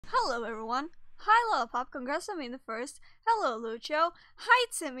Hello everyone. Hi Lollipop, congrats on being the first. Hello Lucho. Hi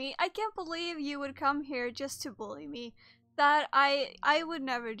Timmy. I can't believe you would come here just to bully me. That I would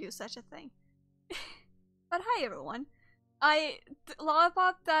never do such a thing. But hi everyone.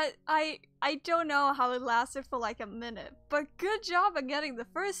 Lollipop, that I don't know how it lasted for like a minute, but good job on getting the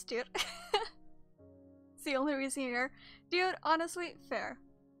first, dude. It's the only reason you're here. Dude, honestly, fair.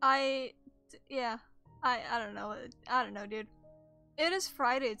 Yeah. I don't know. I don't know, dude. It is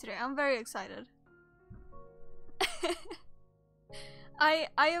Friday today. I'm very excited. I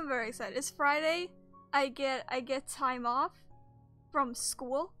am very excited. It's Friday. I get time off from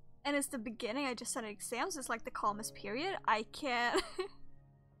school, and it's the beginning. I just started exams. It's like the calmest period. I can't.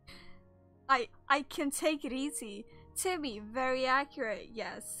 I can take it easy. Timmy, very accurate.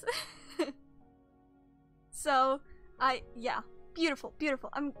 Yes. So yeah, beautiful,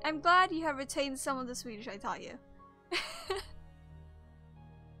 beautiful. I'm glad you have retained some of the Swedish I taught you.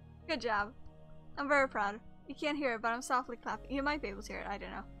 Good job. I'm very proud. You can't hear it, but I'm softly clapping. You might be able to hear it, I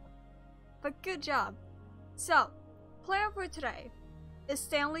don't know. But good job. So, player for today is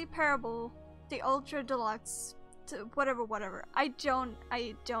Stanley Parable, the Ultra Deluxe, whatever. I don't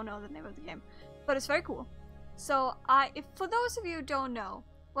know the name of the game, but it's very cool. So, if for those of you who don't know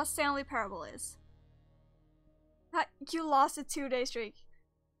what Stanley Parable is, you lost a 2-day streak.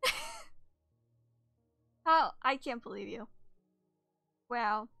 How? I can't believe you.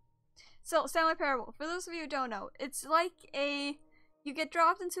 Wow. So, Stanley Parable, for those of you who don't know, it's like you get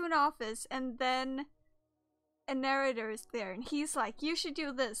dropped into an office and then a narrator is there and he's like, you should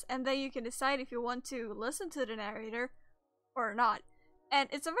do this, and then you can decide if you want to listen to the narrator or not. And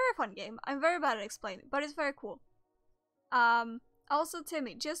it's a very fun game. I'm very bad at explaining, but it's very cool. Also,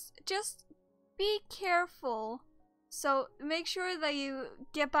 Timmy, just be careful. So, make sure that you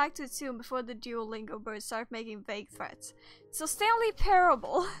get back to it soon before the Duolingo birds start making vague threats. So, Stanley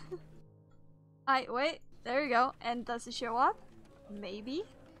Parable. Wait, there you go. And does it show up? Maybe?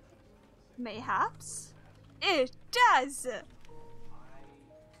 Mayhaps? It does!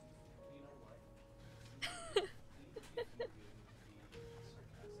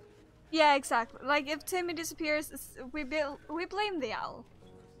 Yeah, exactly. Like, if Timmy disappears, we blame the owl.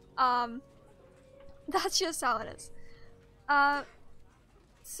 That's just how it is.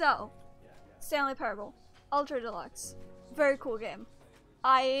 So, Stanley Parable, Ultra Deluxe. Very cool game.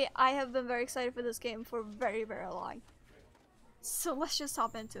 I have been very excited for this game for very, very long. So let's just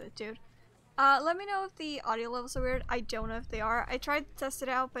hop into it, dude. Let me know if the audio levels are weird. I don't know if they are. I tried to test it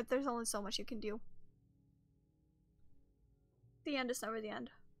out, but there's only so much you can do. The end is never the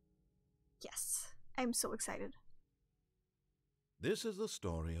end. Yes, I'm so excited. This is the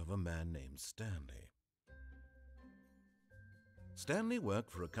story of a man named Stanley. Stanley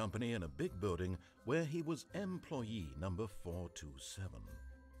worked for a company in a big building where he was employee number 427.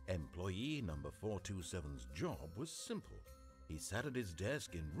 Employee number 427's job was simple. He sat at his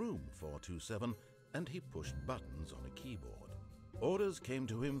desk in room 427 and he pushed buttons on a keyboard. Orders came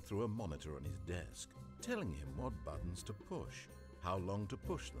to him through a monitor on his desk, telling him what buttons to push, how long to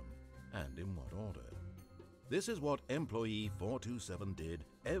push them, and in what order. This is what employee 427 did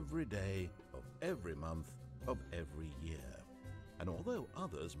every day of every month of every year. And although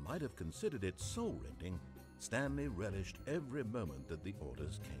others might have considered it soul-rending, Stanley relished every moment that the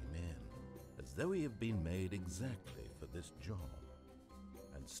orders came in, as though he had been made exactly for this job.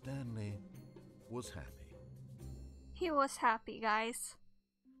 And Stanley was happy. He was happy, guys.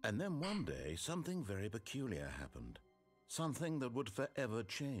 And then one day, something very peculiar happened. Something that would forever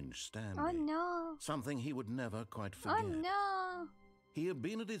change Stanley. Oh no. Something he would never quite forget. Oh no. He had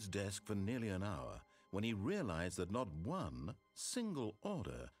been at his desk for nearly an hour when he realized that not one single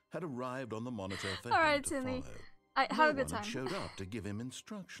order had arrived on the monitor for him to Timmy. follow. Have a good No one time. had showed up to give him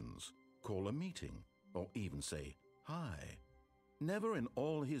instructions, call a meeting, or even say hi. Never in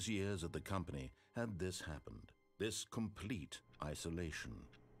all his years at the company had this happened, this complete isolation.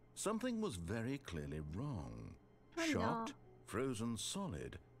 Something was very clearly wrong. Oh, Shocked, no. frozen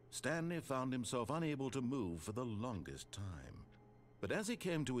solid, Stanley found himself unable to move for the longest time. But as he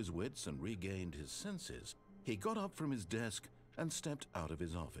came to his wits and regained his senses, he got up from his desk and stepped out of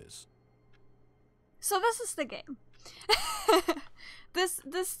his office. So this is the game. This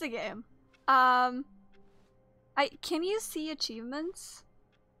is the game. Can you see achievements?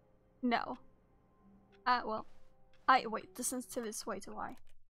 No. Well, wait, the sensitivity is way too high.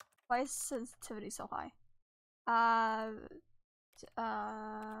 Why is sensitivity so high?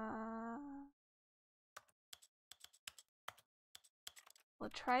 We'll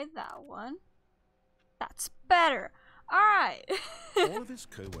try that one. That's better. Alright. All of his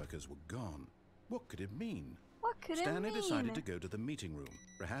co-workers were gone. What could it mean? What could it Stanley mean? decided to go to the meeting room.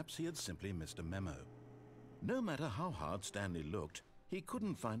 Perhaps he had simply missed a memo. No matter how hard Stanley looked, he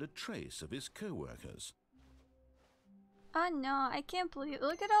couldn't find a trace of his co-workers. Oh no, I can't believe it.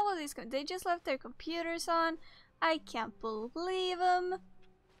 Look at all of these. They just left their computers on. I can't believe them.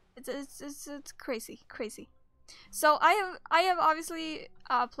 It's crazy, crazy. So I have obviously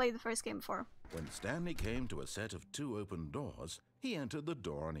played the first game before. When Stanley came to a set of 2 open doors, he entered the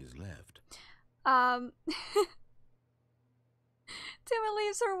door on his left. Timmy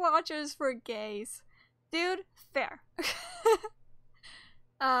leaves her watchers for gays. Dude, fair.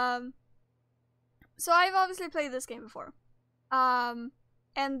 So I've obviously played this game before.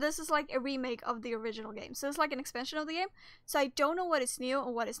 And this is like a remake of the original game. So it's like an expansion of the game. So I don't know what is new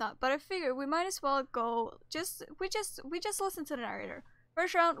and what is not. But I figured we might as well go we just listen to the narrator.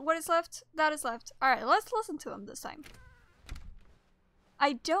 First round, what is left? That is left. Alright, let's listen to him this time.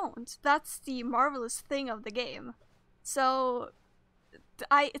 I don't. That's the marvelous thing of the game. So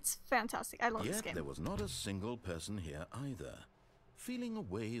it's fantastic. I love this game. Yet there was not a single person here either. Feeling a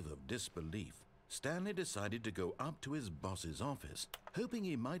wave of disbelief, Stanley decided to go up to his boss's office, hoping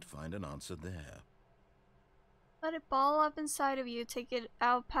he might find an answer there. Let it ball up inside of you, take it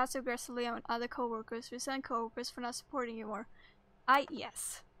out passive-aggressively on other coworkers, resent coworkers for not supporting you more.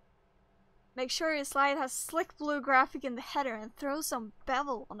 Yes. Make sure your slide has slick blue graphic in the header and throw some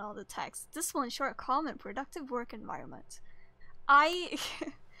bevel on all the text. This will ensure a calm and productive work environment.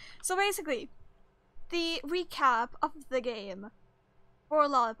 So basically, the recap of the game for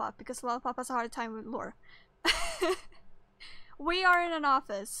Lollipop, because Lollipop has a hard time with lore. We are in an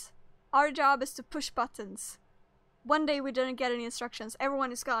office. Our job is to push buttons. One day we didn't get any instructions.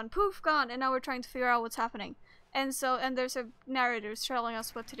 Everyone is gone. Poof, gone. And now we're trying to figure out what's happening. And there's a narrator telling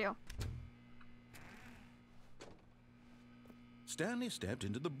us what to do. Stanley stepped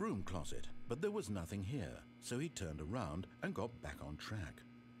into the broom closet, but there was nothing here, so he turned around and got back on track.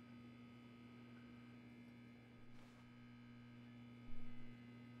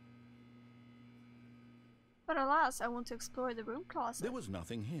 But alas, I want to explore the broom closet. There was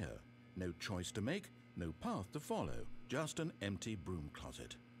nothing here. No choice to make, no path to follow, just an empty broom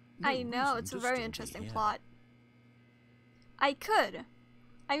closet. No I know, reason it's a to very still be interesting here. plot.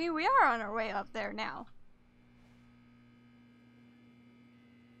 I mean, we are on our way up there now.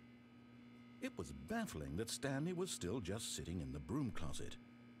 It was baffling that Stanley was still just sitting in the broom closet.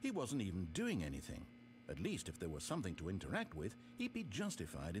 He wasn't even doing anything. At least if there was something to interact with, he'd be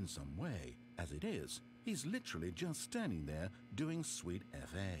justified in some way. As it is, he's literally just standing there doing sweet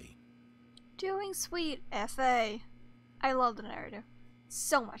FA. Doing sweet FA. I love the narrative.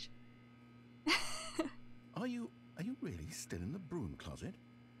 So much. Are you really still in the broom closet?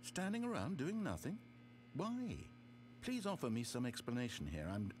 Standing around doing nothing? Why? Please offer me some explanation here.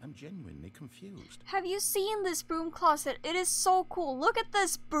 I'm genuinely confused. Have you seen this broom closet? It is so cool. Look at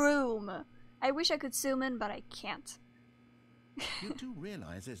this broom. I wish I could zoom in, but I can't. You do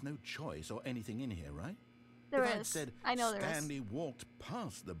realize there's no choice or anything in here, right? There If I'd is. said I know there is. Stanley walked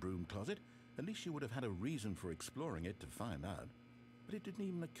past the broom closet, at least you would have had a reason for exploring it to find out. But it didn't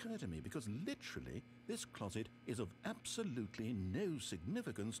even occur to me because literally this closet is of absolutely no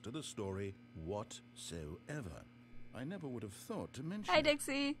significance to the story whatsoever. I never would have thought to mention Hi, it.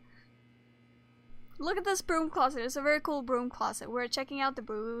 Dixie. Look at this broom closet. It's a very cool broom closet. We're checking out the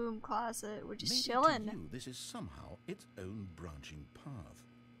broom closet. We're just Maybe chilling. to you, this is somehow its own branching path.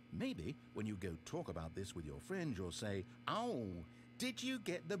 Maybe when you go talk about this with your friends, you'll say, "Oh, did you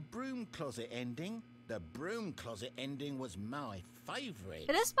get the broom closet ending? The broom closet ending was my favorite."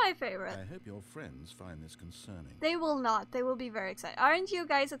 It is my favorite. I hope your friends find this concerning. They will not. They will be very excited. Aren't you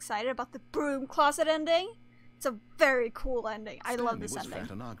guys excited about the broom closet ending? It's a very cool ending. I love this Stanley was ending.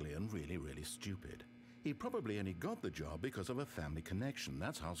 fat and ugly and really, really stupid. He probably only got the job because of a family connection.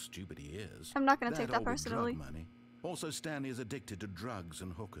 That's how stupid he is. I'm not gonna take that or with personally. drug money. Also, Stanley is addicted to drugs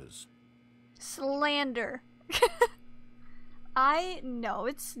and hookers. Slander. No,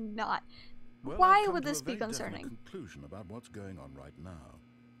 it's not. Well, Why I've come would to this a be very definite concerning? conclusion about what's going on right now.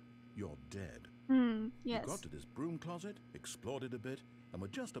 You're dead. Yes. You got to this broom closet, explored it a bit, and were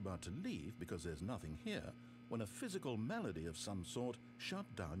just about to leave because there's nothing here when a physical malady of some sort shut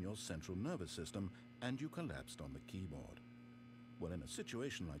down your central nervous system and you collapsed on the keyboard. Well, in a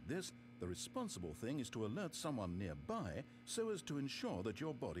situation like this, the responsible thing is to alert someone nearby so as to ensure that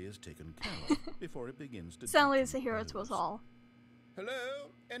your body is taken care of before it begins to Stanley is a hero to decompose. us all.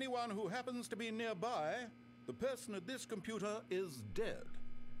 Hello? Anyone who happens to be nearby? The person at this computer is dead.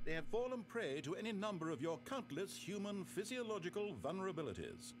 They have fallen prey to any number of your countless human physiological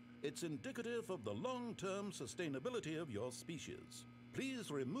vulnerabilities. It's indicative of the long-term sustainability of your species. Please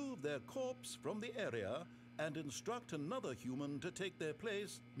remove their corpse from the area and instruct another human to take their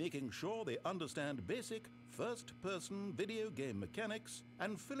place, making sure they understand basic first-person video game mechanics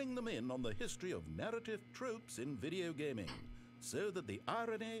and filling them in on the history of narrative tropes in video gaming, so that the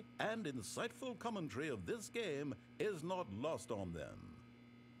irony and insightful commentary of this game is not lost on them.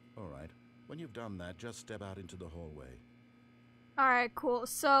 All right, when you've done that, just step out into the hallway. Alright, cool.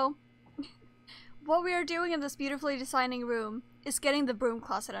 So, what we are doing in this beautifully designing room is getting the broom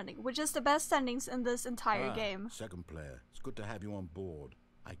closet ending, which is the best endings in this entire game. Second player, it's good to have you on board.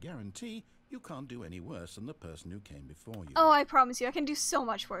 I guarantee you can't do any worse than the person who came before you. Oh, I promise you, I can do so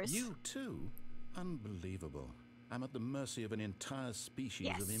much worse. You too? Unbelievable. I'm at the mercy of an entire species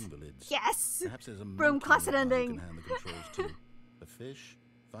of invalids. Yes! Perhaps there's a broom closet ending. Can hand the controls to. A fish?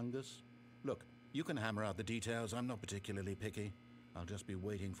 Fungus? Look, you can hammer out the details. I'm not particularly picky. I'll just be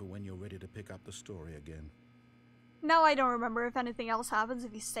waiting for when you're ready to pick up the story again. Now I don't remember if anything else happens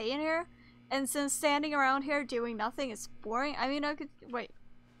if you stay in here. And since standing around here doing nothing is boring, I mean, I could... Wait.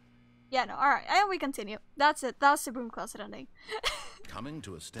 Yeah, no, alright. And we continue. That's it. That's the broom closet ending. Coming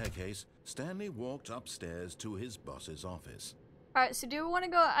to a staircase, Stanley walked upstairs to his boss's office. Alright, so do we want to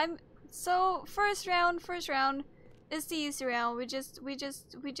go... So, first round is the easy round. We just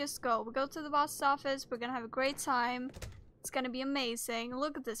go. We go to the boss's office. We're gonna have a great time. It's gonna be amazing.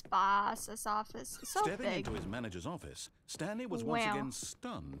 Look at this boss's office. It's so Stepping big. into his manager's office, Stanley was once again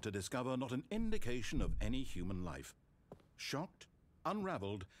stunned to discover not an indication of any human life. Shocked,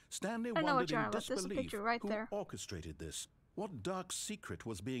 unraveled, Stanley wondered in disbelief who orchestrated this. What dark secret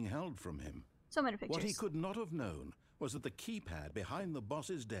was being held from him? So many pictures. What he could not have known was that the keypad behind the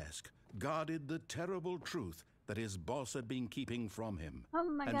boss's desk guarded the terrible truth that his boss had been keeping from him. Oh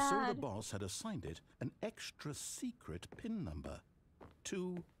my God. And so the boss had assigned it an extra secret PIN number,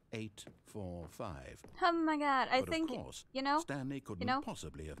 2845. Oh my God, I But think, of course, you know, Stanley couldn't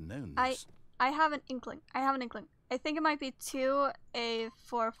possibly have known I this. have an inkling. I think it might be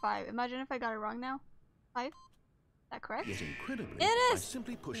 2845. Imagine if I got it wrong now. 5? Is that correct? Yet incredibly, it is! by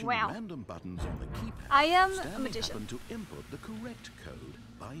simply pushing random buttons on the keypad, I am Stanley a magician. happened to input the correct code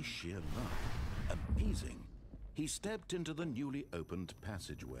by sheer luck. Amazing. He stepped into the newly opened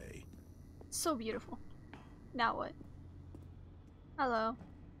passageway. So beautiful. Now what? Hello.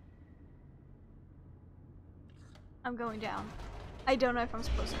 I'm going down. I don't know if I'm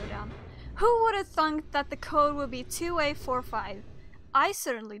supposed to go down. Who would have thunk that the code would be 2845? I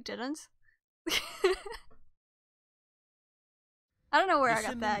certainly didn't. I don't know where I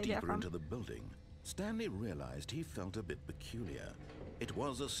got that idea from. Into the building, Stanley realized he felt a bit peculiar. It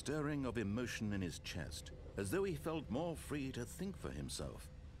was a stirring of emotion in his chest, as though he felt more free to think for himself,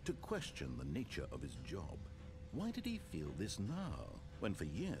 to question the nature of his job. Why did he feel this now, when for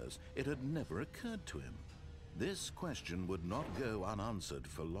years it had never occurred to him? This question would not go unanswered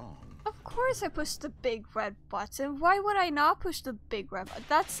for long. Of course I pushed the big red button. Why would I not push the big red button?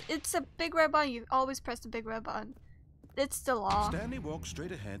 It's a big red button. You always press the big red button. It's the law. Stanley walked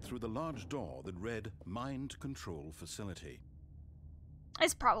straight ahead through the large door that read Mind Control Facility.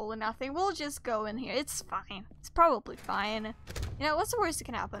 It's probably nothing. We'll just go in here. It's fine. It's probably fine. You know, what's the worst that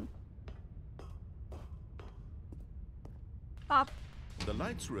can happen? Pop. The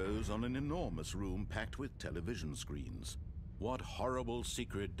lights rose on an enormous room packed with television screens. What horrible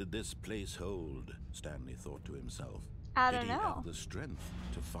secret did this place hold? Stanley thought to himself. I don't know. Did he have the strength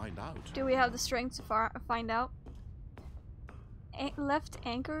to find out? Do we have the strength to find out? Left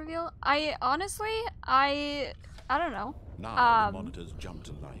anchor reveal? I don't know. Now the monitors jumped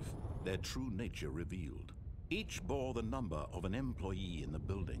to life, their true nature revealed. Each bore the number of an employee in the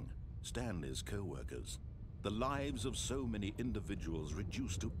building, Stanley's co-workers. The lives of so many individuals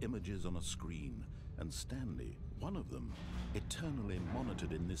reduced to images on a screen, and Stanley, one of them, eternally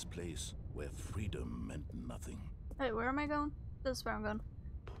monitored in this place where freedom meant nothing. Wait, where am I going? This is where I'm going.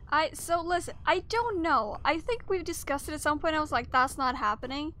 So listen, I don't know. I think we've discussed it at some point. I was like, that's not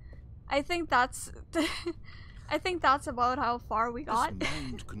happening. I think that's I think that's about how far we got. This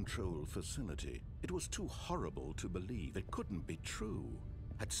mind control facility. It was too horrible to believe. It couldn't be true.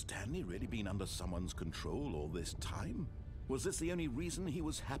 Had Stanley really been under someone's control all this time? Was this the only reason he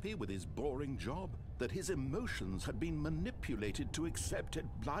was happy with his boring job? That his emotions had been manipulated to accept it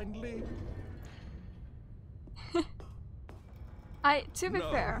blindly? To be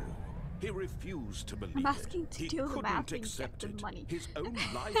fair, he refused to believe I'm asking to do the math and accept get the money. His own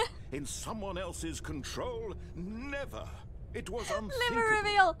life in someone else's control? Never. It was unthinkable. Liver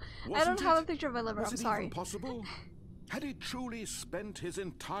reveal. I don't have a it? picture of my liver. Was I'm it sorry. even possible? Had he truly spent his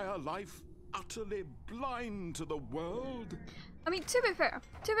entire life utterly blind to the world? I mean, to be fair,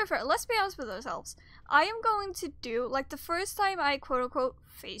 let's be honest with ourselves. I am going to do, like, the first time I quote-unquote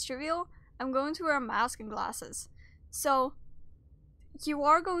face reveal, I'm going to wear a mask and glasses. So you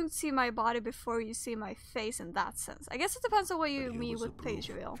are going to see my body before you see my face in that sense. I guess it depends on what you mean with face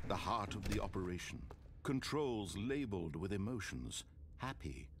reveal. The heart of the operation. Controls labeled with emotions.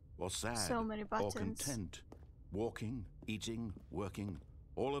 Happy or sad So many buttons. or content. Walking, eating, working.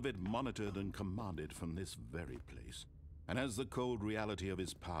 All of it monitored and commanded from this very place. And as the cold reality of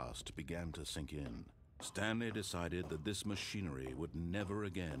his past began to sink in, Stanley decided that this machinery would never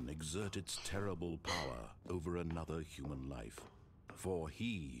again exert its terrible power over another human life. For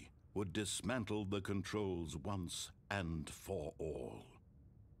he would dismantle the controls once and for all.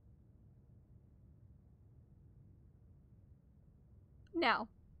 Now,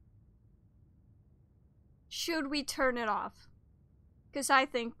 should we turn it off? Because I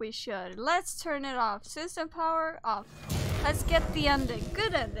think we should. Let's turn it off. System power off. Let's get the ending.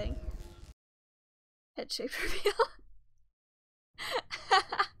 Good ending. Head shape reveal.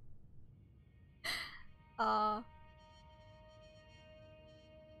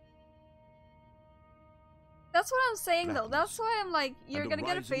 That's what I'm saying though. That's why I'm like, you're gonna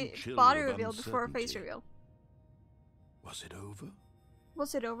get a body reveal before a face reveal. Was it over?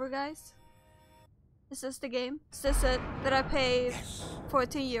 Was it over, guys? Is this the game? Is this it? That I paid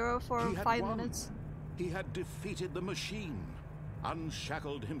 €14 for 5 minutes? He had defeated the machine,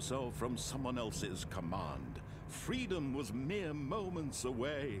 unshackled himself from someone else's command. Freedom was mere moments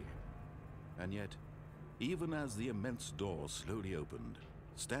away. And yet, even as the immense door slowly opened,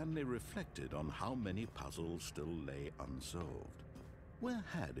 Stanley reflected on how many puzzles still lay unsolved. Where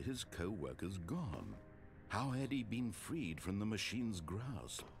had his co-workers gone? How had he been freed from the machine's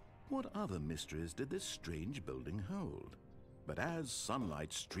grasp? What other mysteries did this strange building hold? But as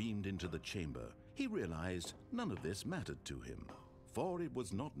sunlight streamed into the chamber, he realized none of this mattered to him, for it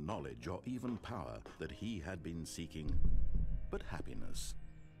was not knowledge or even power that he had been seeking, but happiness.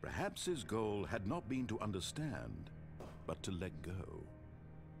 Perhaps his goal had not been to understand, but to let go.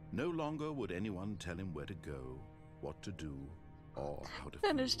 No longer would anyone tell him where to go, what to do, or how to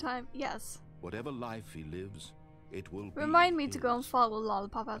Finish feel. time, yes. Whatever life he lives, it will Remind me be to go and his. follow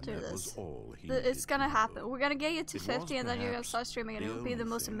Lollipop after And that this. was all he It's needed gonna to happen. know. We're gonna get you to It 50 was and then you're gonna perhaps start streaming and the it will be the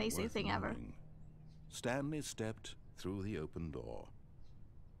only most thing amazing worth thing ever. knowing. Stanley stepped through the open door.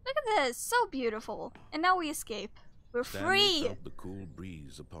 Look at this, so beautiful. And now we escape. We're Stanley free! felt the cool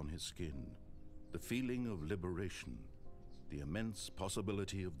breeze upon his skin, the feeling of liberation, the immense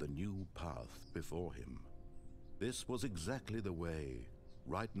possibility of the new path before him. This was exactly the way,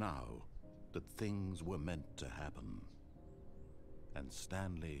 right now, that things were meant to happen. And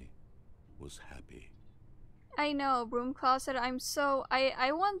Stanley was happy. I know, broom closet. I'm so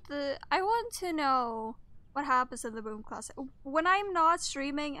I want to know what happens in the broom closet. When I'm not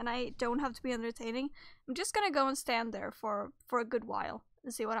streaming and I don't have to be entertaining, I'm just gonna go and stand there for a good while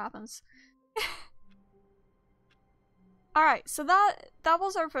and see what happens. Alright, so that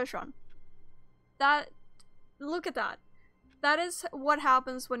was our first run. Look at that. That is what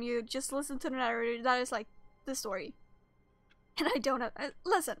happens when you just listen to the narrator. That is like the story. And I don't have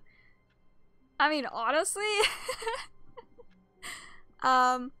listen. I mean, honestly.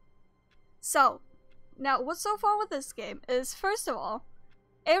 So now what's so fun with this game is, first of all,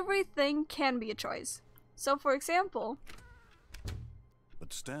 everything can be a choice. So for example,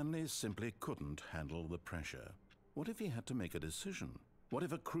 But Stanley simply couldn't handle the pressure. What if he had to make a decision? What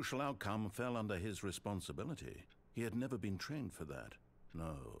if a crucial outcome fell under his responsibility? He had never been trained for that.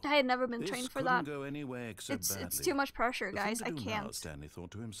 No. I had never been This trained for couldn't that. go anywhere except badly. It's too much pressure, The thing guys. to I do now, can't. Stanley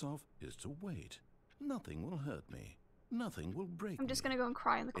thought to himself, is to wait. Nothing will hurt me. Nothing will break me. I'm just gonna go and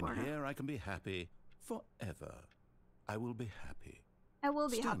cry in the corner. In here I can be happy forever. I will be happy. I will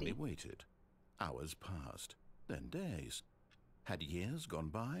be Stanley happy. waited. Hours passed, then days. Had years gone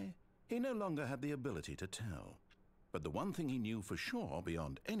by? He no longer had the ability to tell. But the one thing he knew for sure,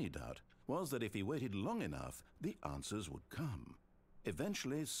 beyond any doubt, was that if he waited long enough, the answers would come.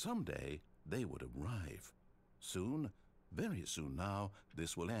 Eventually, someday, they would arrive. Soon, very soon now,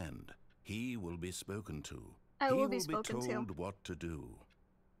 this will end. He will be spoken to. I will be He spoken will be to. told what to do.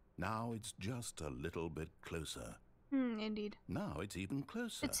 Now it's just a little bit closer. Indeed. Now it's even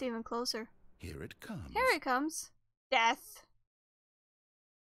closer. It's even closer. Here it comes. Here it comes. Death.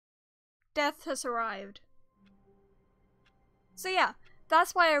 Death has arrived. So yeah,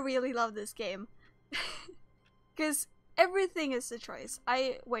 that's why I really love this game. Because everything is a choice.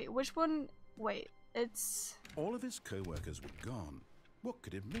 Wait, which one? Wait, it's... All of his co-workers were gone. What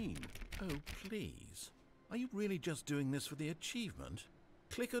could it mean? Oh, please. Are you really just doing this for the achievement?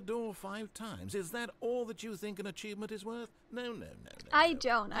 click a door 5 times. Is that all that you think an achievement is worth? No. I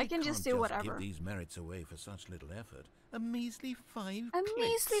don't. I can just do whatever. Give these merits away for such little effort. A measly 5 A clicks.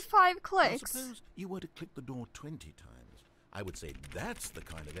 measly 5 Now, clicks. suppose you were to click the door 20 times. I would say that's the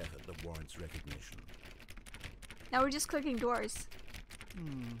kind of effort that warrants recognition. Now we're just clicking doors.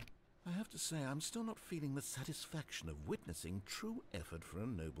 I have to say, I'm still not feeling the satisfaction of witnessing true effort for a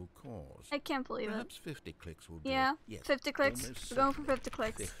noble cause. I can't believe Perhaps 50 clicks will do. Yeah, Yes, 50 clicks. almost We're going for certainly 50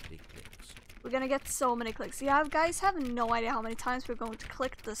 clicks. 50 clicks. We're gonna get so many clicks. Yeah, guys have no idea how many times we're going to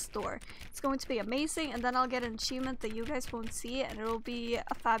click this door. It's going to be amazing, and then I'll get an achievement that you guys won't see, and it'll be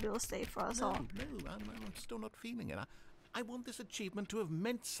a fabulous day for us all. No, I'm still not feeling it. I want this achievement to have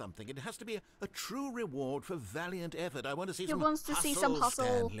meant something. It has to be a true reward for valiant effort. I want to see some hustle,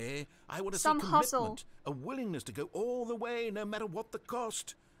 Stanley. I want to see commitment, a willingness to go all the way, no matter what the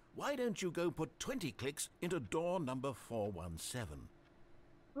cost. Why don't you go put 20 clicks into door number 417?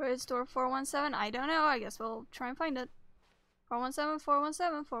 Where is door 417? I don't know. I guess we'll try and find it. 417,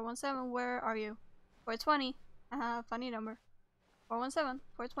 417, 417. Where are you? 420. Funny number. 417,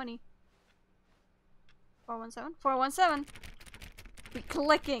 420. 417, 417. We're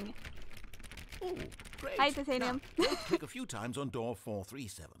clicking. Oh, great. Hi, Titanium. Now, click a few times on door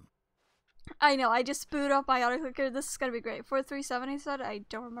 437. I know. I just booted up my auto clicker. This is gonna be great. 437. He said. I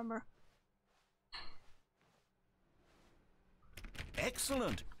don't remember.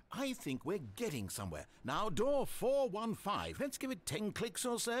 Excellent. I think we're getting somewhere. Now, door 415. Let's give it 10 clicks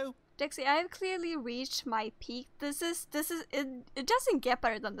or so. Dixie, I have clearly reached my peak. It doesn't get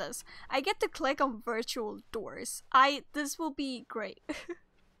better than this. I get to click on virtual doors. This will be great.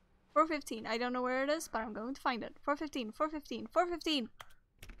 415. I don't know where it is, but I'm going to find it. 415, 415, 415.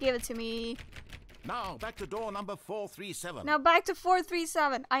 Give it to me. Now, back to door number 437. Now back to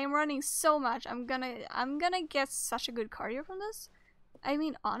 437. I am running so much. I'm gonna get such a good cardio from this. I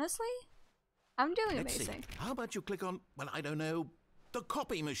mean, honestly, I'm doing amazing. See. How about you click on, well, I don't know, the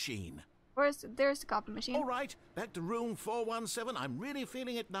copy machine? There's the copy machine. All right, back to room 417. I'm really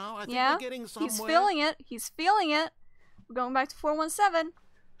feeling it now. I think we're getting somewhere. He's feeling it. He's feeling it. We're going back to 417.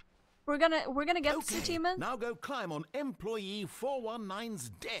 We're gonna get this achievement. Now go climb on employee 419's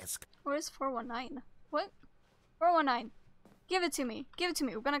desk. Where's 419? What? 419. Give it to me. Give it to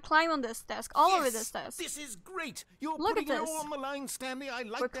me. We're gonna climb on this desk. All over this desk. This is great. You're Look putting at it this. all on the line, Stanley. I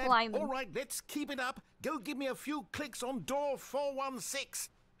like We're that. climbing. All right, let's keep it up. Go give me a few clicks on door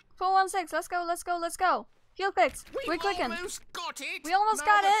 416. 416. Let's go. Let's go. Let's go. Few clicks. We're clicking. We almost got it. We almost now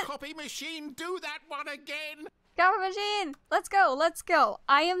got it. Copy machine, do that one again. Copy machine. Let's go. Let's go.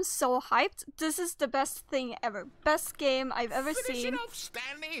 I am so hyped. This is the best thing ever. Best game I've ever Finish seen. it off,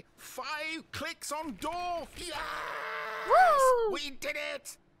 Stanley. 5 clicks on door. Yes! Woo! We did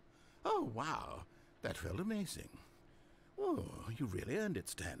it. Oh, wow. That felt amazing. Oh, you really earned it,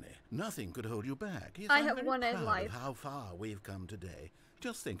 Stanley. Nothing could hold you back. Yes, I I'm have very won it proud live. of how far we've come today.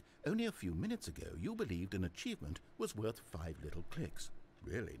 Just think, only a few minutes ago, you believed an achievement was worth 5 little clicks.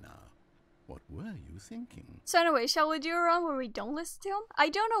 Really now. What were you thinking? So anyway, shall we do a run where we don't listen to him? I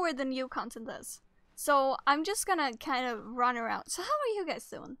don't know where the new content is. So I'm just gonna kind of run around. So how are you guys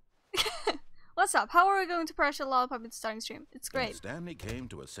doing? What's up? How are we going to pressure Lollipop into starting stream? It's great. When Stanley came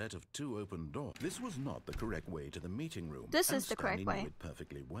to a set of 2 open doors. This was not the correct way to the meeting room. This is the correct way. Stanley knew it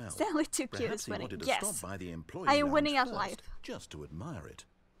perfectly well. Stanley too cute Perhaps is he winning. wanted to Yes. stop by the employee I am lounge winning at first, life. just to admire it.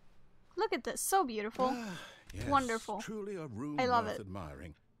 Look at this. So beautiful. Yes, Wonderful. Truly a room I love worth it.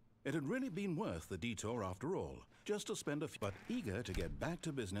 admiring. It had really been worth the detour after all, just to spend a few. But eager to get back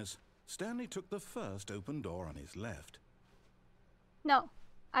to business, Stanley took the first open door on his left. No,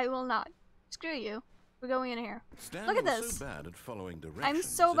 I will not. Screw you. We're going in here. Stanley Look at was this. so bad at following directions. I'm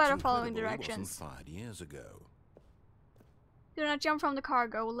so bad it's at following incredible he directions. wasn't fired years ago. Do not jump from the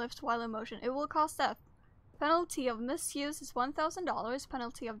cargo lift while in motion. It will cause death. Penalty of misuse is $1,000.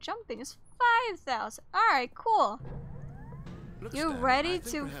 Penalty of jumping is $5,000. Alright, cool. Look, You Stanley, ready I think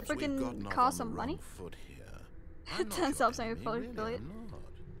to perhaps we've freaking gotten off cost on some the money? wrong foot here. I'm not 10 your subs on your enemy, phone really, affiliate. I'm not.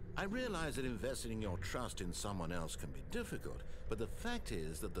 I realize that investing your trust in someone else can be difficult, but the fact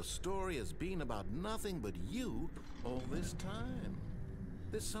is that the story has been about nothing but you all this time.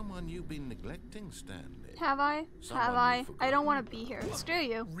 There's someone you've been neglecting, Stanley. Have I? Someone Have you've I? I forgotten don't want to about. be here. Screw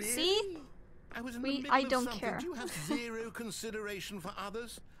you. Really? See? I was in the middle I of don't something. care. Do you have zero consideration for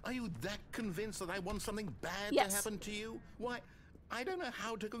others? Are you that convinced that I want something bad Yes. to happen to you? Why, I don't know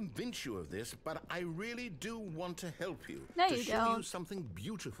how to convince you of this, but I really do want to help you. No, to you show you don't. something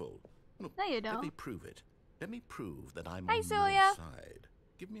beautiful. Look, No, you let me don't. prove it. Let me prove that I'm Hi, on Celia. your side.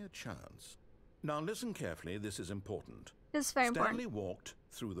 Give me a chance. Now listen carefully, this is important. This is very Stanley important. walked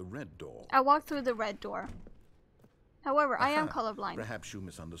through the red door. I walked through the red door. However, I am Aha, colorblind. Perhaps you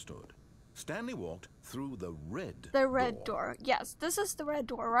misunderstood. Stanley walked through the red The red door. Yes, this is the red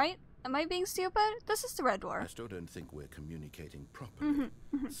door, right? Am I being stupid? This is the red door. I still don't think we're communicating properly.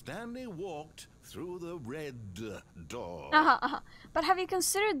 Stanley walked through the red door. But have you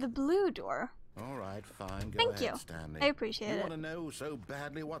considered the blue door? All right, fine. Go Thank ahead, you. Stanley. I appreciate You it. want to know so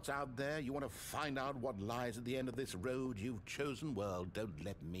badly what's out there? You want to find out what lies at the end of this road you've chosen? Well, don't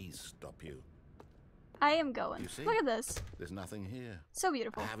let me stop you. I am going. You see? Look at this. There's nothing here. So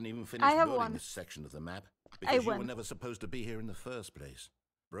beautiful. I haven't even finished I have building one. this section of the map I because you win. were never supposed to be here in the first place.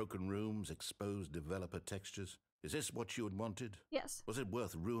 Broken rooms, exposed developer textures. Is this what you had wanted? Yes. Was it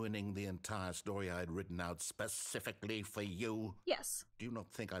worth ruining the entire story I had written out specifically for you? Yes. Do you not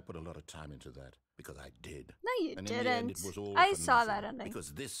think I put a lot of time into that? Because I did. No, you And didn't. in the end, it was all I for saw nothing, that ending.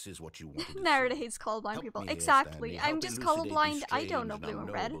 Because this is what you wanted to Narita see. hates colorblind Help people. me here, Exactly. Stanley. I'm Help just elucidate these colorblind. I don't strange know and blue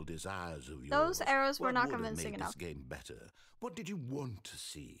and red. unknowable desires of Those yours. arrows were What not would have convincing made enough. this game better? What did you want to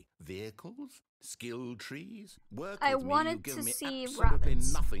see? Vehicles? Skill trees? Work I with me. wanted You've given to me see absolutely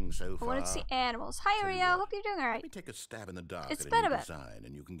rabbits. nothing so I far. wanted to see animals. Hi, Tell you Rio. what, Hope you're doing Let alright. me take a stab in the dark It's at been a a new bit. design,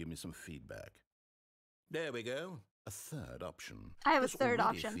 and you can give me some feedback. There we go. A third option. I have a This third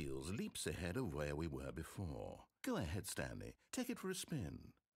already option. feels leaps ahead of where we were before. Go ahead, Stanley. Take it for a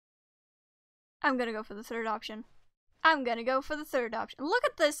spin. I'm gonna go for the third option. I'm gonna go for the third option. Look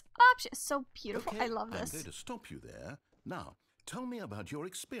at this option. It's so beautiful. Okay, I love I'm this. going to stop you there. Now, tell me about your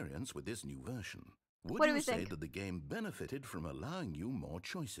experience with this new version. Would What do you we say think? that the game benefited from allowing you more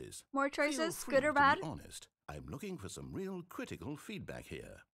choices? More Feel choices, free good or to bad? Be honest. I'm looking for some real critical feedback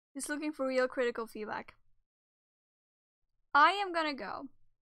here. He's looking for real critical feedback. I am gonna go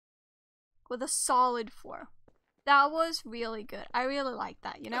with a solid 4. That was really good. I really like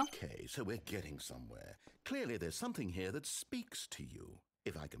that, you know? Okay, so we're getting somewhere. Clearly there's something here that speaks to you.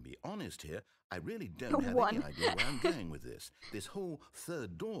 If I can be honest here, I really don't have any idea where I'm going with this. This whole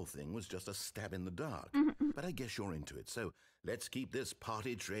third door thing was just a stab in the dark. But I guess you're into it, so let's keep this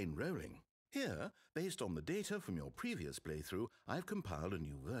party train rolling. Here, based on the data from your previous playthrough, I've compiled a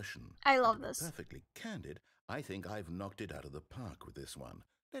new version. I love And to be this. perfectly candid, I think I've knocked it out of the park with this one.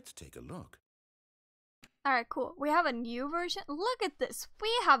 Let's take a look. Alright, cool. We have a new version. Look at this. We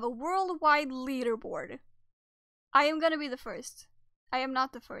have a worldwide leaderboard. I am gonna be the first. I am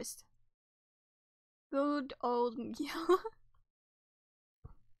not the first. Good old Miguel.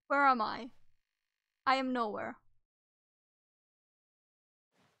 Where am I? I am nowhere.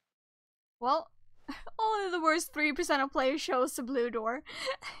 Well, only the worst 3% of players chose the blue door.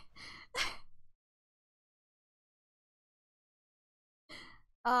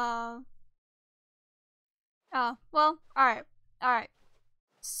 Well, alright.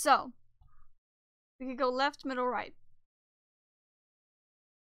 So, we could go left, middle, right.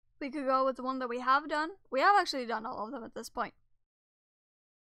 We could go with the one that we have done. We have actually done all of them at this point.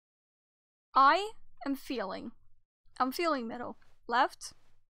 I'm feeling middle. Left?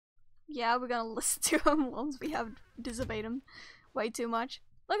 Yeah, we're gonna listen to him once we have dissipate him way too much.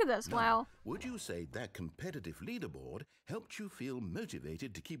 Look at this, Now, wow. Would you say that competitive leaderboard helped you feel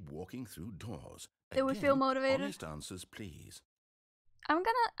motivated to keep walking through doors? Did we feel Again, motivated? Honest answers, please. I'm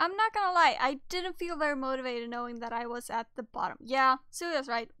not gonna lie, I didn't feel very motivated knowing that I was at the bottom. Yeah, Sylvia's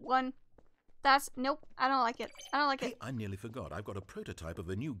right. 1. Nope, I don't like it. I don't like Hey, it. I nearly forgot. I've got a prototype of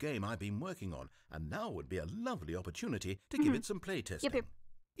a new game I've been working on, and now would be a lovely opportunity to give it some playtesting. Yep,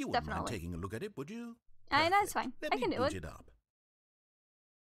 You wouldn't mind definitely. taking a look at it, would you? That's Perfect. fine. Let I me can do boot it. up.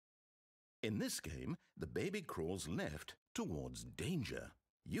 In this game, the baby crawls left towards danger.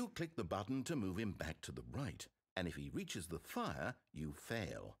 You click the button to move him back to the right, and if he reaches the fire, you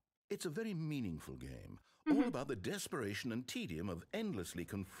fail. It's a very meaningful game, all about the desperation and tedium of endlessly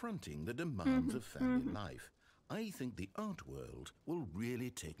confronting the demands of family life. I think the art world will really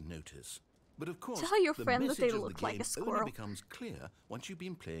take notice. But of course, Tell your the friend that message they of look the like a game squirrel. only becomes clear once you've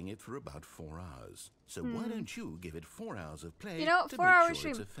been playing it for about 4 hours. So why don't you give it 4 hours of play You know, to 4 make hour sure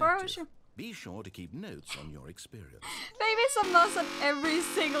stream. it's 4 hour effective? stream. Be sure to keep notes on your experience. Maybe some notes on every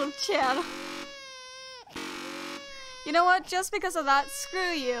single channel. You know what? Just because of that, screw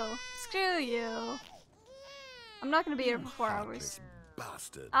you. Screw you. I'm not gonna be here for 4 Heartless hours.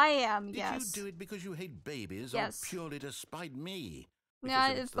 bastard. I am, Did yes. you do it because you hate babies Yes. or purely to spite me? Yeah,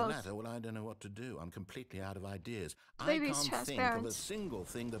 Because if it's the both. latter, well, I don't know what to do. I'm completely out of ideas. Baby's I can't think transparent. of a single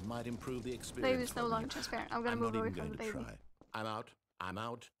thing that might improve the experience. Baby's no for me. longer transparent. I'm gonna I'm move not away even from going the to baby. try. I'm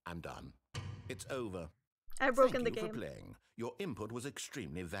out. I'm done. It's over. I've broken the Thank you game. for playing. Your input was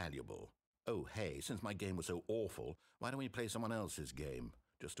extremely valuable. Oh, hey, since my game was so awful, why don't we play someone else's game,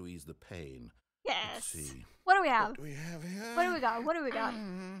 just to ease the pain? Yes. see. What do we have? What do we have here? What do we got? What do we got?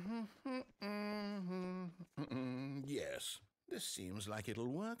 Yes, this seems like it'll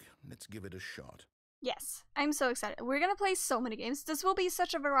work. Let's give it a shot. Yes, I'm so excited. We're gonna play so many games. This will be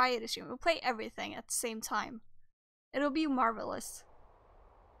such a variety stream. We'll play everything at the same time. It'll be marvelous.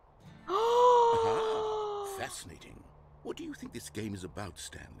 Aha! Fascinating. What do you think this game is about,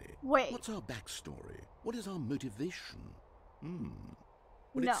 Stanley? Wait. What's our backstory? What is our motivation?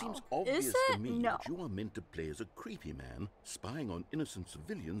 Well, No. it seems obvious Is to it? me No. that you are meant to play as a creepy man spying on innocent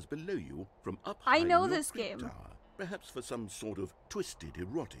civilians below you from up high I know in your this creep game. tower, perhaps for some sort of twisted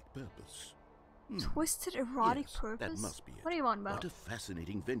erotic purpose. Twisted erotic Yes, purpose? that must be it. What do you want about? What a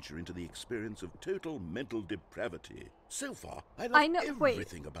fascinating venture into the experience of total mental depravity. So far, I I love know- wait,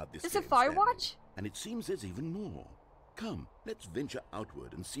 everything about this is game, it Firewatch? Stanley. And it seems there's even more. Come, let's venture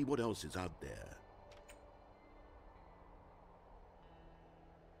outward and see what else is out there.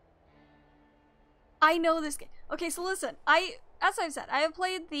 I know this game. Okay, so listen, as I've said, I have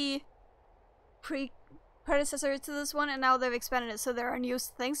played the predecessor to this one, and now they've expanded it, so there are new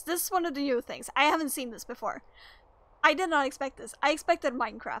things. This is one of the new things. I haven't seen this before. I did not expect this. I expected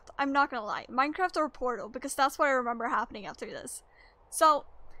Minecraft. I'm not gonna lie. Minecraft or Portal, because that's what I remember happening after this. So,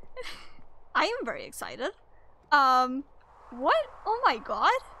 I am very excited. What? Oh my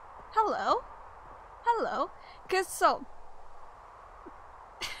god. Hello? Hello? Because, so,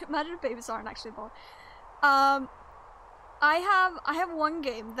 imagine if babies aren't actually born. I have one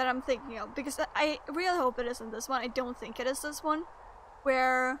game that I'm thinking of, because I really hope it isn't this one. I don't think it is this one,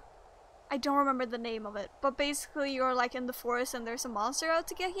 where I don't remember the name of it, but basically you're like in the forest and there's a monster out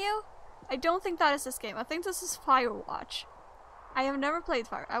to get you. I don't think that is this game. I think this is Firewatch. I have never played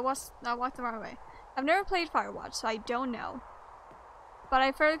I walked the wrong way. I've never played Firewatch, so I don't know. But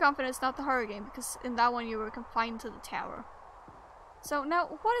I'm fairly confident it's not the horror game, because in that one you were confined to the tower. So now,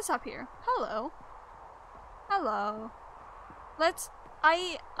 what is up here? Hello. Hello.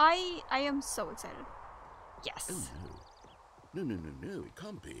 I am so excited. Yes. Oh no. No, it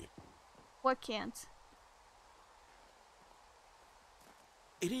can't be. What can't?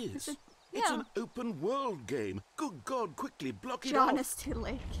 It is. it? It's Yeah. an open world game. Good God, quickly block it John off. is too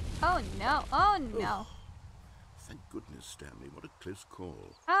late. Oh no. Oh no. Thank goodness, Stanley. What a close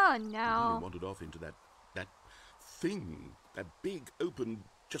call. Oh You really no. wandered off into that thing. That big, open,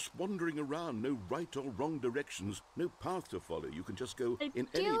 just wandering around. No right or wrong directions. No path to follow. You can just go I in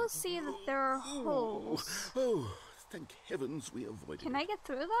do any... see that there are holes. Oh, thank heavens we avoided Can it. I get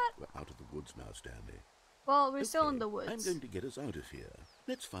through that? We're out of the woods now, Stanley. Well, we're still in Okay, the I'm woods. going to get us out of here.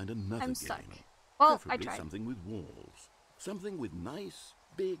 Let's find another I'm game. stuck. Well, I Preferably tried. something with walls. Something with nice,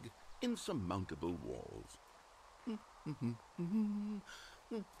 big, insurmountable walls.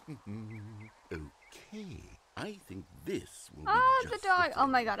 Okay, I think this will be Ah, just the dog. Oh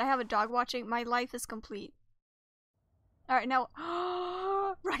my thing. god, I have a dog watching. My life is complete. Alright, now.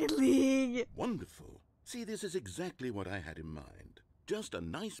 Rocket League! Wonderful. See, this is exactly what I had in mind. Just a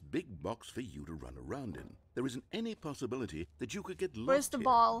nice big box for you to run around in. There isn't any possibility that you could get lost Where's the here.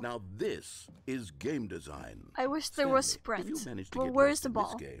 ball? Now this is game design. I wish there was Stanley, sprint. If you manage to Well, get where's lost the in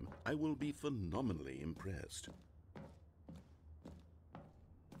ball? this game, I will be phenomenally impressed.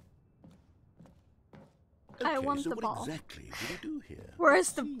 I Okay, want so the what ball. exactly do we do here? Where's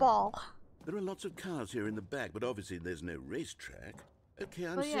Let's the see. ball? There are lots of cars here in the back, but obviously there's no racetrack. Okay,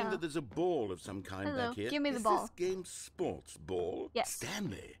 I'm Oh, seeing yeah. that there's a ball of some kind Hello, back here. give me the Is ball. this game sports ball? Yes.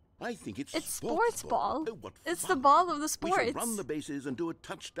 Stanley, I think it's Sports ball. Oh, what It's fun. the ball of the We sports. should run the bases and do a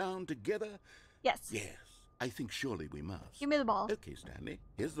touchdown together. Yes. Yes, I think surely we must. Give me the ball. Okay, Stanley,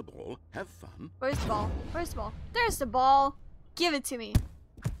 here's the ball. Have fun. Where's the ball? Where's the ball? There's the ball. Give it to me.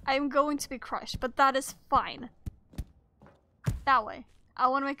 I'm going to be crushed, but that is fine. That way. I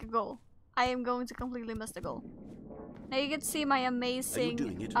want to make a goal. I am going to completely miss the goal. Now you can see my amazing. Are you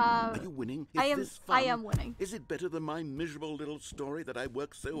doing it? Are you winning? Is I am. this fun? I am winning. Is it better than my miserable little story that I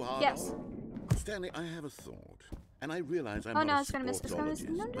worked so hard Yes. on? Stanley, I have a thought. And I realize I'm Oh, not no, a it's gonna miss, it's gonna miss. sportsologist,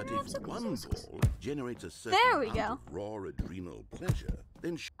 No, no, but no, I'm if so close, one I'm so close. ball generates a certain There we amount go. of raw adrenal pleasure,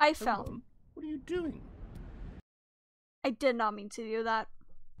 then I fell. Hello? What are you doing? I did not mean to do that.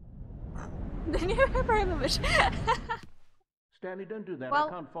 Then you Ibrahimovic. Stanley, don't do that. Well, I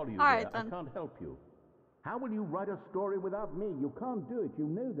can't follow you all right, there. I then. can't help you. How will you write a story without me? You can't do it. You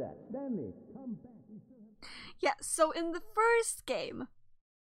know that. Stanley, come back. Yeah, so in the first game,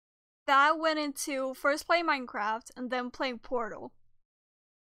 that went into first playing Minecraft and then playing Portal.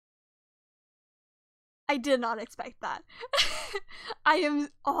 I did not expect that.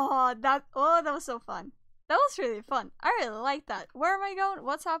 That was so fun. That was really fun. I really like that. Where am I going?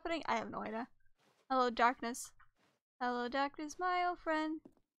 What's happening? I have no idea. Hello, darkness. Hello, darkness, my old friend.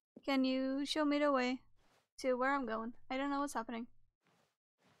 Can you show me the way to where I'm going? I don't know what's happening.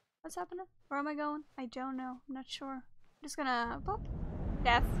 What's happening? Where am I going? I don't know. I'm not sure. I'm just gonna pop.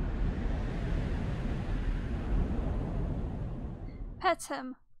 Death. Pets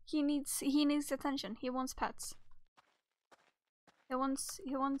him. He needs attention. He wants pets. He wants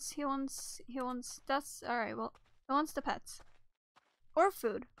that's alright, well, he wants the pets. Or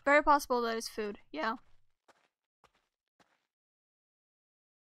food. Very possible that it's food, yeah.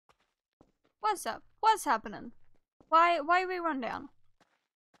 What's up? What's happening? Why we run down?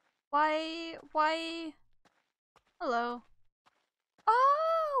 Why? Hello.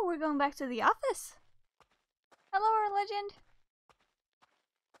 Oh, we're going back to the office. Hello, our legend.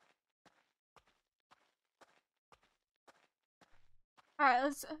 Alright,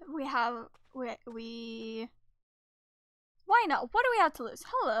 let's we why not? What do we have to lose?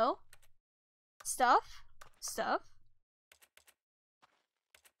 Hello. Stuff.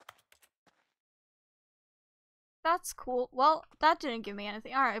 That's cool. Well, that didn't give me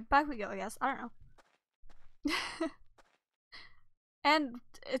anything. Alright, back we go, I guess. I don't know. And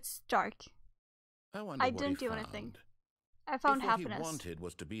it's dark. I didn't do anything. I found happiness. What he wanted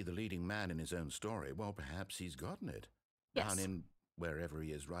was to be the leading man in his own story. Well, perhaps he's gotten it. Yes. Down in wherever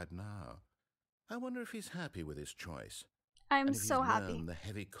he is right now. I wonder if he's happy with his choice. I'm so happy. Learned the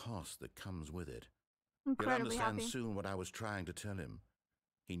heavy cost that comes with it. Incredibly He'll understand happy. soon what I was trying to tell him.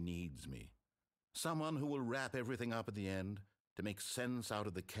 He needs me. Someone who will wrap everything up at the end, to make sense out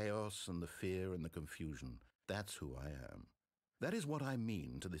of the chaos and the fear and the confusion. That's who I am. That is what I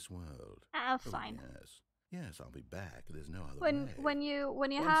mean to this world. Fine. Oh, yes. Yes, I'll be back. There's no other when way. when you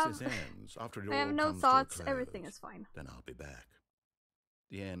Once have this ends, after it I all have no comes thoughts, to a close, everything is fine. Then I'll be back.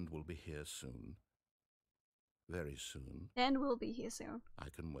 The end will be here soon. Very soon. And we'll be here soon. I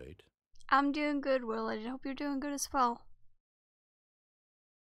can wait. I'm doing good, Will. I hope you're doing good as well.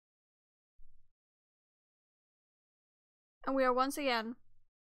 And we are once again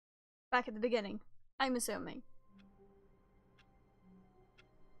back at the beginning, I'm assuming.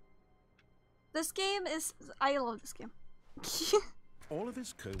 This game is... I love this game. All of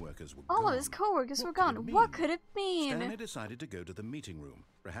his co-workers were All gone. of his co-workers were What could gone. it What mean? could it mean? Stanley decided to go to the meeting room.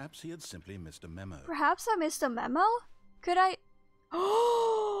 Perhaps he had simply missed a memo. Perhaps I missed a memo? Could I...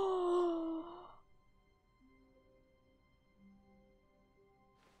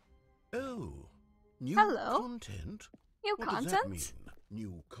 Oh, new Hello? content? New What content? does that mean,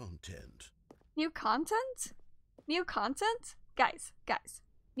 new content? New content? New content? Guys.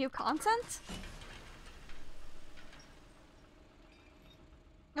 New content?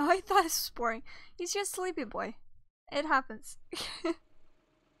 Oh, I thought this was boring. He's just Sleepy Boy. It happens.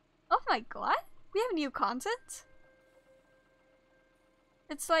 Oh my god. We have new content?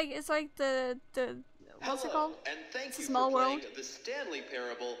 It's like the what's it called? And thank It's a you small for playing world. the Stanley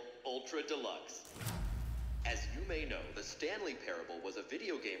Parable Ultra Deluxe. As you may know, the Stanley Parable was a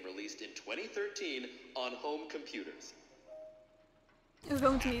video game released in 2013 on home computers. We're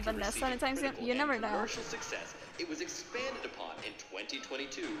going to need After Vanessa receiving anytime soon. critical You and never know. commercial success, it was expanded upon in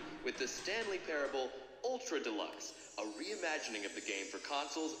 2022 with the Stanley Parable Ultra Deluxe, a reimagining of the game for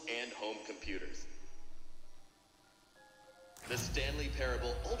consoles and home computers. The Stanley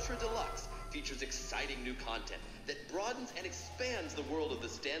Parable Ultra Deluxe features exciting new content that broadens and expands the world of the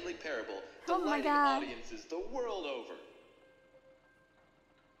Stanley Parable, Oh my delighting god. audiences the world over.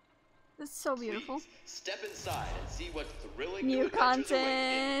 This is so beautiful. Please step inside and see what thrilling New adventures await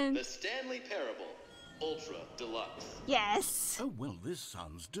in content. the Stanley Parable Ultra Deluxe. Yes. Oh, well, this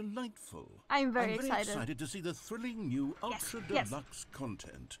sounds delightful. I'm very excited. excited to see the thrilling new Ultra yes. Deluxe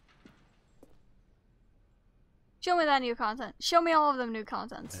content. Show me that new content. Show me all of them new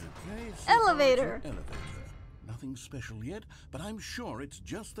contents. Okay, so Elevator. far it's an elevator. Nothing special yet, but I'm sure it's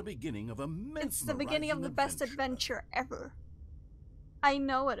just the beginning of a mesmerizing It's the beginning of the best adventure ever. I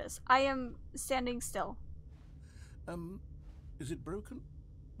know it is. I am standing still. Is it broken?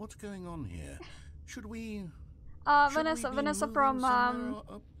 What's going on here? Should we... Vanessa be from moving somewhere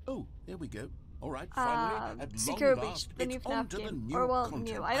or- oh, there we go. All right, finally, at Secure long Breach, last, the new it's FNAF onto the game. new Or, well, content.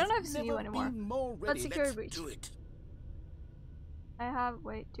 new. I don't know if I've it's new never anymore. been more But ready. Secure Let's Breach. do it. I have...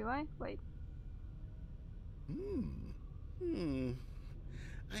 Wait, do I? Wait.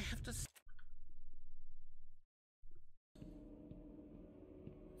 I have to...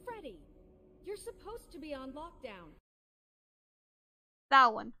 Freddy, you're supposed to be on lockdown.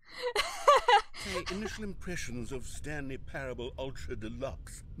 That one. Okay, initial impressions of Stanley Parable Ultra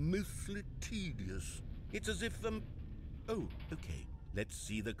Deluxe. Mostly tedious. It's as if, oh, okay. Let's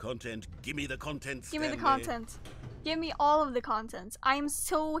see the content. Give me the content, Give me Stanley. the content. Give me all of the content. I'm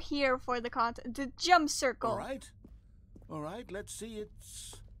so here for the content. The jump circle. All right, let's see.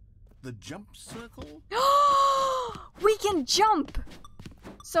 It's The jump circle? We can jump!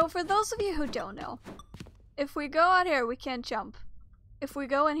 So for those of you who don't know, if we go out here, we can't jump. If we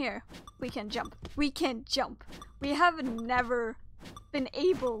go in here, we can jump. We can jump. We have never been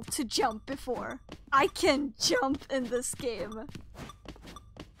able to jump before. I can jump in this game.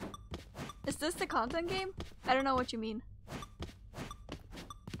 Is this the content game? I don't know what you mean.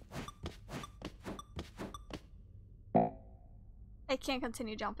 I can't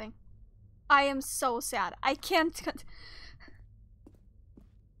continue jumping. I am so sad. I can't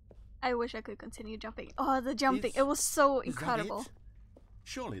I wish I could continue jumping. Oh, the jumping. It was so incredible.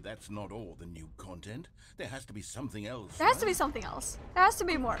 Surely that's not all the new content. There has to be something else. There has to be something else. There has to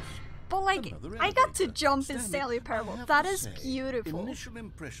be more. But like, I got to jump in Stanley Parable. That is beautiful. Initial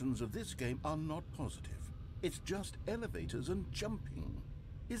impressions of this game are not positive. It's just elevators and jumping.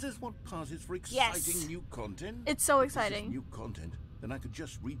 Is this what passes for exciting new content? It's so If this is exciting. new content, then I could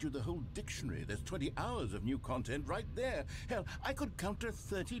just read you the whole dictionary. There's 20 hours of new content right there. Hell, I could count to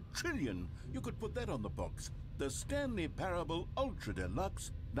 30 trillion. You could put that on the box. The Stanley Parable Ultra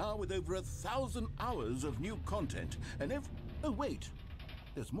Deluxe, now with over 1,000 hours of new content. And if... Oh, wait.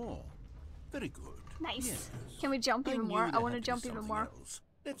 There's more. Very good. Nice. Yes. Can we jump even more? I want to jump even more.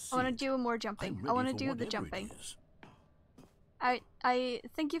 I want to do more jumping. I want to do the jumping. I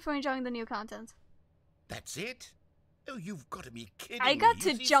thank you for enjoying the new content. That's it? Oh, you've got to be kidding I got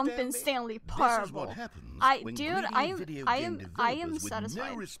me. to jump in Stanley Parable. This is what happens when dude, greedy I am developers satisfied.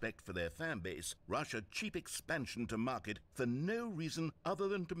 with no respect for their fan base rush a cheap expansion to market for no reason other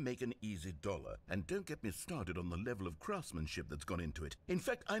than to make an easy dollar. And don't get me started on the level of craftsmanship that's gone into it. In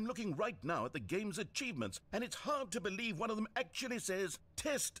fact, I'm looking right now at the game's achievements, and it's hard to believe one of them actually says,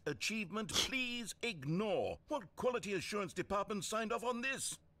 "Test achievement, please ignore." What quality assurance department signed off on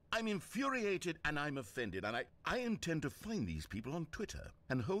this? I'm infuriated and I'm offended, and I intend to find these people on Twitter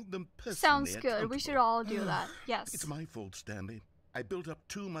and hold them personally Sounds good. accountable. We should all do that. Yes. It's my fault, Stanley. I built up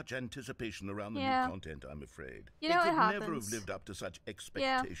too much anticipation around the Yeah. new content, I'm afraid. You know it could what never have happens. lived up to such Yeah.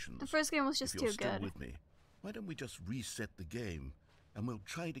 expectations. The first game was just If you're too still good. with me, why don't we just reset the game and we'll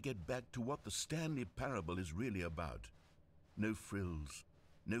try to get back to what the Stanley Parable is really about. No frills,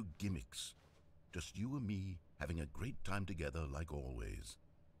 no gimmicks. Just you and me having a great time together like always.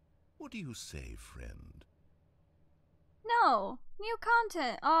 What do you say, friend? No, new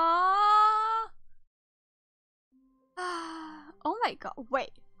content. Aww. Oh my god.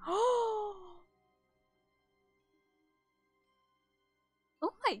 Wait. Oh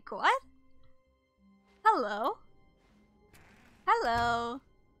my god. Hello. Hello.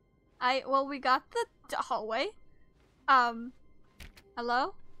 Well, we got the hallway.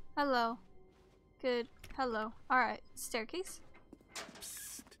 Hello? Hello. Good. Hello. Alright. Staircase. Psst.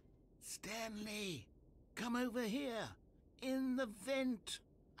 Stanley, come over here. In the vent.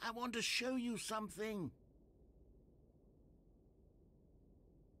 I want to show you something.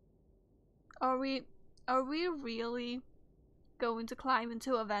 Are we really going to climb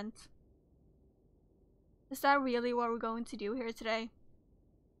into a vent? Is that really what we're going to do here today?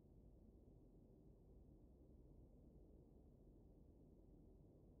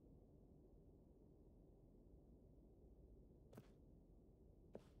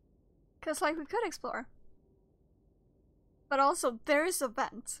 Cause like we could explore. But also there is a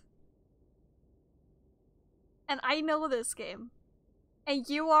vent. And I know this game. And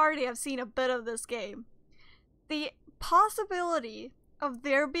you already have seen a bit of this game. The possibility of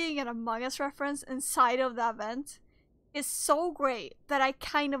there being an Among Us reference inside of that vent is so great that I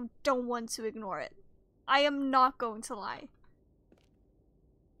kind of don't want to ignore it. I am not going to lie.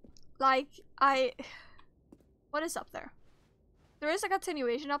 Like, what is up there? There is a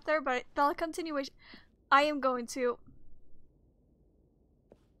continuation up there, but the continuation... I'm gonna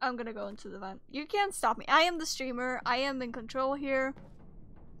go into the vent. You can't stop me. I am the streamer. I am in control here.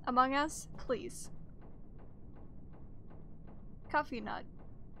 Among Us, please. Coffee nut.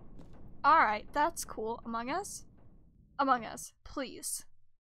 Alright, that's cool. Among Us? Among Us, please.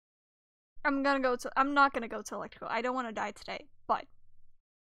 I'm not gonna go to electrical. I don't want to die today, but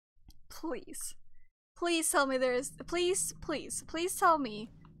please. Please tell me please tell me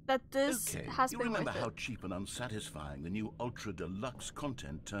that this has been worth it. You remember how cheap and unsatisfying the new Ultra Deluxe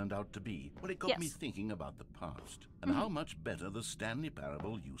content turned out to be? Well, it got me thinking about the past and how much better the Stanley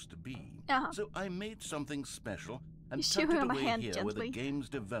Parable used to be. So I made something special and tucked it away here where the game's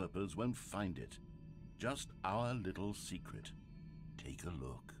developers won't find it. Just our little secret. Take a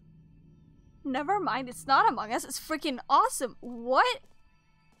look. Never mind, it's not Among Us. It's freaking awesome. What?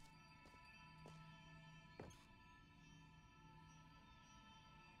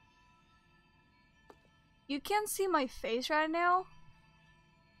 You can't see my face right now,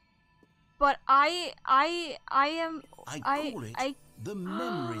 but I am. I call it the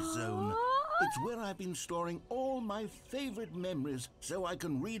memory zone. It's where I've been storing all my favorite memories so I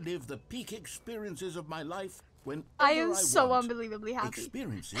can relive the peak experiences of my life whenever I am so want. unbelievably happy.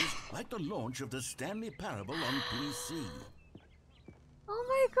 Experiences like the launch of the Stanley Parable on PC. Oh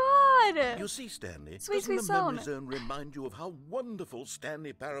my god! You see, Stanley, Sweet doesn't the zone. memory zone remind you of how wonderful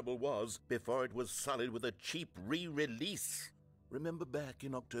Stanley Parable was before it was sullied with a cheap re-release? Remember back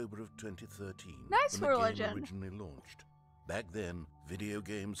in October of 2013 Nice when for the legend. game originally launched? Back then, video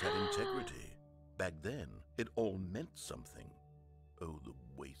games had integrity. Back then, it all meant something. Oh, the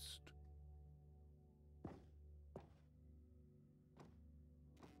waste.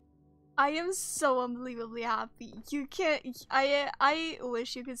 I am so unbelievably happy. You can't. I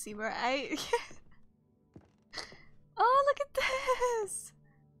wish you could see more. Oh, look at this!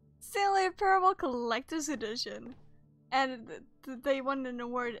 Stanley Parable Collector's Edition. And they won an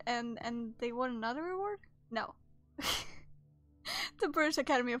award, and they won another award? No. The British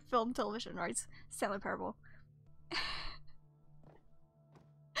Academy of Film Television Arts. Stanley Parable.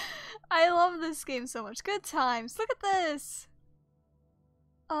 I love this game so much. Good times. Look at this!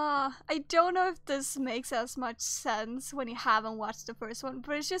 I don't know if this makes as much sense when you haven't watched the first one,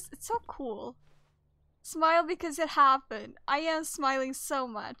 but it's so cool. Smile because it happened. I am smiling so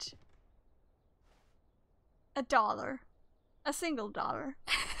much. $1. A single dollar.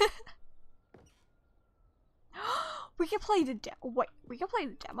 We can play the demo. Wait, we can play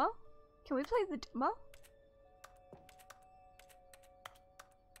the demo? Can we play the demo?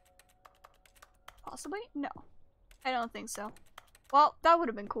 Possibly? No. I don't think so. Well, that would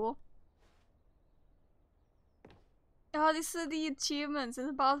have been cool. Oh, these are the achievements. It's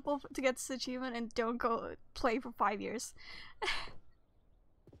impossible to get this achievement and don't go play for 5 years.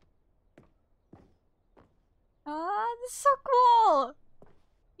 This is so cool!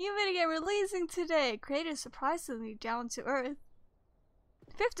 New minigame releasing today. Created surprisingly down to earth.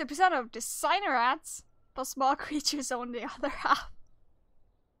 50% of designer ads, but small creatures own the other half.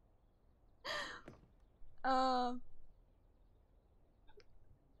 Oh,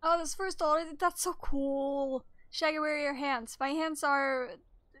 this first dollar, that's so cool. Shaggy, where are your hands? My hands are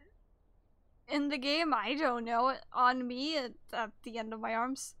in the game, I don't know, on me at the end of my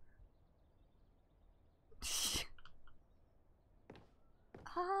arms.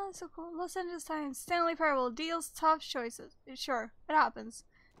 So cool. Los Angeles Times. Stanley Parable deals tough choices. Sure, it happens.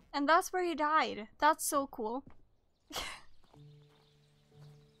 And that's where he died. That's so cool.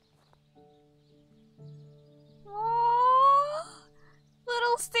 Aww,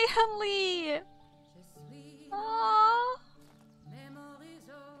 little Stanley! Aww.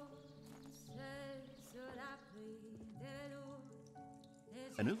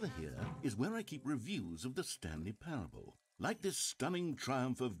 And over here is where I keep reviews of the Stanley Parable. Like this stunning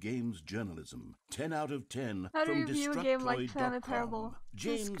triumph of games journalism, 10 out of 10 How to from review a game like Stanley Parable? Destructoid.com.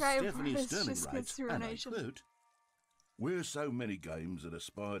 James Describe Stephanie this Sterling just writes, gets and I ruination. quote, "Where so many games that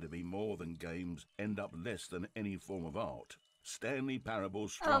aspire to be more than games end up less than any form of art, Stanley Parable I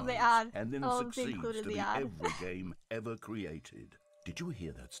love strives the ad. and then I love they succeeds included to the be ad. every game ever created." Did you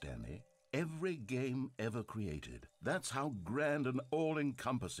hear that, Stanley? Every game ever created. That's how grand and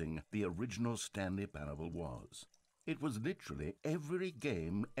all-encompassing the original Stanley Parable was. It was literally every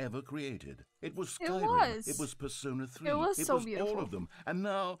game ever created. It was Skyrim. It was Persona 3. It was so all beautiful. of them. And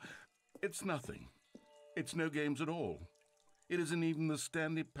now, it's nothing. It's no games at all. It isn't even the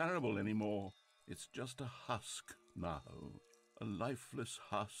Stanley Parable anymore. It's just a husk now. A lifeless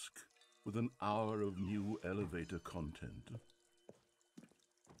husk with an hour of new elevator content.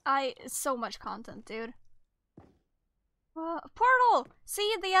 So much content, dude. Portal!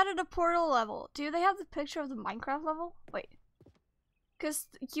 See, they added a portal level. Do they have the picture of the Minecraft level? Wait. Cause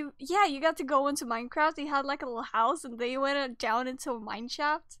you got to go into Minecraft. You had like a little house and then you went down into a mine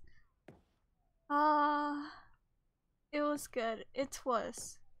shaft. It was good. It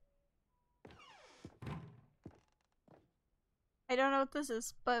was. I don't know what this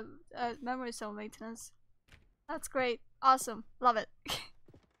is, but memory zone maintenance. That's great. Awesome. Love it.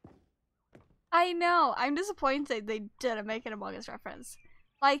 I know. I'm disappointed they didn't make an Among Us reference.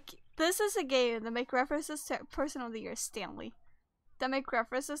 Like, this is a game that make references to Person of the Year Stanley. That make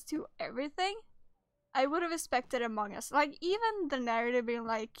references to everything. I would have expected Among Us. Like, even the narrative being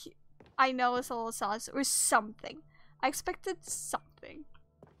like, I know it's a little sauce or something. I expected something.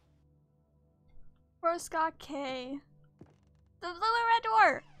 For Scott K. The blue and red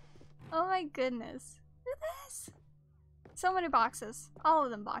door! Oh my goodness. Look at this! So many boxes. All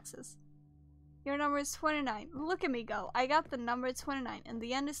of them boxes. Your number is 29. Look at me go. I got the number 29, and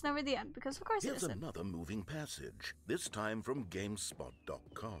the end is never the end, because of course it Here's isn't. another moving passage, this time from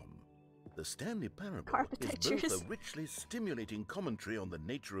GameSpot.com. The Stanley Parable Carpet is pictures. both a richly stimulating commentary on the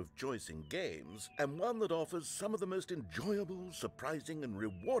nature of choice in games and one that offers some of the most enjoyable, surprising, and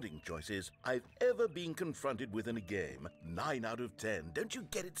rewarding choices I've ever been confronted with in a game. 9 out of 10. Don't you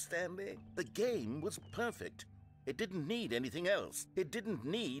get it, Stanley? The game was perfect. It didn't need anything else. It didn't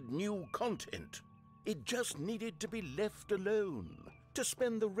need new content. It just needed to be left alone, to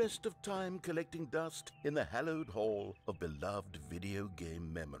spend the rest of time collecting dust in the hallowed hall of beloved video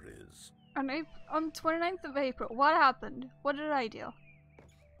game memories. On 29th of April, what happened? What did I do?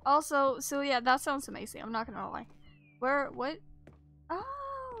 Also, so yeah, that sounds amazing. I'm not gonna lie. What?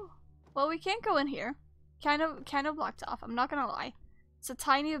 Oh, well, we can't go in here. Kind of blocked off. I'm not gonna lie. It's a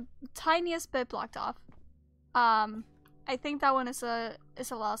tiniest bit blocked off. I think that one is a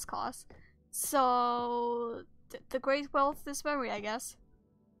lost cause. So the great wealth is memory, I guess.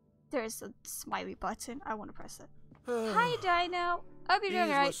 There's a smiley button. I want to press it. Hi, Dino. Hope you're doing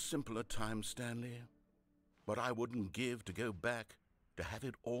These alright. were simpler times, Stanley. But I wouldn't give to go back, to have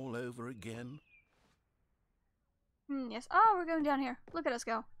it all over again. Yes. Oh, we're going down here. Look at us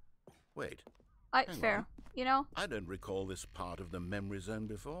go. Wait, Alright, Hang fair. on. You know, I don't recall this part of the memory zone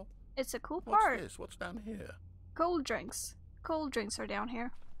before. it's a cool What's part. this? What's down here? Cold drinks. Cold drinks are down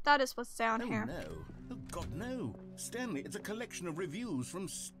here. That is what's down Oh, here. no. Oh, God, no. Stanley, it's a collection of reviews from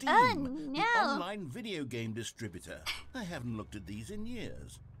Steam, Oh, the no. online video game distributor. I haven't looked at these in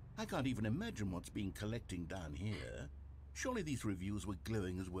years. I can't even imagine what's been collecting down here. Surely these reviews were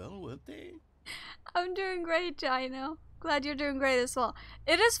glowing as well, weren't they? I'm doing great, Dino. Glad you're doing great as well.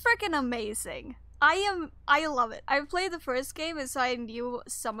 It is freaking amazing. I love it. I've played the first game and so I knew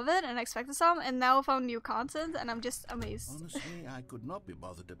some of it and expected some, and now I found new content and I'm just amazed. Honestly, I could not be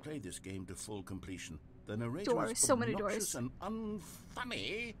bothered to play this game to full completion. The narrator Doors, was so many obnoxious doors. and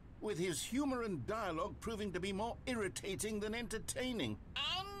unfunny, with his humor and dialogue proving to be more irritating than entertaining.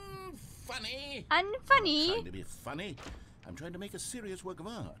 Unfunny! Unfunny. I'm trying to be funny. I'm trying to make a serious work of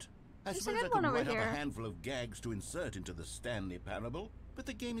art. I There's a suppose I good could one over write up here. a handful of gags to insert into the Stanley Parable, but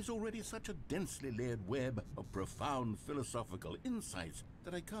the game is already such a densely layered web of profound philosophical insights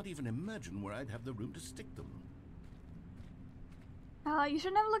that I can't even imagine where I'd have the room to stick them. You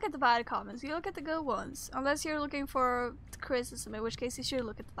should never look at the bad comments. You look at the good ones. Unless you're looking for criticism, in which case you should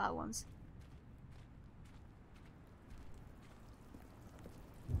look at the bad ones.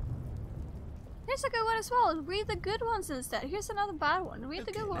 Here's a good one as well. Read the good ones instead. Here's another bad one. Read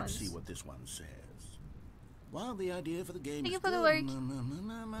the good ones. Let's see what this one says. While the idea for the game Thank is you for the good,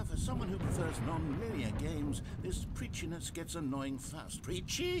 lurk. for someone who prefers non-linear games, this preachiness gets annoying fast.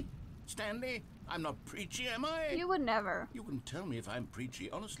 Preachy? Stanley? I'm not preachy, am I? You would never. You can tell me if I'm preachy.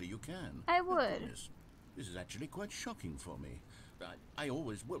 Honestly, you can. I Oh, would. goodness. This is actually quite shocking for me. I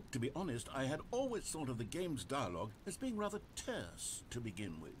always, well, to be honest, I had always thought of the game's dialogue as being rather terse to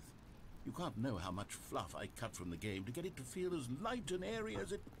begin with. You can't know how much fluff I cut from the game to get it to feel as light and airy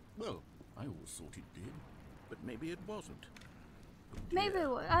as it... Well, I always thought it did, but maybe it wasn't. Oh, Maybe dear. it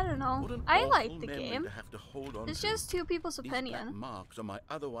would. I don't know. What an I awful like the memory game. to have to hold on It's to. just two people's These black opinion. marks on my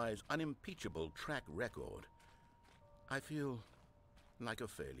otherwise unimpeachable track record. I feel like a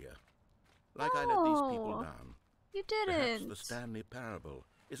failure. Like I let these people No. down. You Perhaps didn't. the Stanley Parable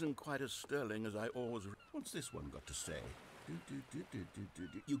isn't quite as sterling as I always... What's this one got to say?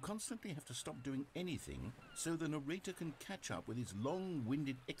 You constantly have to stop doing anything so the narrator can catch up with his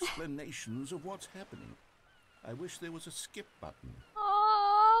long-winded explanations of what's happening. I wish there was a skip button.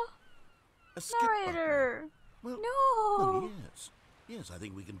 Aww. A skip button. Narrator. Well, No. well, yes. Yes, I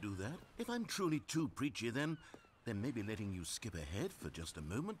think we can do that. If I'm truly too preachy, then maybe letting you skip ahead for just a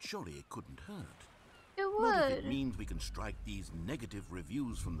moment, surely it couldn't hurt. It Not if it would. means we can strike these negative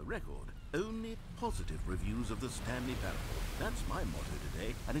reviews from the record. Only positive reviews of the Stanley Parable. That's my motto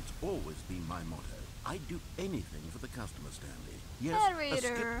today, and it's always been my motto. I'd do anything for the customer, Stanley. Yes, a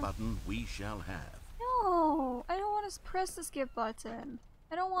Narrator. skip button we shall have. No, I don't want to press the skip button.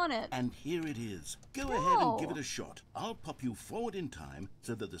 I don't want it. And here it is. Go No. ahead and give it a shot. I'll pop you forward in time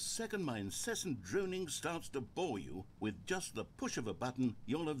so that the second my incessant droning starts to bore you, with just the push of a button,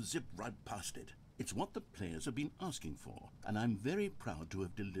 you'll have zipped right past it. It's what the players have been asking for, and I'm very proud to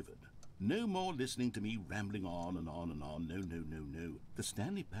have delivered. No more listening to me rambling on and on and on. No, no, no, no. The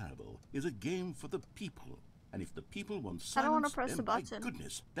Stanley Parable is a game for the people. And if the people want silence, I don't wanna press then the by button.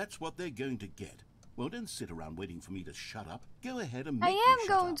 goodness, that's what they're going to get. Well, don't sit around waiting for me to shut up. Go ahead and I make me am shut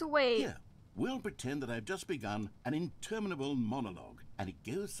going up. to wait. Here, we'll pretend that I've just begun an interminable monologue, and it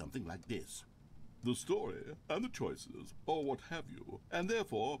goes something like this. the story and the choices, or what have you, and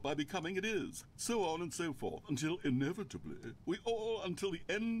therefore by becoming it is, so on and so forth, until inevitably we all until the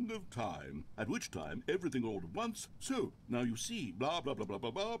end of time, at which time everything all at once. So now you see, blah blah blah blah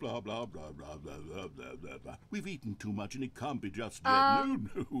blah blah blah blah blah blah blah blah blah blah blah. We've eaten too much and it can't be just yet.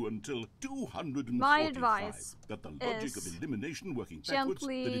 No, until 245. My advice That the logic of is elimination working backwards,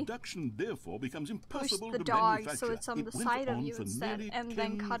 the deduction therefore becomes impossible push the to dog manufacture. so it's on the went side of on you for instead, nearly and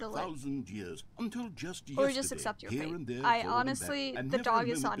then cuddle it. 10,000 years, until just Or yesterday, just accept your here fate. and there, I forward and honestly, back, and the never dog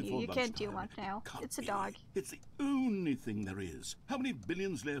a is moment on you. before You can't do lunchtime. much now. Can't It's a be. dog. It's the only thing there is. How many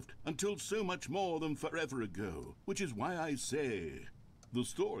billions left until so much more than forever ago? Which is why I say, the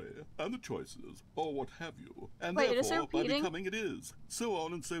story and the choices, or what have you, and Wait, is it therefore by repeating? becoming it is, so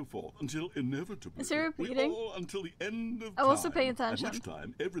on and so forth, until inevitably Is it we repeating? all until the end of I wasn't time, paying attention. at which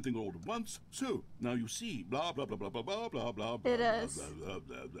time everything all at once. So now you see, blah blah blah blah blah blah blah blah blah. It blah, is. Blah, blah,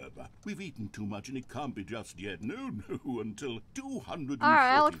 blah, blah, blah. We've eaten too much and it can't be just yet. No, until 200. Alright,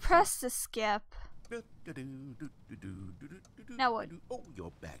 I'll press the skip. Now what? Oh,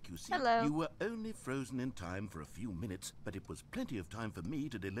 you're back, you see. Hello. You were only frozen in time for a few minutes, but it was plenty of time for me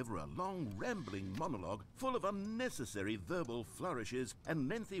to deliver a long, rambling monologue full of unnecessary verbal flourishes and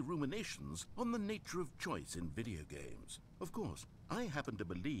lengthy ruminations on the nature of choice in video games. Of course, I happen to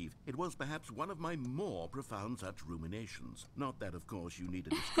believe it was perhaps one of my more profound such ruminations. Not that, of course, you need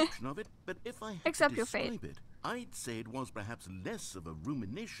a description of it, but if I had Accept to your fate. describe it, I'd say it was perhaps less of a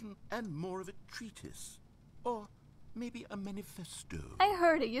rumination and more of a treatise. Or maybe a manifesto. I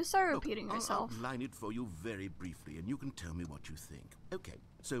heard it. You started Look, repeating I'll yourself. outline it for you very briefly, and you can tell me what you think. Okay,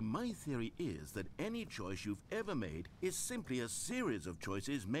 so my theory is that any choice you've ever made is simply a series of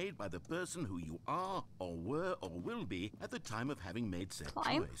choices made by the person who you are, or were, or will be at the time of having made said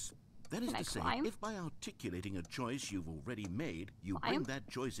Climb? choice. That is Can I to say, climb? if by articulating a choice you've already made, you Climb? bring that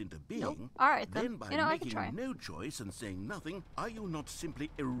choice into being, Nope. Alright then. then by You know, I can making try. no choice and saying nothing, are you not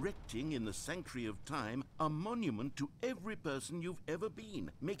simply erecting in the sanctuary of time a monument to every person you've ever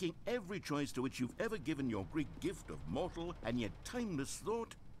been, making every choice to which you've ever given your Greek gift of mortal and yet timeless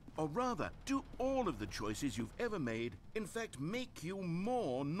thought? Or rather, do all of the choices you've ever made, in fact, make you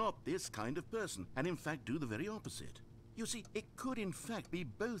more not this kind of person, and in fact do the very opposite? You see, it could in fact be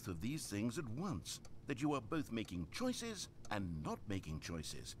both of these things at once. That you are both making choices and not making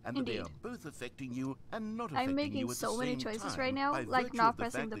choices, and that they Indeed. are both affecting you and not I'm affecting making you at so the many same choices time right now, by like virtue not of the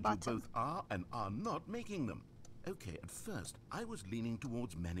pressing fact the that button. you both are and are not making them. Okay, at first, I was leaning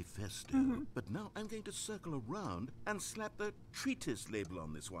towards manifesto, but now I'm going to circle around and slap the treatise label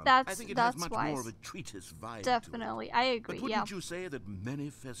on this one. I think it has much more of a treatise vibe Definitely. to it. I agree, But yeah. wouldn't you say that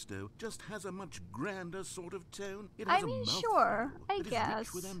manifesto just has a much grander sort of tone? It I has mean, a mouthful sure, I that is guess.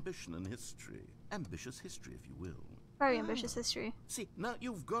 rich with ambition and history. Ambitious history, if you will. Very ambitious history. See, now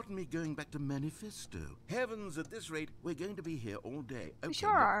you've gotten me going back to manifesto. Heavens, at this rate, we're going to be here all day. Okay, We sure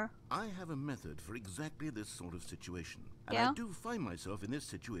look, are. I have a method for exactly this sort of situation. And Yeah? I do find myself in this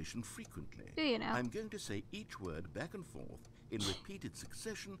situation frequently. Do you now? I'm going to say each word back and forth in repeated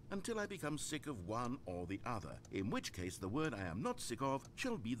succession until I become sick of one or the other, in which case the word I am not sick of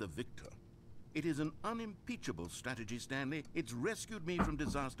shall be the victor. It is an unimpeachable strategy, Stanley. It's rescued me from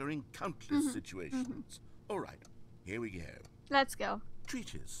disaster in countless situations. All right. Here we go. Let's go.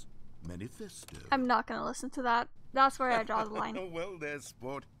 Treatise. Manifesto. I'm not gonna listen to that. That's where I draw the line. Oh, well, there's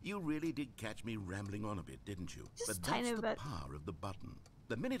sport. You really did catch me rambling on a bit, didn't you? Just but a tiny that's the bit. power of the button.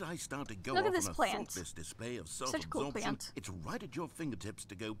 The minute I start to go Look at off this on a plant. thoughtless display of Such a cool self-absorption, plant. it's right at your fingertips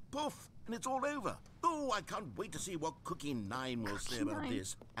to go poof, and it's all over. Oh, I can't wait to see what Cookie 9 will say about 9.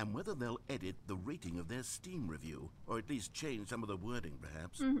 this, and whether they'll edit the rating of their Steam review, or at least change some of the wording,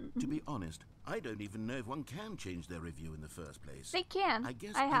 perhaps. To be honest, I don't even know if one can change their review in the first place. They can. I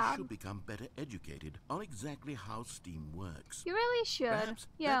guess I I have. should become better educated on exactly how Steam works. You really should. Perhaps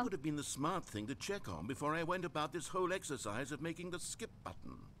Yeah. that would have been the smart thing to check on before I went about this whole exercise of making the skip button.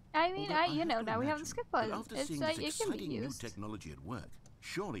 I mean, Although you have know, to now we have the imagine skip that button. after It's seeing like this it can be exciting new used. technology at work,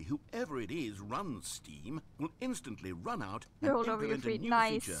 surely whoever it is runs Steam will instantly run out You're and all over your implement a feet. new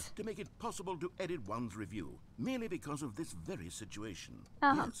Nice. feature to make it possible to edit one's review, merely because of this very situation.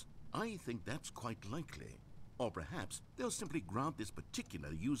 Uh-huh. Yes, I think that's quite likely. Or perhaps they'll simply grant this particular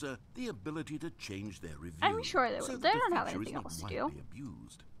user the ability to change their review. I'm sure they so will. that They the don't have feature is anything not else to do. widely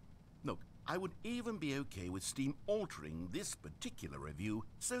abused. Look, I would even be okay with Steam altering this particular review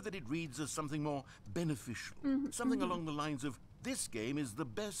so that it reads as something more beneficial. Something along the lines of, this game is the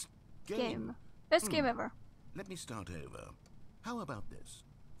best game. Best game ever. Let me start over. How about this?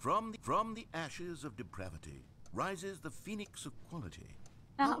 From the ashes of depravity rises the phoenix of quality.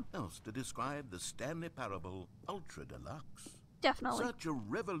 How else to describe the Stanley Parable Ultra Deluxe? Definitely. Such a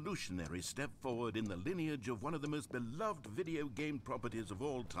revolutionary step forward in the lineage of one of the most beloved video game properties of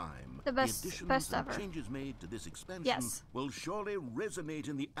all time. The best additions and ever. changes made to this expansion Yes. will surely resonate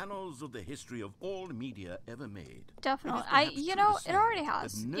in the annals of the history of all media ever made. Definitely. It already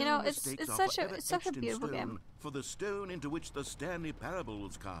has. no You know, it's mistakes are such forever a such a etched in beautiful stone, game. for the stone into which the Stanley Parable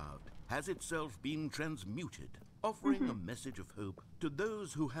was carved has itself been transmuted, offering a message of hope to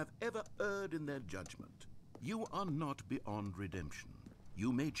those who have ever erred in their judgment. You are not beyond redemption.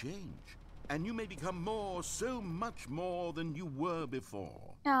 You may change, and you may become more, so much more than you were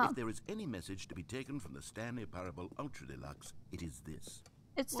before. Oh. If there is any message to be taken from the Stanley Parable Ultra Deluxe, it is this.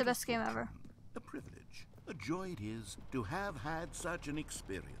 It's the What a best game fortune, ever. a privilege, a joy it is to have had such an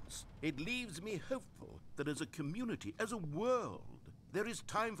experience. It leaves me hopeful that as a community, as a world, there is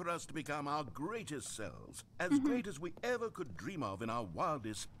time for us to become our greatest selves, as great as we ever could dream of in our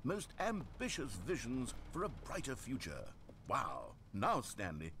wildest, most ambitious visions for a brighter future. Wow. Now,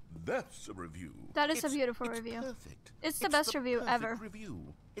 Stanley, that's a review. That is a beautiful it's review. Perfect. It's the best review perfect ever.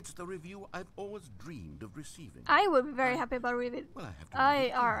 Review. It's the review I've always dreamed of receiving. I would be very happy about reading. Well, I have to read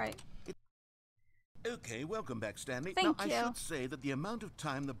it. Alright. Okay, welcome back, Stanley. Thank now, you. I should say that the amount of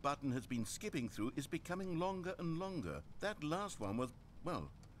time the button has been skipping through is becoming longer and longer. That last one was, well,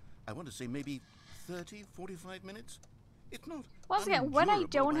 I want to say maybe 30, 45 minutes? It's not Once again, when I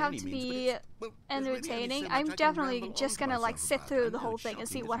unendurable don't by have any to means, but be it's- well, there's really only entertaining, so much I'm I can definitely ramble just on gonna to like myself sit about. through I the know whole it's thing and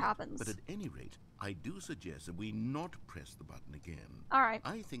see shocking, what isn't it? happens. But at any rate, I do suggest that we not press the button again. Alright.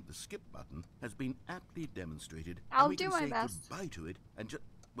 I think the skip button has been aptly demonstrated. I'll and we do can my say best. goodbye to it and just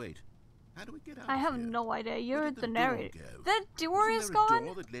wait. How do we get out? I of have here? no idea. Where You're did the door narrator. go? The door Wasn't is there a gone?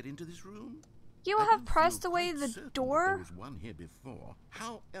 door that led into this room? You I have do feel pressed away quite the certain that door? There was one here before.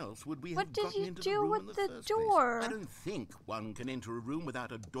 How else would we What have did gotten you into do the room with in the the first door? Place? I don't think one can enter a room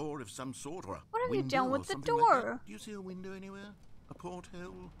without a door of some sort or a What have you window done or with the something like that. door? Do you see a window anywhere? A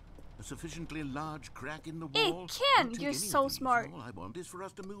porthole? A sufficiently large crack in the It wall? can. I'll take You're any so of these. smart. All I want is for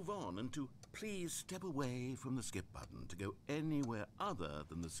us to move on and to please step away from the skip button to go anywhere other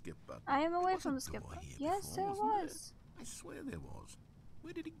than the skip button. I am There away was from a the skip door button. here Yes, before, there wasn't was. I swear there was.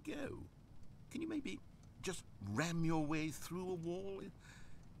 Where did it go? Can you maybe just ram your way through a wall?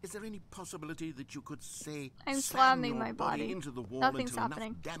 Is there any possibility that you could say I'm slam slamming your my body. into the wall Nothing's until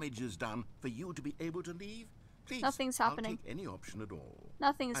happening. enough damage is done for you to be able to leave? Please, Nothing's happening. I'll take any option at all.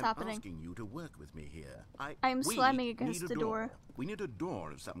 Nothing is I'm happening. asking you to work with me here. I'm we slamming need against a the door. We need a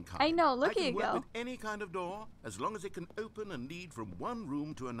door of some kind. I know, look I can at you work go. with any kind of door as long as it can open and lead from one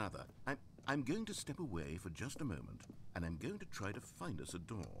room to another. I'm going to step away for just a moment, and I'm going to try to find us a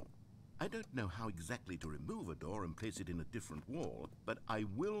door. I don't know how exactly to remove a door and place it in a different wall, but I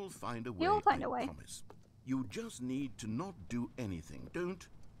will find a way. You'll find I a way. promise. You just need to not do anything. Don't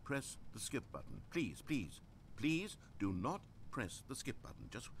press the skip button. Please, please, please do not press the skip button.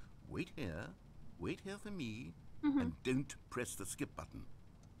 Just wait here for me, and don't press the skip button.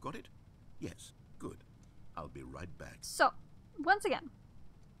 Got it? Yes, good. I'll be right back. So, once again,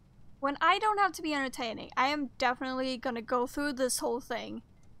 when I don't have to be entertaining, I am definitely gonna go through this whole thing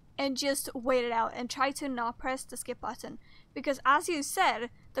and just wait it out and try to not press the skip button. Because as you said,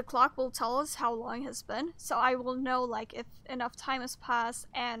 the clock will tell us how long it has been, so I will know like if enough time has passed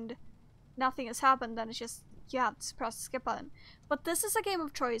and nothing has happened, then it's just you have to press the skip button. But this is a game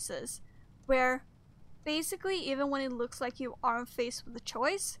of choices where basically even when it looks like you aren't faced with a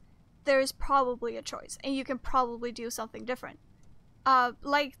choice, there is probably a choice and you can probably do something different.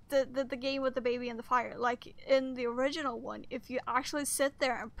 Like the game with the baby and the fire. Like in the original one, if you actually sit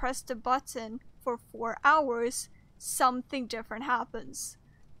there and press the button for 4 hours, something different happens.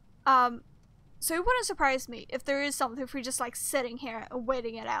 So it wouldn't surprise me if there is something if we're just like sitting here and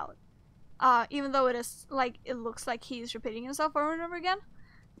waiting it out. Even though it is like it looks like he's repeating himself over and over again.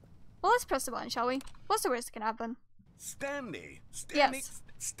 Well, let's press the button, shall we? What's the worst that can happen? Stanley! Yes.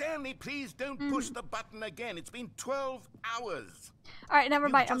 Stanley, please don't push the button again. It's been 12 hours. Alright, never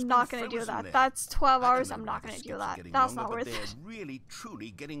You've mind. just I'm been not gonna do frozen that. there. That's 12 I don't hours. know I'm why not the gonna do skips are that. getting That's longer, not but worth they're it. really,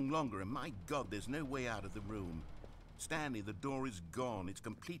 truly getting longer, and my God, there's no way out of the room. Stanley, the door is gone. It's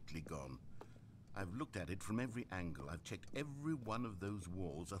completely gone. I've looked at it from every angle. I've checked every one of those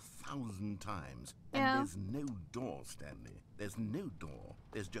walls 1,000 times. And Yeah. there's no door, Stanley. There's no door.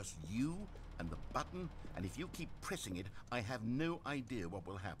 There's just you and the button, and if you keep pressing it, I have no idea what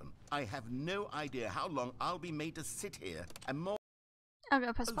will happen. I have no idea how long I'll be made to sit here, and more— I'm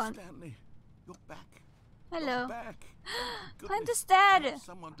gonna press the Oh, button. Stanley, you're back. Hello. You're back. Oh, my Plant goodness. is dead. I have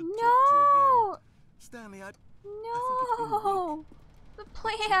someone to No. talk to again. Stanley, I think it's been No. The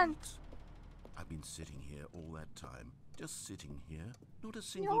plant. weeks. I've been sitting here all that time, just sitting here, not a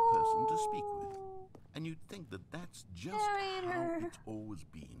single person to speak with. No. And you'd think that that's just Narrator. how it's always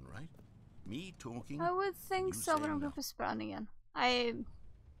been, right? Me talking. I would think you so, but saying I'm no. going for Sprung again.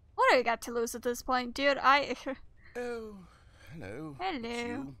 What do I got to lose at this point, dude? Oh, hello. Hello.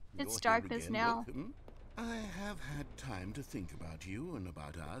 You. It's You're darkness here again. now. Welcome. I have had time to think about you and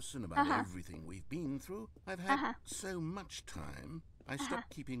about us and about everything we've been through. I've had so much time. I stopped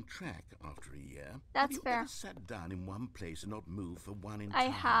keeping track after a year. That's have you fair. ever sat down in one place and not moved for one entire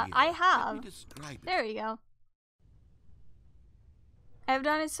year? I have. Let me describe it. There you go. I've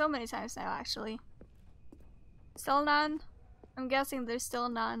done it so many times now, actually. Still none? I'm guessing there's still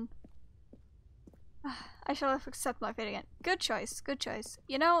none. I shall accept my fate again. Good choice, good choice.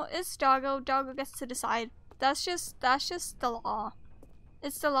 You know, it's Doggo. Doggo gets to decide. That's just the law.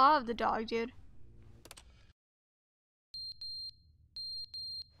 It's the law of the dog, dude.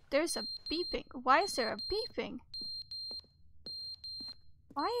 There's a beeping. Why is there a beeping?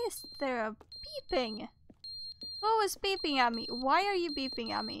 Why is there a beeping? Who is beeping at me? Why are you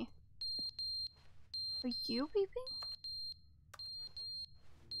beeping at me? Are you beeping?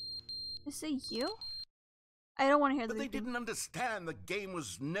 Is it you? I don't want to hear the But they beeping. didn't understand the game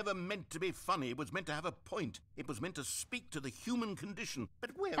was never meant to be funny. It was meant to have a point. It was meant to speak to the human condition.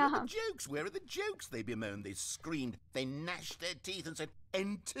 But where are the jokes? Where are the jokes? They bemoaned, they screamed, they gnashed their teeth and said,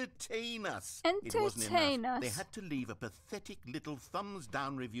 entertain us. It wasn't Entertain enough. us. They had to leave a pathetic little thumbs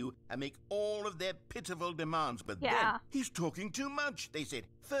down review and make all of their pitiful demands. But then, he's talking too much, they said.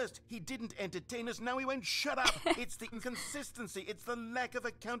 First, he didn't entertain us, now he won't shut up. It's the inconsistency, it's the lack of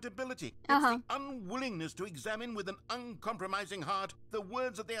accountability. It's the unwillingness to examine with an uncompromising heart the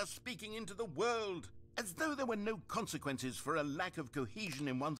words that they are speaking into the world. As though there were no consequences for a lack of cohesion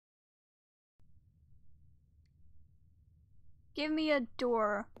in one's... Give me a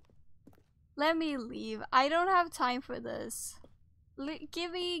door. Let me leave. I don't have time for this.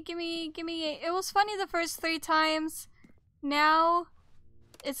 Give me. It was funny the first 3 times. Now,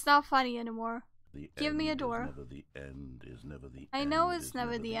 it's not funny anymore. Give me a door. Never the end is never the I know it's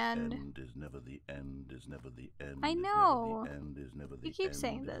never the end. Is never the end is never the end. I know. You keep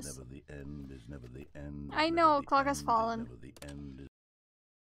saying this. Never the end is never the end. I know. Clock has fallen.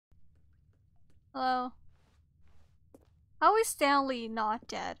 Hello. How is Stanley not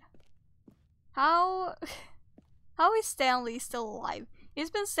dead? How is Stanley still alive?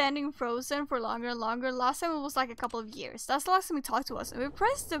 He's been standing frozen for longer and longer. Last time it was like a couple of years. That's the last time he talked to us. And we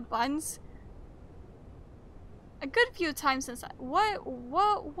pressed the buttons a good few times since that. What's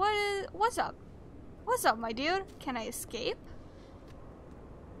up? What's up, my dude? Can I escape?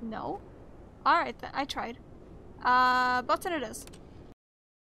 No. Alright then, I tried. Button it is.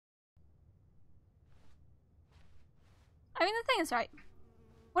 I mean, the thing is, right?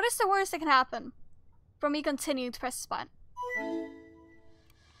 What is the worst that can happen from me continuing to press this button?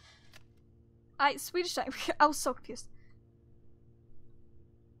 Swedish time. I was so confused.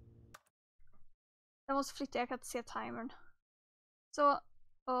 Jag måste flytta, jag kan inte se timern. Så,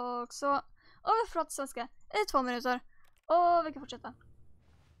 och så. Och vi pratar svenska i 2 minuter. Och vi kan fortsätta.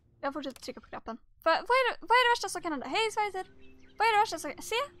 Jag fortsätter trycka på knappen. För vad är det värsta som kan hända? Hej Sveriges tid! Vad är det värsta som kan...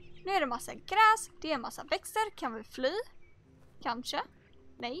 Se! Nu är det massa gräs. Det är en massa växter. Kan vi fly? Kanske.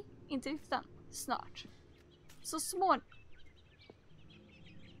 Nej, inte riktigt än. Snart. Så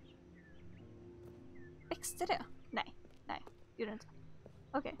Växte det? Nej, gjorde det inte.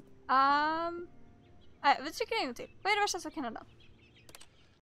 Okej. Vi trycker en gång till. Vad är det värsta som kan hända?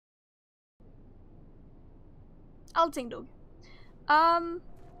 Allting dog.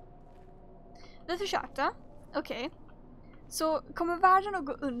 Vi försökte. Okej. Så kommer världen att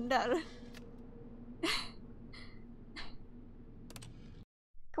gå under?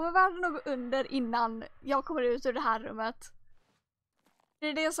 Kommer världen att gå under innan jag kommer ut ur det här rummet? Det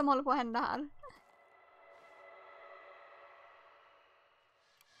är det som håller på att hända här.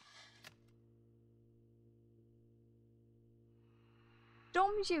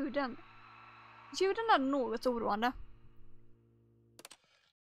 De ljuden är något oroande.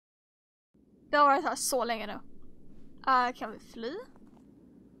 Det har varit här så länge nu. Kan vi fly?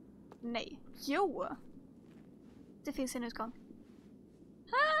 Nej. Jo. Det finns en utgång.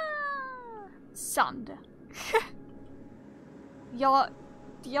 Sand.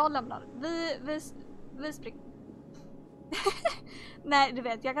 Jag lämnar. Vi springer. Nej, du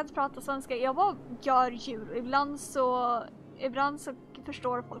vet, jag kan inte prata svenska. Jag bara gör djur. Ibland så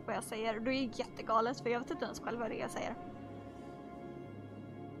förstår folk vad jag säger. Och det är jättegalet för jag vet inte ens själv vad det är jag säger.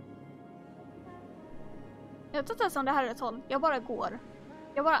 Jag vet inte ens om det här är ett håll. Jag bara går.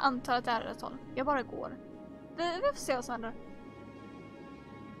 Jag bara antar att det här är ett håll. Jag bara går. Vi får se vad som händer.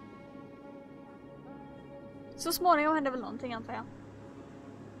 Så småningom händer väl någonting, antar jag.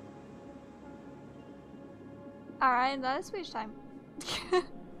 Alright, that is Swedish time.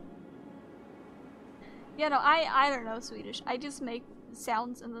 Yeah, no, I don't know Swedish. I just make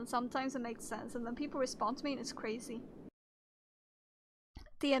sounds and then sometimes it makes sense and then people respond to me and it's crazy.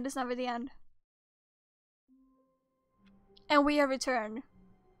 The end is never the end. And we have returned.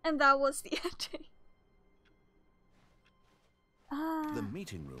 And that was the ending. The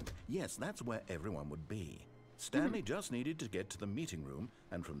meeting room. Yes, that's where everyone would be. Stanley just needed to get to the meeting room,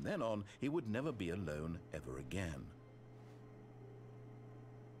 and from then on, he would never be alone ever again.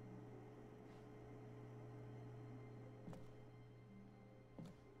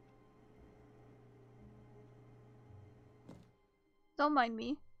 Don't mind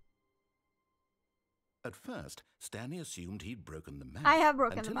me. At first, Stanley assumed he'd broken the map. I have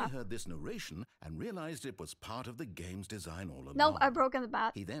broken the until map. he heard this narration and realized it was part of the game's design all along. Nope, I've broken the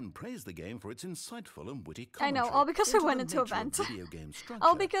map. He then praised the game for its insightful and witty I commentary. know, all because we into went the into a nature of vent. video game structure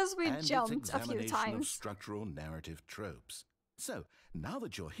All because we and its jumped a few examination of times. structural narrative tropes. So, now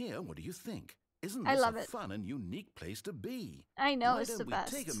that you're here, what do you think? Isn't I this love a it. fun and unique place to be? I know, Why it's the don't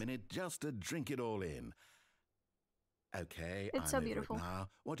best. we take a minute just to drink it all in? Okay, It's I'm so over beautiful. it now.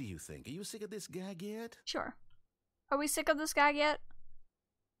 What do you think? Are you sick of this gag yet? Sure. Are we sick of this guy yet?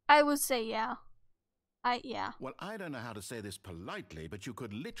 I would say yeah. Yeah. Well, I don't know how to say this politely, but you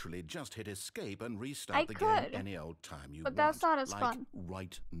could literally just hit escape and I restart the could, game any old time you but want. that's not as like fun.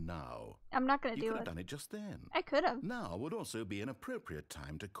 right now. I'm not gonna You do could have it. done it just then. I could have. Now would also be an appropriate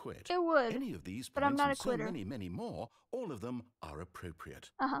time to quit. It would. Any of these but I'm points not and a quitter. so many more, all of them are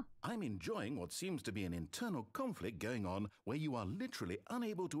appropriate. Uh-huh. I'm enjoying what seems to be an internal conflict going on where you are literally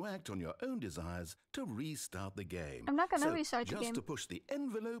unable to act on your own desires to restart the game. I'm not gonna So, restart the just game. to push the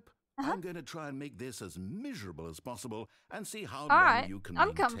envelope, Uh-huh. I'm going to try and make this as miserable as possible and see how long Alright, you can I'm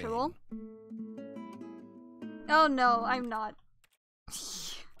maintain. comfortable. Oh no, I'm not.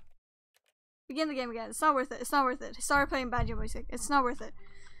 Begin the game again. It's not worth it. It's not worth it. Start playing banjo music. It's not worth it.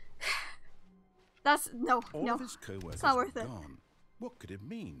 That's no, All no. of his co-workers It's not were worth it. gone. What could it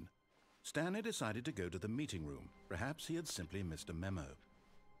mean? Stanley decided to go to the meeting room. Perhaps he had simply missed a memo.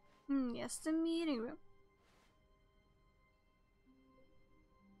 Yes, the meeting room.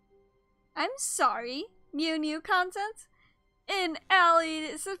 I'm sorry. New content in Alley.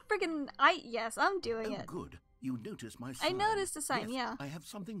 It's a freaking. Yes, I'm doing Oh, it. good. You noticed my I sign. noticed the sign, Yes, yeah. I have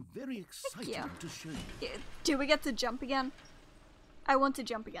something very exciting you. to show you. Do we get to jump again? I want to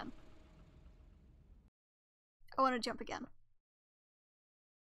jump again. I want to jump again.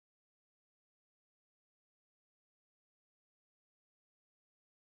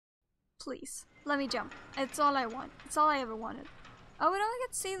 Please, let me jump. It's all I want. It's all I ever wanted. Oh, we don't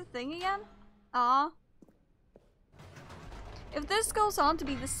get to see the thing again? Aw. If this goes on to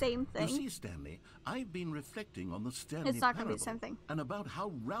be the same You thing, see, Stanley, I've been reflecting on the Stanley it's not gonna be Parable the same thing. and about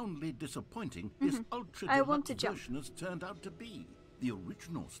how roundly disappointing this ultra I want deluxe to jump. version has turned out to be. The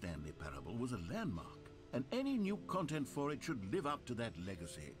original Stanley Parable was a landmark, and any new content for it should live up to that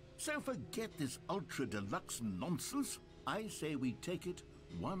legacy. So forget this ultra deluxe nonsense. I say we take it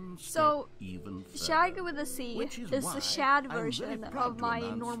one step So, even further. Shag with a C Which is is why the shad I'm very version proud of to my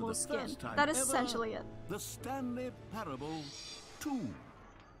announce for normal the skin. first time That is ever, essentially it. The Stanley Parable 2.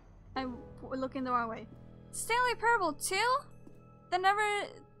 I'm looking the wrong way. Stanley Parable 2?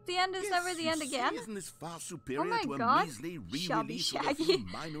 The end is never the you end see, again? Isn't this far superior my to a God. measly Shabby re-release with a Shaggy. few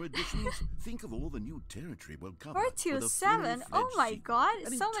minor additions? Think of all the new territory we'll cover. with a 427? Oh fully-fledged my sequel. God,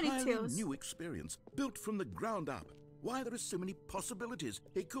 An so many entirely twos. new experience, built from the ground up. Why, there are so many possibilities.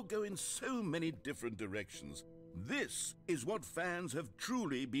 It could go in so many different directions. This is what fans have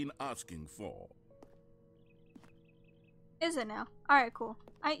truly been asking for. Is it now? Alright, cool.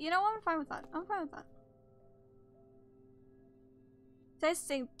 You know what? I'm fine with that. I'm fine with that.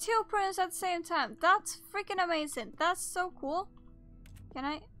 Testing 2 prints at the same time. That's freaking amazing. That's so cool. Can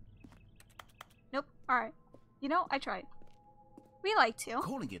I? Nope. Alright. You know, I tried. We like to.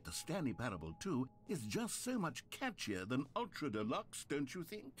 Calling it the Stanley Parable 2 is just so much catchier than Ultra Deluxe, don't you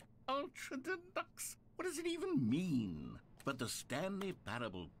think? Ultra Deluxe? What does it even mean? But the Stanley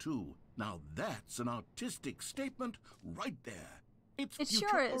Parable 2, now that's an artistic statement right there. It's It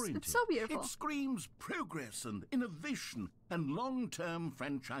sure is. future-oriented. It's so beautiful. It screams progress and innovation and long-term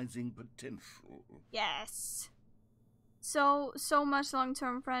franchising potential. Yes. So much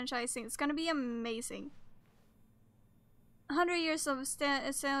long-term franchising. It's gonna be amazing. 100 years of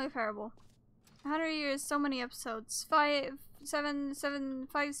Stanley Parable. 100 years, so many episodes. 5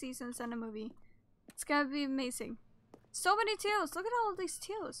 seasons and a movie. It's gonna be amazing. So many twos. Look at all of these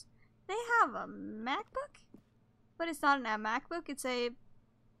twos. They have a MacBook? But it's not a MacBook, it's a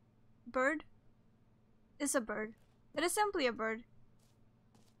bird. It's a bird. It is simply a bird.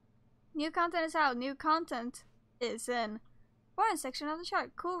 New content is out. New content is in foreign section of the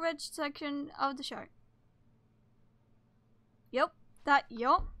chart. Cool red section of the chart. Yup.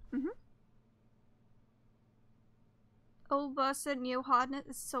 Yup. Old busted new hotness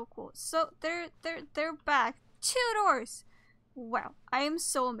is so cool. So they're back. 2 doors. Wow. I am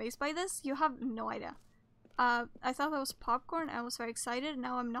so amazed by this. You have no idea. I thought that was popcorn. I was very excited.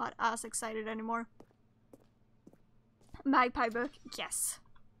 Now I'm not as excited anymore. Magpie book. Yes.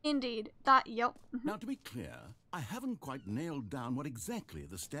 Indeed. Yup. Now, to be clear, I haven't quite nailed down what exactly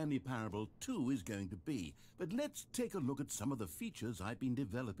the Stanley Parable 2 is going to be, but let's take a look at some of the features I've been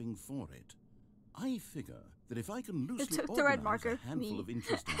developing for it. I figure that if I can loosely organize a handful of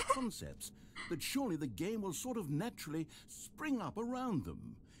interesting concepts, that surely the game will sort of naturally spring up around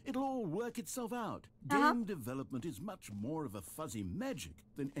them. It'll all work itself out. Game development is much more of a fuzzy magic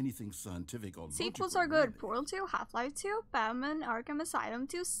than anything scientific or logical. Sequels are good. Portal 2, Half-Life 2, Batman Arkham Asylum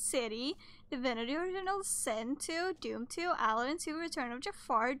 2, City, Divinity Original Sin 2, Doom 2, Aladdin 2, Return of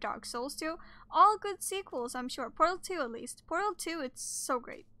Jafar, Dark Souls 2. All good sequels, I'm sure. Portal 2 at least. Portal 2, it's so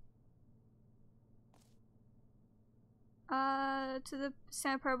great. To the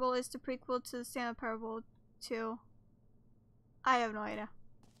Stanley Parable is the prequel to the Stanley Parable 2. I have no idea.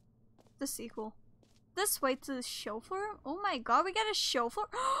 The sequel. This way to the show floor? Oh my god, we got a show floor?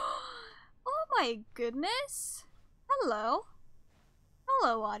 Oh my goodness. Hello.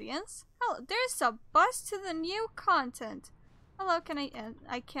 Hello, audience. Hello. There's a bus to the new content. Hello, can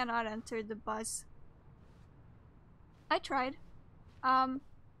I cannot enter the bus. I tried. Alright,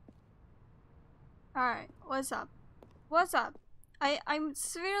 what's up? What's up? I'm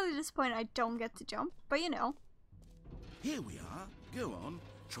severely disappointed I don't get to jump, but you know. Here we are. Go on.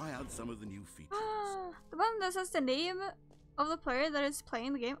 Try out some of the new features. The button that says the name of the player that is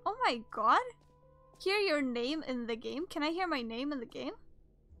playing the game. Oh my god. Hear your name in the game? Can I hear my name in the game?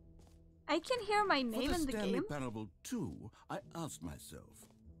 I can hear my name in the game. For the Stanley Parable 2, I asked myself,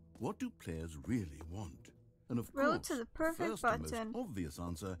 what do players really want? And of course, to the perfect first button. and most obvious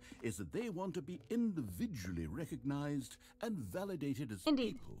answer is that they want to be individually recognized and validated as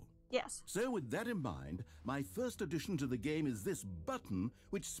people. Yes. So with that in mind, my first addition to the game is this button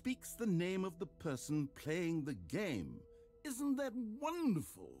which speaks the name of the person playing the game. Isn't that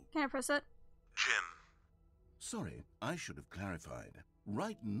wonderful? Can I press it? Jim. Sorry, I should have clarified.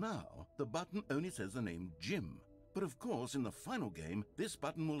 Right now, the button only says the name Jim. But of course, in the final game, this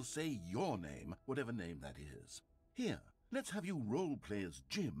button will say your name, whatever name that is. Here, let's have you role-play as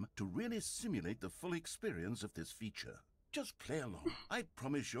Jim to really simulate the full experience of this feature. Just play along. I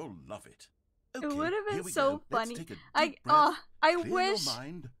promise you'll love it. Okay, it would have here been we so go. Let's funny. take a deep breath, I clear wish your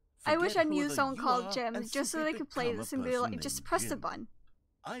mind, I wish I forget knew whoever someone you called are, Jim and just so simply they could play become this a and be person like, just named press the Jim. button.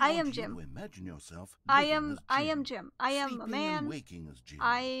 I am want you Jim. to imagine yourself I living am as Jim. I am a sleeping man. and waking as Jim.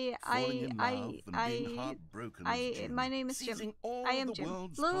 Falling in love and being heartbroken as Jim. My name is Jim. Seizing all I am the Jim.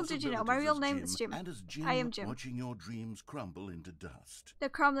 world's Little did you know, my real name is Jim. And as Jim, I am Jim. watching your dreams crumble into dust. They're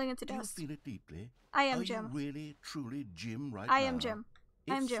crumbling into Do you dust. feel it deeply? I am Are Jim. you really, truly Jim right I now? am Jim.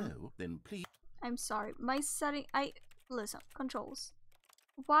 If I am Jim. so, then please. I'm sorry. My setting. Listen. Controls.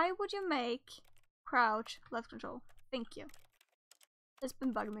 Why would you make crouch left control? Thank you. It's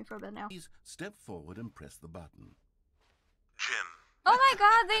been bugging me for a bit now. Please step forward and press the button. Jim. Oh my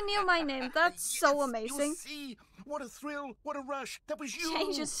god, they knew my name. That's so Yes, amazing. You see? What a thrill! What a rush! That was you!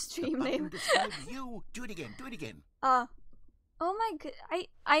 Change the stream The button name. describes you! Do it again, do it again! Oh my god,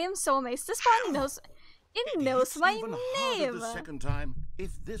 I am so amazed. This one knows, it knows It's my even harder name. the second time.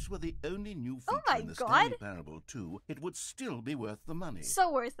 If this were the only new feature Oh my in the God. Stanley Parable 2, it would still be worth the money.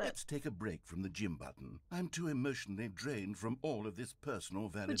 So worth it. Let's take a break from the Jim button. I'm too emotionally drained from all of this personal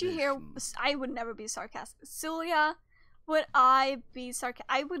validation. Would you hear? I would never be sarcastic. Celia, would I be sarcastic?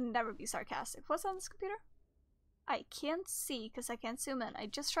 I would never be sarcastic. What's on this computer? I can't see because I can't zoom in. I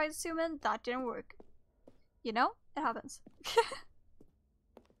just tried to zoom in. That didn't work. You know? It happens.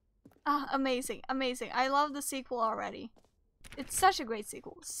 Amazing. Amazing. I love the sequel already. It's such a great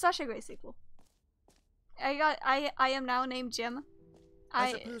sequel. Such a great sequel. I am now named Jim.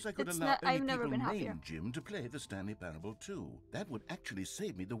 I suppose I could allow only I've never people been happier. named Jim to play the Stanley Parable 2. That would actually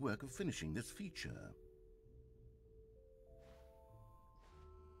save me the work of finishing this feature.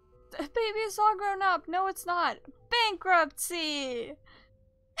 The baby is all grown up. No, it's not. Bankruptcy.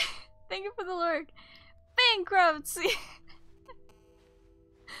 Thank you for the lurk. Bankruptcy.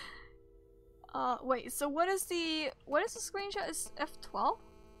 Wait. So what is the screenshot? Is F12?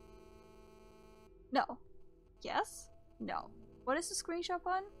 No. Yes? No. What is the screenshot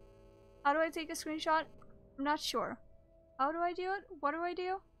button? How do I take a screenshot? I'm not sure. How do I do it? What do I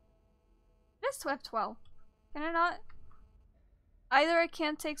do? It is F12. Can I not? Either I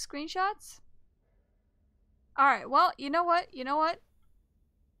can't take screenshots, Alright, well, you know what? You know what?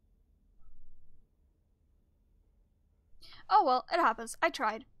 Oh well, it happens. I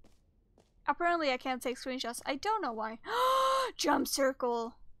tried. Apparently I can't take screenshots. I don't know why. Jump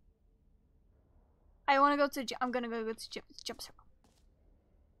circle. I want to go to I'm gonna go to jump circle.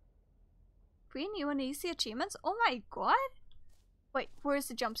 3 new and easy achievements? Oh my god! Wait, where's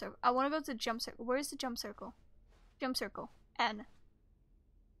the jump circle? I want to go to jump circle. Where's the jump circle? Jump circle. N.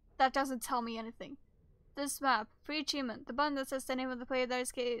 That doesn't tell me anything. This map. Free achievement. The button that says the name of the player that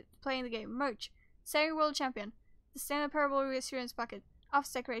is playing the game. Merch. Setting world champion. The Stanley Parable reassurance bucket.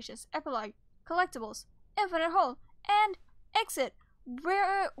 Office decorations. Epilogue. Collectibles. Infinite hole. And exit.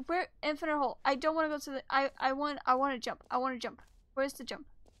 Where infinite hole? I don't want to go to the I want to jump. I want to jump. Where's the jump?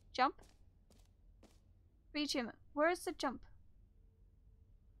 Jump? Free achievement. Where's the jump?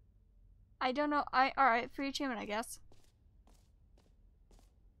 I don't know. Alright, free achievement, I guess.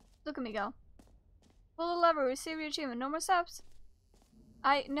 Look at me go. Pull the lever, receive your achievement. No more steps.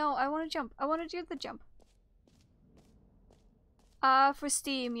 No, I want to jump. I want to do the jump. For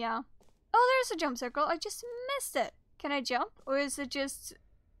Steam, yeah. Oh, there's a jump circle. I just missed it. Can I jump? Or is it just...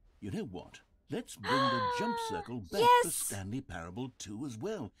 You know what? Let's bring the jump circle back for Stanley Parable 2 as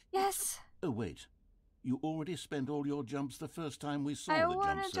well. Yes. Oh, wait. You already spent all your jumps the first time we saw the I jump circle.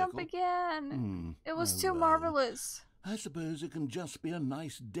 want to jump again. It was too marvelous. I suppose it can just be a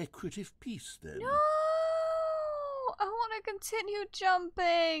nice decorative piece then. No! I want to continue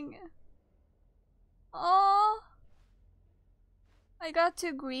jumping. Oh, I got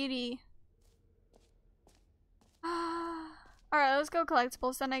too greedy. Alright, let's go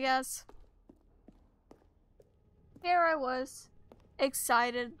collectibles then, I guess. Here I was,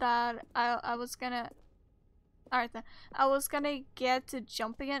 excited that I was gonna... Alright then, I was gonna get to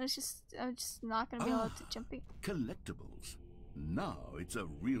jump again. I'm just not gonna be able to jump again. Collectibles. Now it's a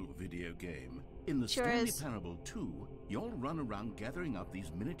real video game. In the Sure Stanley is. Parable 2, you'll run around gathering up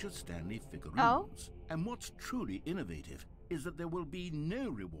these miniature Stanley figurines. Oh? And what's truly innovative is that there will be no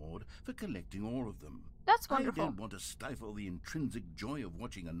reward for collecting all of them. That's wonderful. I don't want to stifle the intrinsic joy of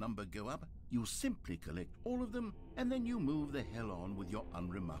watching a number go up. You simply collect all of them, and then you move the hell on with your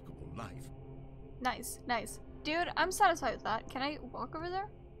unremarkable life. Nice, nice. Dude, I'm satisfied with that. Can I walk over there?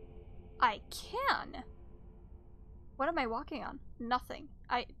 I can. What am I walking on? Nothing.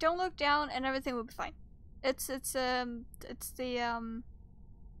 I don't look down and everything will be fine. It's the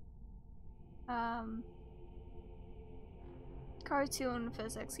cartoon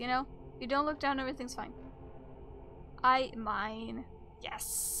physics, you know? You don't look down, everything's fine. Mine.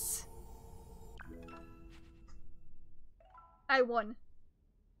 Yes. I won.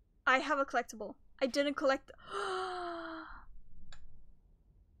 I have a collectible. I didn't collect.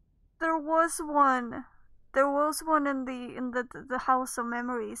 There was one. There was one in the House of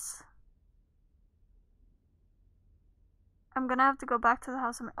Memories. I'm gonna have to go back to the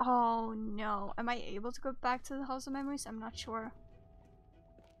House of Oh no. Am I able to go back to the House of Memories? I'm not sure.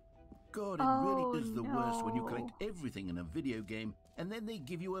 God, it really is the worst when you collect everything in a video game and then they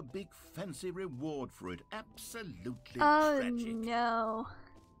give you a big fancy reward for it. Absolutely tragic. Oh no.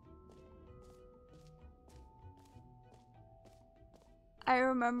 I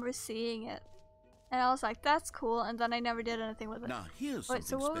remember seeing it. And I was like, that's cool, and then I never did anything with it. Now here's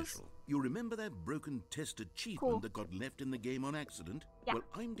something special. You remember that broken test achievement that got left in the game on accident? Yeah. Well,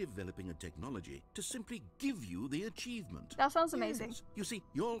 I'm developing a technology to simply give you the achievement. That sounds amazing. Yes. You see,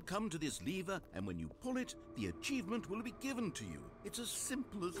 you'll come to this lever, and when you pull it, the achievement will be given to you. It's as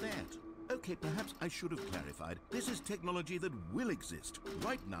simple as that. Okay, perhaps I should have clarified. This is technology that will exist.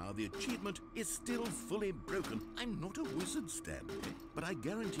 Right now, the achievement is still fully broken. I'm not a wizard, Stanley, but I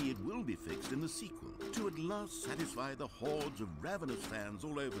guarantee it will be fixed in the sequel to at last satisfy the hordes of ravenous fans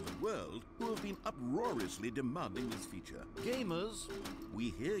all over the world who have been uproariously demanding this feature. Gamers,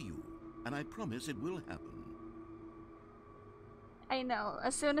 we hear you, and I promise it will happen. I know.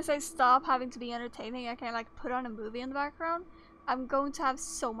 As soon as I stop having to be entertaining, I can like put on a movie in the background. I'm going to have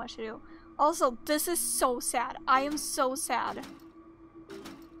so much to do. Also, this is so sad. I am so sad.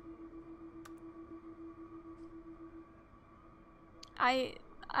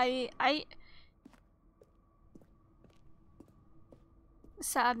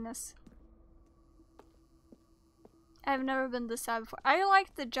 Sadness. I've never been this sad before. I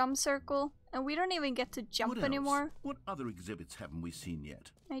like the jump circle, and we don't even get to jump anymore. What other exhibits haven't we seen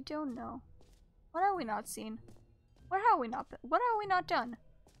yet? I don't know. What have we not seen? What have we not done?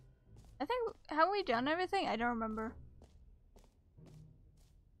 I think, have we done everything? I don't remember.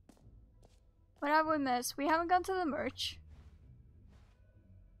 What have we missed? We haven't gone to the merch.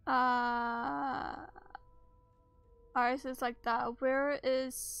 Ours is like that.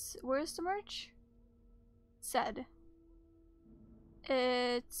 Where's the merch? said.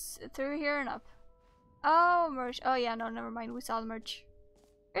 It's through here and up. Oh, merch. Oh yeah, no, never mind. We saw the merch.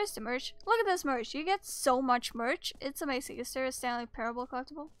 Here's the merch. Look at this merch. You get so much merch. It's amazing. Is there a Stanley Parable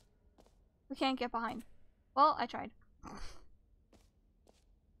collectible? We can't get behind. Well, I tried.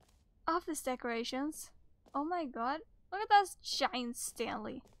 Office decorations. Oh my god. Look at that giant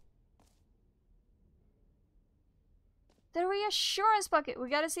Stanley. The reassurance bucket. We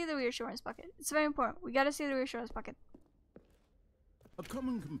gotta see the reassurance bucket. It's very important. We gotta see the reassurance bucket. A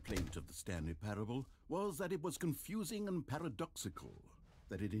common complaint of the Stanley Parable was that it was confusing and paradoxical,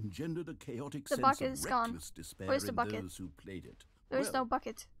 that it engendered a chaotic sense of reckless despair in those who played it. There's no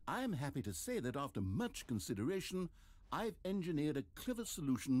bucket. I am happy to say that after much consideration, I've engineered a clever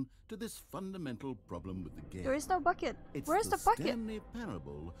solution to this fundamental problem with the game. There is no bucket. It's Where's the bucket? Stanley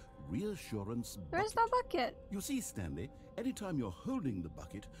Parable reassurance bucket. There is no bucket. You see, Stanley, anytime you're holding the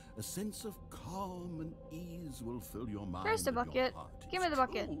bucket, a sense of calm and ease will fill your mind. There's the bucket. Give me the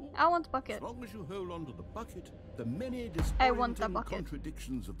bucket. True. I want the bucket. As long as you hold on to the bucket, the many bucket.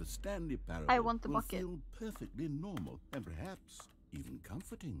 contradictions of the Stanley Parable I want the will bucket. feel perfectly normal and perhaps even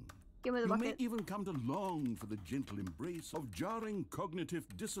comforting. Give me the You bucket. may even come to long for the gentle embrace of jarring cognitive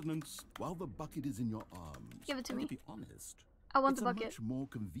dissonance while the bucket is in your arms. Give it to And me. To be honest, I want it's the bucket. a much more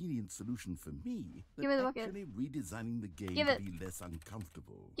convenient solution for me than Give me the bucket. actually redesigning the game Give to it. be less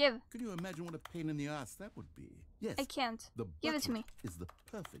uncomfortable. Give. Can you imagine what a pain in the ass that would be? Yes. I can't. The Give it to bucket me. is the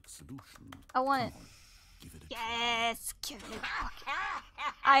perfect solution. I want it. Come on, give it a Yes, give me the bucket.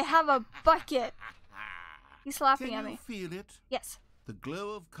 I have a bucket. He's laughing Can at you me. feel it? Yes. The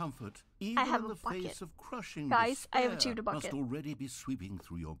glow of comfort, I even have in a the bucket. face of crushing Guys, I have despair, achieved a bucket. must already be sweeping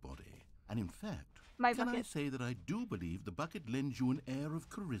through your body. And in fact, My can I bucket. say that I do believe the bucket lends you an air of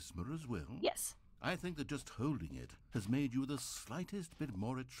charisma as well? Yes. I think that just holding it has made you the slightest bit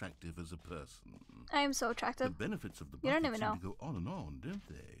more attractive as a person. I am so The attractive. benefits of the You don't bucket even seem to know. go on, don't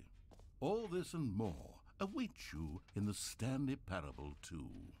they? All this and more await you in the Stanley Parable 2.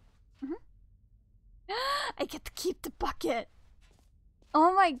 I get to keep the bucket.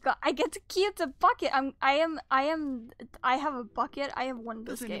 Oh my god, I get to keep the bucket. I have a bucket. I have won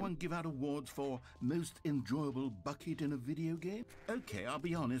this Does game. anyone give out awards for most enjoyable bucket in a video game? Okay, I'll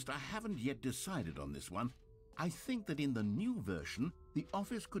be honest, I haven't yet decided on this one. I think that in the new version, the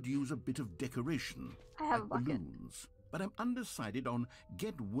office could use a bit of decoration, I have like a bucket. balloons. But I'm undecided on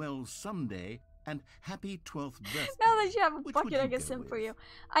Get Well Someday and Happy 12th Birthday. Now that you have a Which bucket, would I you can go sim for with? you.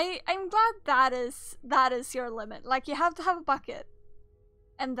 I'm glad that is your limit. Like, you have to have a bucket.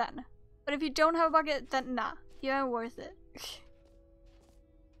 And then. But if you don't have a bucket, then nah. You ain't worth it.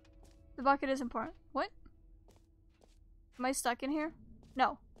 The bucket is important. What? Am I stuck in here?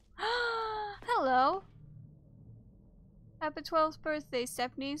 No. Hello. Happy 12th birthday,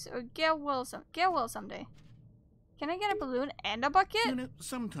 Stepnies, or get well someday. Can I get a balloon and a bucket? You know,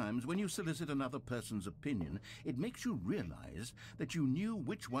 sometimes when you solicit another person's opinion, it makes you realize that you knew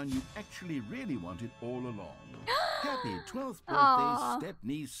which one you actually really wanted all along. Happy 12th Aw. birthday,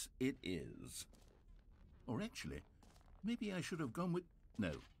 step-niece, it is. Or actually, maybe I should have gone with...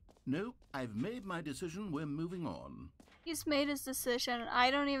 No, I've made my decision, we're moving on. He's made his decision.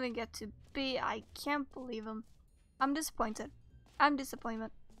 I don't even get to be. I can't believe him. I'm disappointed. I'm disappointed.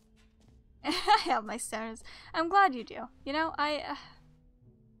 I have my standards. I'm glad you do. You know,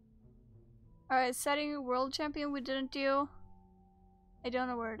 Alright, setting world champion we didn't do. I don't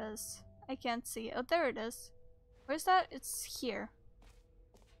know where it is. I can't see it. Oh, there it is. Where's that? It's here.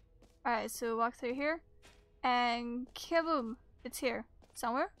 Alright, so walk through here. And kaboom! It's here.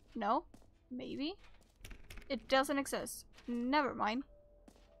 Somewhere? No? Maybe? It doesn't exist. Never mind.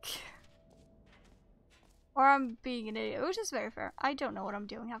 Or I'm being an idiot, which is very fair. I don't know what I'm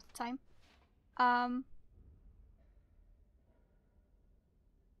doing half the time.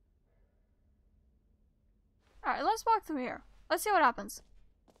 Alright, let's walk through here. Let's see what happens.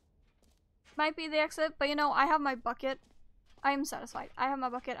 Might be the exit, but you know, I have my bucket. I am satisfied. I have my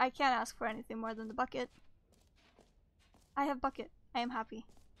bucket. I can't ask for anything more than the bucket. I have bucket. I am happy.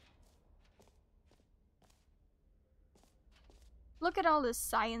 Look at all this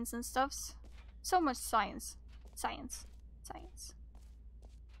science and stuffs. So much science. Science. Science.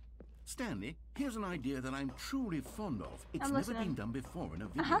 Stanley, here's an idea that I'm truly fond of. It's I'm never listening. been done before in a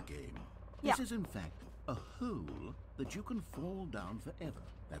video game. Yeah. This is in fact a hole that you can fall down forever.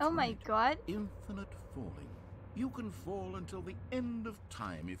 That's Oh my right. god. Infinite falling. You can fall until the end of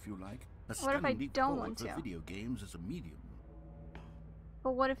time if you like. A What if I stunning leap don't forward want for to? video games as a medium.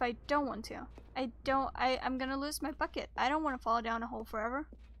 But what if I don't want to? I'm gonna lose my bucket. I don't want to fall down a hole forever.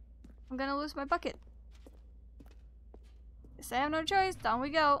 I'm gonna lose my bucket. Guess I have no choice. Down we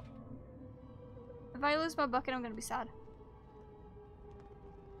go. If I lose my bucket, I'm gonna be sad.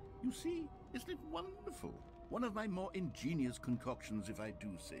 You see, isn't it wonderful? One of my more ingenious concoctions, if I do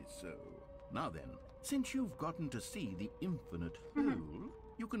say so. Now then, since you've gotten to see the infinite hole,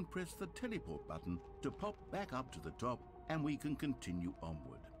 you can press the teleport button to pop back up to the top, and we can continue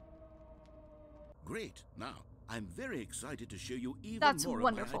onward. Great. Now, I'm very excited to show you even That's more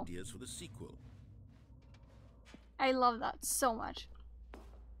wonderful. of my ideas for the sequel. I love that so much.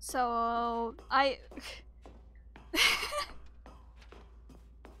 So,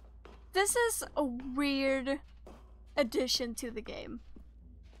 this is a weird addition to the game.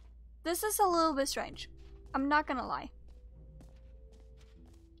 This is a little bit strange. I'm not gonna lie.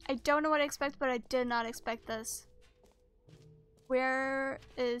 I don't know what I expect, but I did not expect this. Where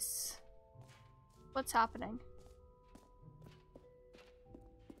is... What's happening?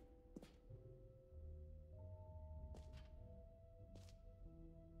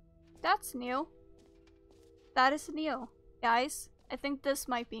 That's new. That is new. Guys, I think this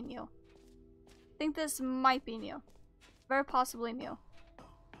might be new. Very possibly new.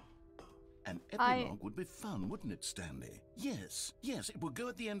 An epilogue would be fun, wouldn't it, Stanley? Yes, yes, it will go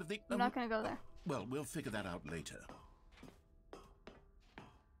at the end of the... I'm not gonna go there. Well, we'll figure that out later.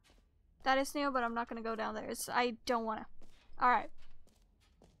 That is new, but I'm not gonna go down there. I don't wanna. Alright.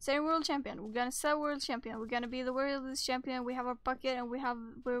 Say world champion. We're gonna set world champion. We're gonna be the world champion. We have our bucket and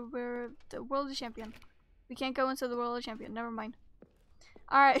we're the world champion. We can't go into the world champion. Never mind.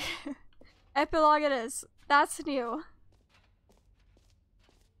 Alright. Epilogue it is. That's new.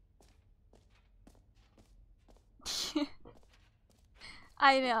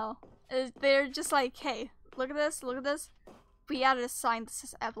 I know. They're just like, hey, look at this, look at this. We added a sign that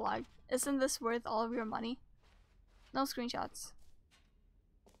says epilogue. Isn't this worth all of your money? No screenshots.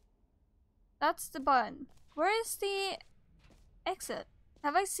 That's the button. Where is the exit?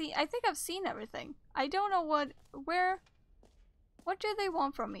 Have I seen? I think I've seen everything. I don't know what do they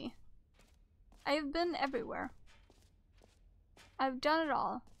want from me? I've been everywhere. I've done it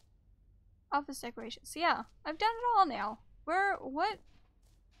all. Office decorations. Yeah, I've done it all now.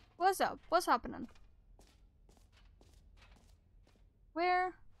 What's up? What's happening?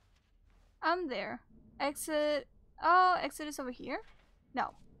 Where? I'm there. Exit. Oh, exit is over here?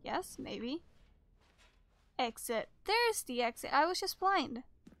 No. Yes, maybe. Exit. There's the exit. I was just blind.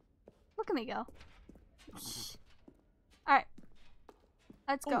 Look at me go. Alright.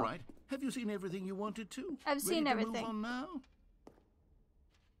 Let's go. Alright. Have you seen everything you wanted to? I've seen Ready to everything. Move on now?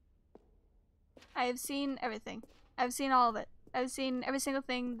 I have seen everything. I've seen all of it. I've seen every single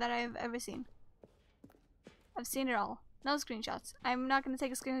thing that I've ever seen. I've seen it all. No screenshots. I'm not going to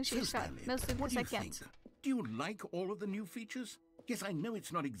take a screenshot, Stanley, mostly what because do I you can't. think? Do you like all of the new features? Yes, I know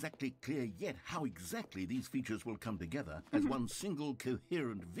it's not exactly clear yet how exactly these features will come together as one single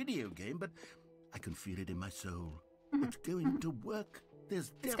coherent video game, but I can feel it in my soul. It's going to work.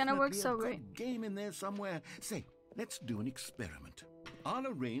 There's It's gonna work so a good great. game in there somewhere. Say, let's do an experiment. I'll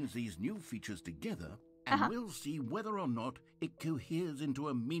arrange these new features together, and we'll see whether or not it coheres into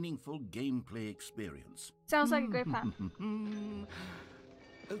a meaningful gameplay experience. Sounds like a great plan.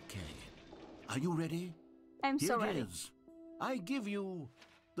 Okay. Are you ready? I'm so Here ready. it is. I give you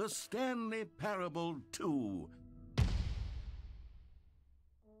the Stanley Parable 2.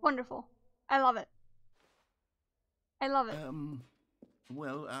 Wonderful. I love it. I love it.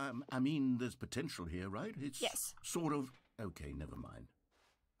 Well, I mean, there's potential here, right? It's Yes. sort of... Okay, never mind.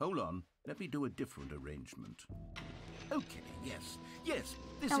 Hold on. Let me do a different arrangement. Okay, yes. Yes,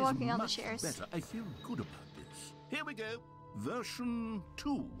 this I'm is walking on the much chairs. better. I feel good about this. Here we go. Version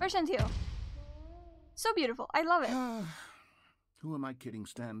 2. Version 2. So beautiful. I love it. Who am I kidding,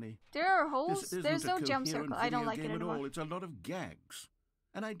 Stanley? There are holes. This There's isn't no a jump coherent circle. I don't video like it game at anymore. all. It's a lot of gags.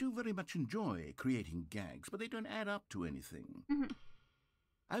 And I do very much enjoy creating gags, but they don't add up to anything.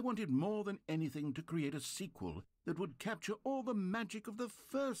 I wanted more than anything to create a sequel that would capture all the magic of the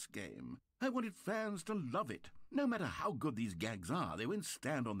first game. I wanted fans to love it. No matter how good these gags are, they won't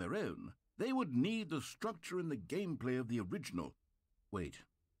stand on their own. They would need the structure and the gameplay of the original. Wait,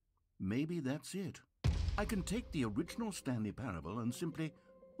 maybe that's it. I can take the original Stanley Parable and simply,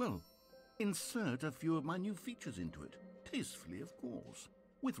 well, insert a few of my new features into it. Tastefully, of course.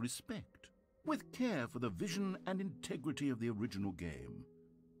 With respect. With care for the vision and integrity of the original game.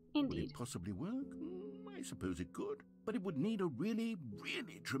 Would Indeed. it possibly work? I suppose it could. But it would need a really,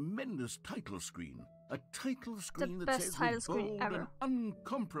 really tremendous title screen. A title screen that best says title with screen bold ever. and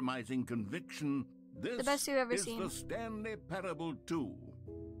uncompromising conviction, this best you've ever is seen. the Stanley Parable 2.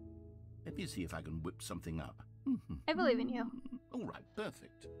 Let me see if I can whip something up. I believe in you. All right,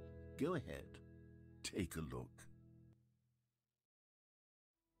 perfect. Go ahead. Take a look.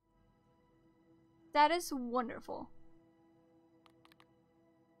 That is wonderful.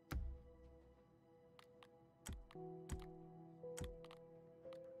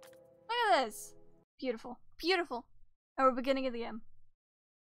 Look at this. Beautiful. Beautiful. And we're beginning of the game.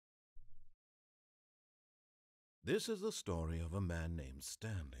 This is the story of a man named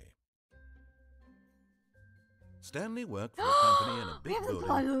Stanley. Stanley worked for a company in a big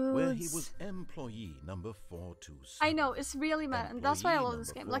building where he was employee number 427. I know, it's really meta, and that's why I love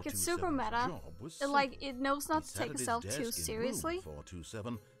this game. Like, it's super meta. It knows not to take itself too seriously.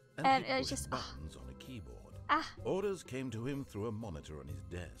 427 and it's just buttons on a keyboard. Orders came to him through a monitor on his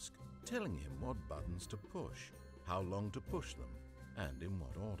desk, telling him what buttons to push, how long to push them, and in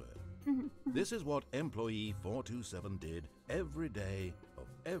what order. This is what employee 427 did every day of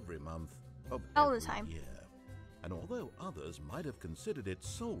every month of all every the time. year. And although others might have considered it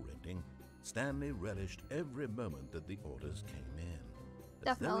soul-rending, Stanley relished every moment that the orders came in,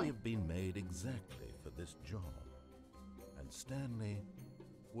 as though he had been made exactly for this job. And Stanley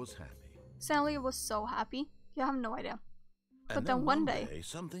was happy. Stanley was so happy. You have no idea. And but then one day,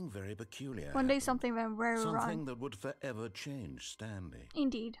 something very peculiar one day something went very wrong. Something that would forever change Stanley.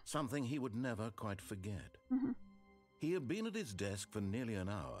 Indeed. Something he would never quite forget. He had been at his desk for nearly an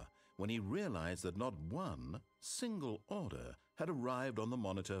hour when he realized that not one single order had arrived on the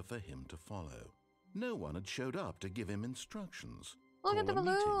monitor for him to follow. No one had showed up to give him instructions. Look at the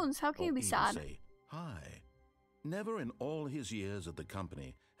balloons. How can you be sad? Say hi. Never in all his years at the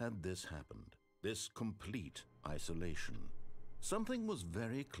company had this happened. This complete isolation. Something was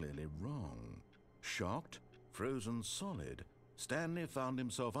very clearly wrong. Shocked, frozen solid, Stanley found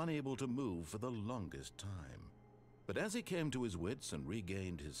himself unable to move for the longest time. But as he came to his wits and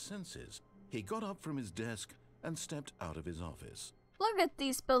regained his senses, he got up from his desk and stepped out of his office. Look at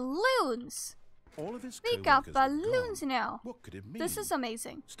these balloons! All of his we got balloons now. What could it mean? This is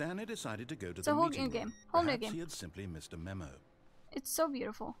amazing. Stanley decided to go to it's a whole new game. Whole new game. He had simply missed a memo. It's so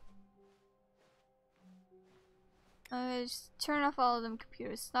beautiful. Just turn off all of them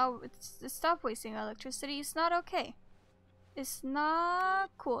computers. Now, stop wasting electricity. It's not okay. It's not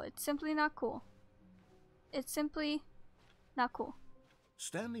cool. It's simply not cool. It's simply not cool.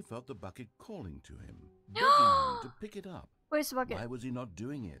 Stanley felt the bucket calling to him, begging him to pick it up. Where's the bucket? Why was he not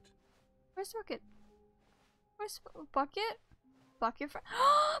doing it? Where's the bucket? Where's the bucket? Bucket for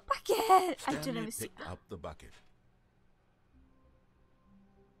bucket! Stanley I didn't even see. picked up the bucket.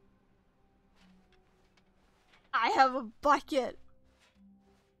 I have a bucket.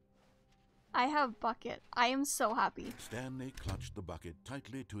 I have a bucket. I am so happy. Stanley clutched the bucket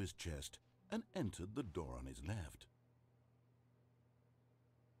tightly to his chest and entered the door on his left.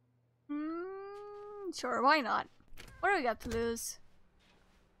 Sure, why not? What do we got to lose?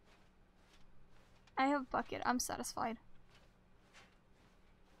 I have a bucket. I'm satisfied.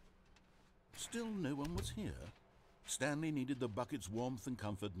 Still no one was here. Stanley needed the bucket's warmth and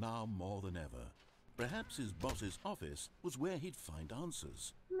comfort now more than ever. Perhaps his boss's office was where he'd find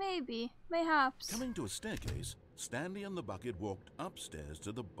answers. Maybe. Mayhaps. Coming to a staircase, Stanley and the bucket walked upstairs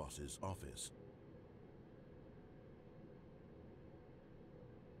to the boss's office.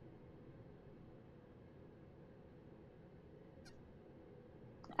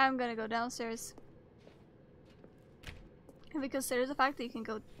 I'm gonna go downstairs. Have you considered the fact that you can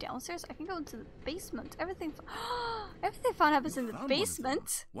go downstairs? I can go into the basement. Everything fun happens in the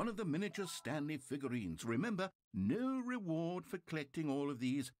basement. One of the miniature Stanley figurines. Remember, no reward for collecting all of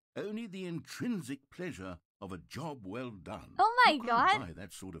these, only the intrinsic pleasure of a job well done. Oh my God! God! Buy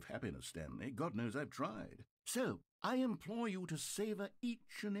that sort of happiness, Stanley. God knows I've tried. So, I implore you to savor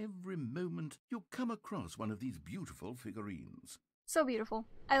each and every moment you come across one of these beautiful figurines. So beautiful.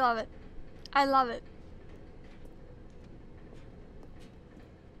 I love it. I love it.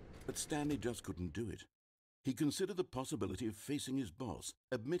 But Stanley just couldn't do it. He considered the possibility of facing his boss,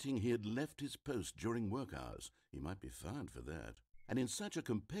 admitting he had left his post during work hours. He might be fired for that. And in such a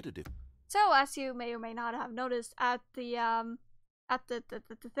competitive... So, as you may or may not have noticed at the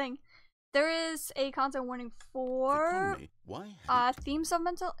thing, there is a content warning for themes of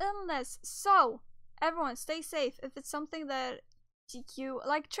mental illness. So, everyone, stay safe. If it's something that you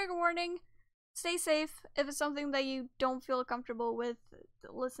like, trigger warning, stay safe. If it's something that you don't feel comfortable with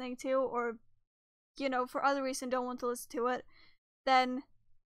listening to, or, you know, for other reason don't want to listen to it, then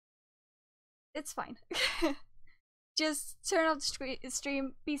it's fine. Just turn off the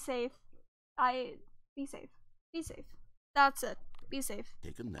stream. Be safe. Be safe. Be safe. That's it. Be safe.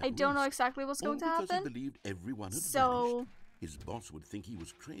 I don't know exactly what's going to happen. He believed everyone had so vanished. His boss would think he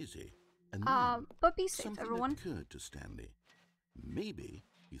was crazy. And then but be safe, something everyone. occurred to Stanley. Maybe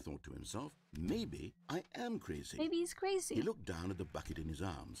He thought to himself, maybe I am crazy. Maybe he's crazy. He looked down at the bucket in his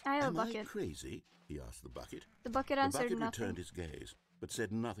arms. I have a Am bucket. I crazy? He asked the bucket. The bucket The answered bucket nothing. returned his gaze, but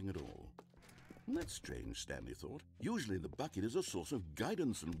said nothing at all. That's strange, Stanley thought. Usually the bucket is a source of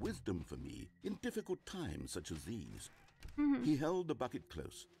guidance and wisdom for me in difficult times such as these. He held the bucket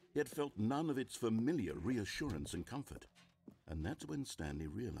close, yet felt none of its familiar reassurance and comfort. And that's when Stanley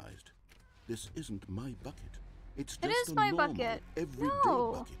realized, this isn't my bucket. It's just a my normal, bucket. everyday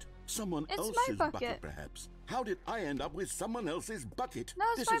No. bucket. Someone It's else's my bucket. perhaps. How did I end up with someone else's bucket? No,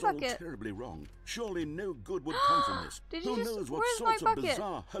 it's this my is bucket. all terribly wrong. Surely no good would come from this. Did Who you just- knows what where's sorts my of bucket?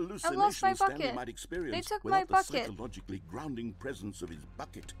 bizarre I've lost my hallucinations Stanley bucket. might experience They took without my the bucket. psychologically grounding presence of his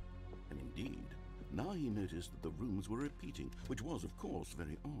bucket. And indeed, now he noticed that the rooms were repeating, which was, of course,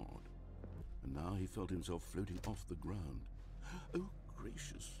 very odd. And now he felt himself floating off the ground. Oh,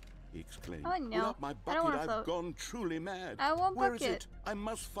 gracious, he exclaimed. Oh, no. Without my I don't bucket, wanna I've float. gone truly mad. I want Where is bucket. it? I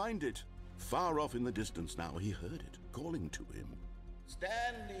must find it. Far off in the distance now, he heard it, calling to him.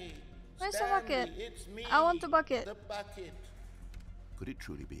 Stanley! Where's the Stanley, bucket? it's me! I want the bucket. The bucket! Could it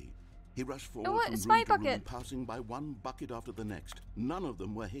truly be? He rushed forward what? from It's room my to room, bucket. passing by one bucket after the next. None of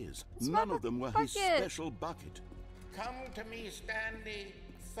them were his. It's my None of them were his bucket. special bucket. Come to me, Stanley!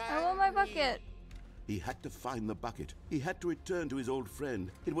 I want my Find me. bucket. He had to find the bucket. He had to return to his old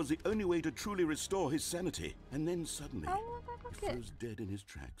friend. It was the only way to truly restore his sanity. And then suddenly, I want my he bucket. froze dead in his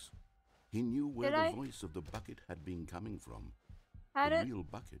tracks. He knew where Did the I? voice of the bucket had been coming from. Had the it? real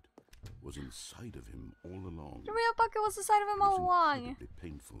bucket was inside of him all along. The real bucket was inside of him It was all along. incredibly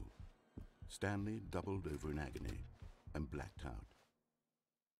painful. Stanley doubled over in agony and blacked out.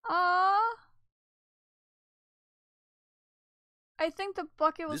 I think the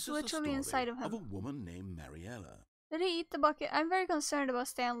bucket was This is the literally story inside of of a him. woman named Mariella. Did he eat the bucket? I'm very concerned about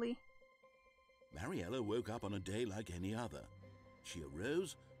Stanley. Mariella woke up on a day like any other. She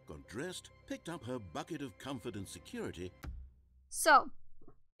arose, got dressed, picked up her bucket of comfort and security. So,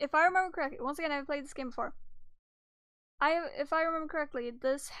 if I remember correctly, once again, I've played this game before. If I remember correctly,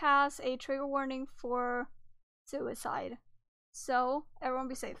 this has a trigger warning for suicide. So, everyone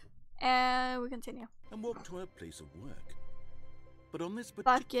be safe. And we continue. And walked to her place of work. But on this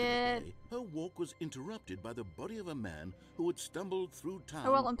particular Bucket. day, her walk was interrupted by the body of a man who had stumbled through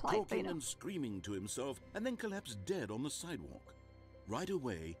town, well implied, but you talking know. and screaming to himself, and then collapsed dead on the sidewalk. Right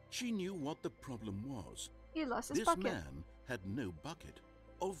away, she knew what the problem was. He lost his This bucket. man had no bucket.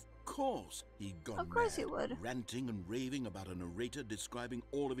 Of course he'd gone Of course mad, he would. ranting and raving about a narrator describing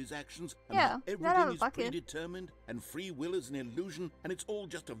all of his actions and Yeah, how not everything have a is bucket. predetermined and free will is an illusion and it's all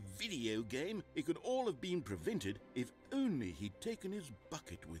just a video game. It could all have been prevented if only he'd taken his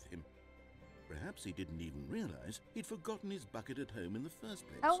bucket with him. Perhaps he didn't even realize he'd forgotten his bucket at home in the first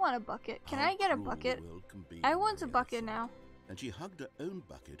place. I want a bucket. Can How I get a cruel the bucket? world can be, I want a Mariella bucket thought. now. And she hugged her own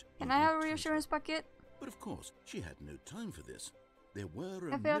bucket. Can I even have a tighter. reassurance bucket? But of course, she had no time for this. There were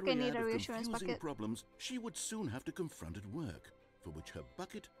I a feel like I need myriad a of reassurance confusing bucket. problems she would soon have to confront at work, for which her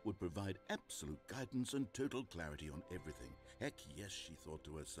bucket would provide absolute guidance and total clarity on everything. Heck yes, she thought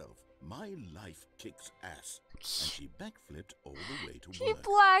to herself, my life kicks ass. And she backflipped all the way to She work.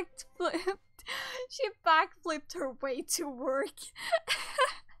 backflipped. She backflipped her way to work.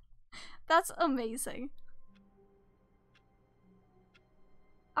 That's amazing.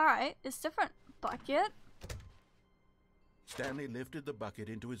 Alright, it's different. Bucket. Stanley lifted the bucket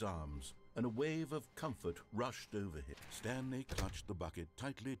into his arms, and a wave of comfort rushed over him. Stanley clutched the bucket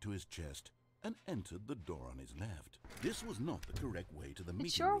tightly to his chest and entered the door on his left. This was not the correct way to the meeting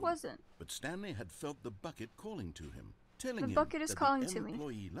It sure room, wasn't. but Stanley had felt the bucket calling to him, telling The him bucket is that calling the to me.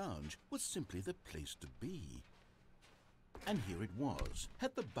 employee lounge was simply the place to be. And here it was.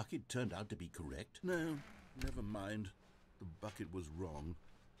 Had the bucket turned out to be correct? No, never mind. The bucket was wrong.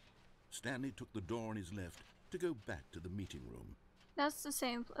 Stanley took the door on his left to go back to the meeting room. That's the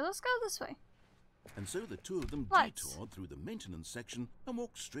same. Let's go this way. And so the two of them Let's. detoured through the maintenance section and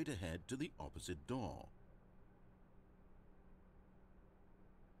walked straight ahead to the opposite door.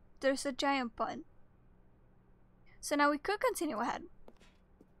 There's a giant button. So now we could continue ahead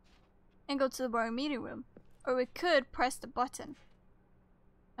and go to the boring meeting room. Or we could press the button.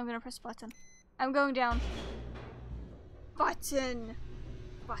 I'm gonna press button. I'm going down. Button.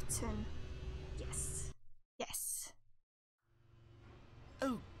 Button. Yes. Yes.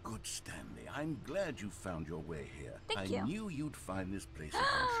 Oh, good, Stanley. I'm glad you found your way here. Thank I you. knew you'd find this place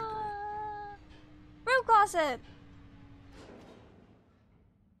eventually. Room closet.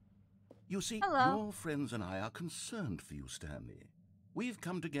 You see, Hello. your friends and I are concerned for you, Stanley. We've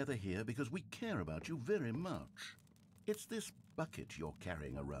come together here because we care about you very much. It's this bucket you're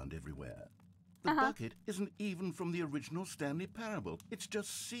carrying around everywhere. The bucket isn't even from the original Stanley Parable. It's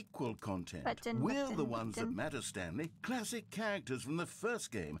just sequel content. We're the ones that matter, Stanley. Classic characters from the first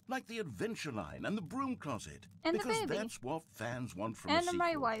game, like the Adventure Line and the Broom Closet. And because the baby. That's what fans want from a And sequel.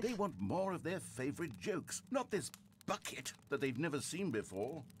 my wife. They want more of their favorite jokes, not this bucket that they've never seen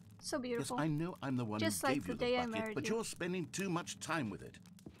before. So beautiful. Yes, I know I'm the one Just who like gave the you day I the bucket, married but you. you're spending too much time with it.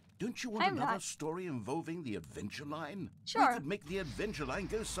 Don't you want another story involving the Adventure Line? Sure. We could make the Adventure Line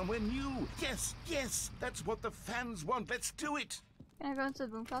go somewhere new. Yes, yes, that's what the fans want. Let's do it. Can I go into the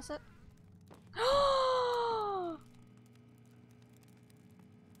broom closet?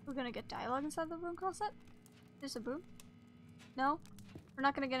 We're gonna get dialogue inside the broom closet? There's a broom? No? We're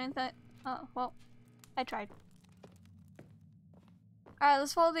not gonna get into that? Oh, well, I tried. Alright,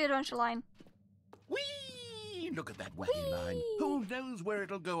 let's follow the Adventure Line. Whee! Look at that wacky line. Who knows where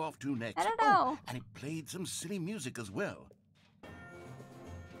it'll go off to next? I don't know. Oh, and it played some silly music as well.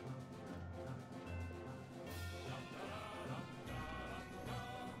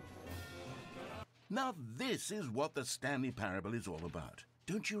 Now this is what the Stanley Parable is all about.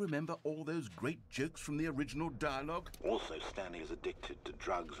 Don't you remember all those great jokes from the original dialogue? Also, Stanley is addicted to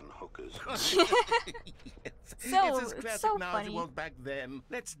drugs and hookers. Yes. It's as classic so now funny. as it was back then.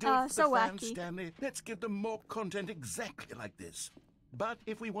 Let's do it for so the fans, wacky. Stanley. Let's give them more content exactly like this. But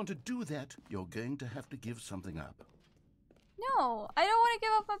if we want to do that, you're going to have to give something up. No, I don't want to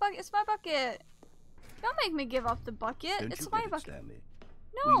give up my bucket. It's my bucket. Don't make me give up the bucket. Don't It's you my get it, bucket. Stanley?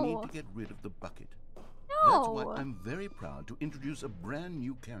 No. We need to get rid of the bucket. No. That's why I'm very proud to introduce a brand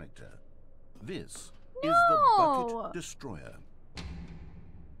new character. This is the No. Bucket Destroyer.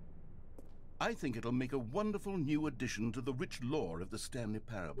 I think it'll make a wonderful new addition to the rich lore of the Stanley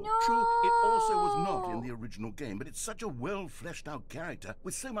Parable. No. True, it also was not in the original game, but it's such a well-fleshed-out character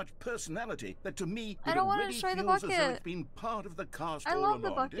with so much personality that to me I it don't want to already destroy the feels as though bucket. it's been part of the cast I all love the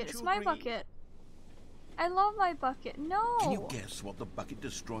along. bucket. Don't It's you my agree? bucket. I love my bucket. No. Can you guess what the Bucket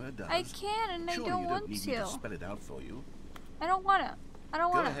Destroyer does? I can, and I Surely don't you want don't need me to. to spell it out for you. I don't wanna. I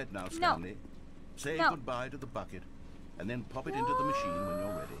don't Go wanna. ahead now, No. Stanley. Say No. goodbye to the bucket, and then pop it into the machine when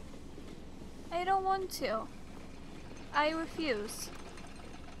you're ready. I don't want to. I refuse.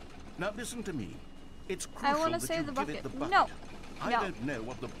 Now listen to me. It's I crucial wanna that save you the give bucket. it the bucket. No. I No. don't know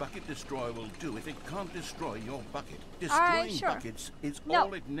what the Bucket Destroyer will do if it can't destroy your bucket. Alright, Destroying sure. buckets is No.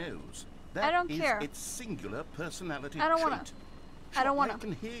 all it knows. That don't is care. its singular personality I don't trait. wanna. I don't wanna. I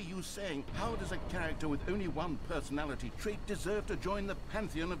can hear you saying, how does a character with only one personality trait deserve to join the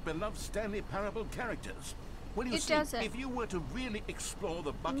pantheon of beloved Stanley Parable characters? Well, you It see, doesn't. if you were to really explore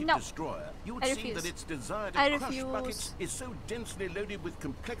the Bucket No. Destroyer, you would I see refuse. that its desire to I crush refuse. buckets is so densely loaded with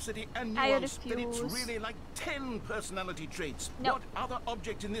complexity and I nuance that it's refuse. really like 10 personality traits. No. What other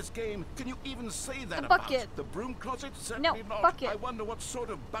object in this game can you even say that The about? bucket. The broom closet? Certainly not. bucket. I wonder what sort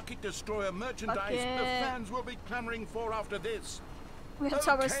of Bucket Destroyer merchandise Bucket. the fans will be clamoring for after this. We have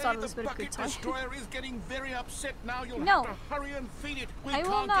to Okay, start the this with a good Bucket time. Destroyer is getting very upset now. You'll No. have to hurry and feed it. We I will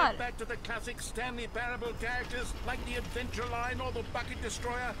can't not. get back to the classic Stanley Parable characters like the Adventure Line or the Bucket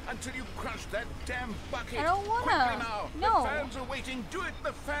Destroyer until you crush that damn bucket. I don't wanna. Quickly now. No. The fans are waiting. Do it,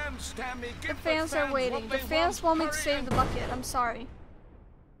 the fans, Stanley. Give The fans are waiting. what The they fans want me to Hurry save and- the bucket. I'm sorry.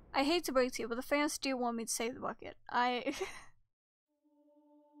 I hate to break it to you, but the fans do want me to save the bucket.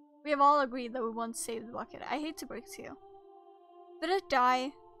 We have all agreed that we want to save the bucket. I hate to break it to you. Did it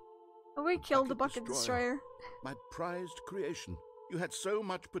die? Or we killed the Bucket Destroyer? My prized creation. You had so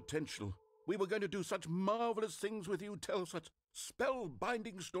much potential. We were going to do such marvelous things with you, tell such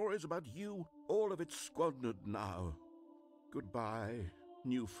spell-binding stories about you. All of it squandered now. Goodbye,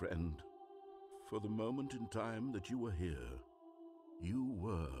 new friend. For the moment in time that you were here, you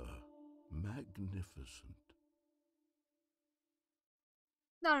were magnificent.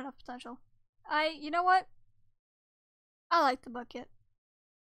 Not enough potential. You know what? I like the bucket.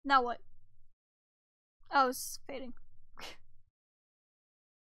 Now what? Oh, it's fading.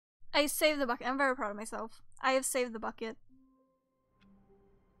 I saved the bucket. I'm very proud of myself. I have saved the bucket.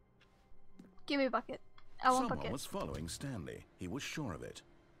 Give me a bucket. I want Someone bucket. was following Stanley. He was sure of it.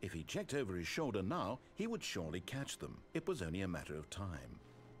 If he checked over his shoulder now, he would surely catch them. It was only a matter of time.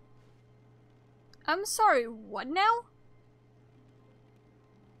 I'm sorry, what now?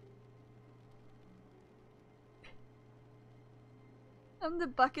 I'm the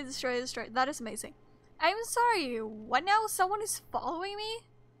Bucket Destroyer. That is amazing. I'm sorry, what now? Someone is following me?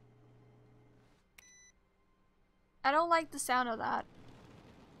 I don't like the sound of that.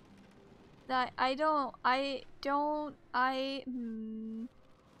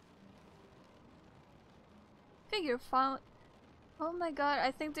 Figure found. Oh my god,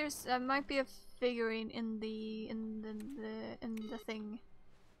 I think there's might be a figurine in the thing.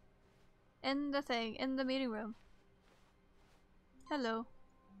 In the thing, in the meeting room. Hello.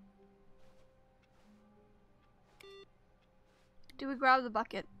 Do we grab the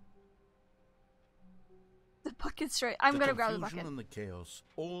bucket? The bucket's right. I'm gonna grab the bucket. The confusion and the chaos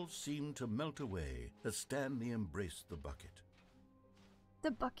all seemed to melt away as Stanley embraced the bucket.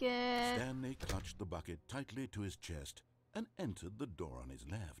 The bucket. Stanley clutched the bucket tightly to his chest and entered the door on his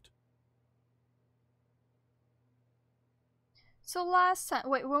left. So last time,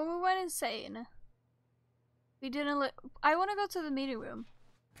 wait, when we went insane, we didn't I want to go to the meeting room.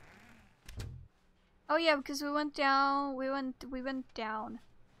 Oh yeah, because we went down, we went down.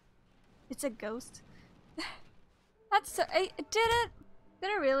 It's a ghost. That's so, did it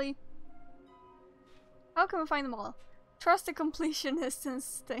really? How can we find them all? Trust the completionist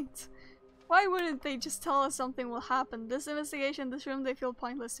instinct. Why wouldn't they just tell us something will happen? This investigation, this room, they feel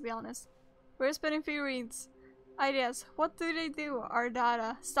pointless, to be honest. We're spinning figurines. Ideas. What do they do? Our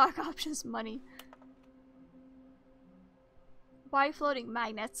data. Stock options. Money. Why floating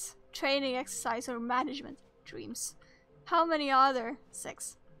magnets? Training, exercise, or management. Dreams. How many are there?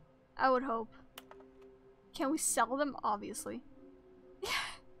 6. I would hope. Can we sell them? Obviously.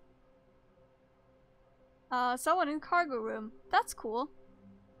 Someone in cargo room. That's cool.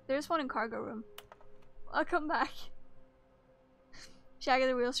 There's one in cargo room. I'll come back. Shaggy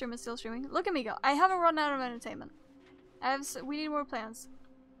the real stream is still streaming. Look at me go. I haven't run out of entertainment. We need more plans.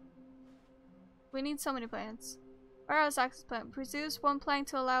 We need so many plans. Warehouse access plan. Produce 1 plank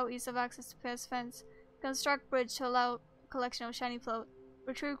to allow ease of access to past fence. Construct bridge to allow collection of shiny float.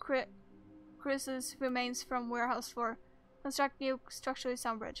 Retrieve Chris's remains from warehouse floor. Construct new structurally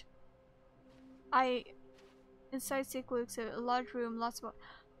sound bridge. Inside sequel exhibit. A large room, lots of...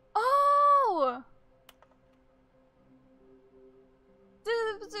 Oh!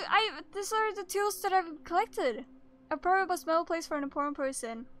 These are the tools that I've collected. A probable smell place for an important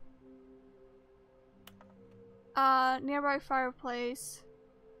person. Nearby fireplace.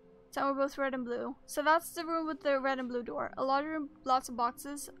 Some are both red and blue. So that's the room with the red and blue door. A large room, lots of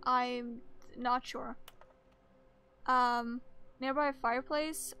boxes. I'm not sure. Nearby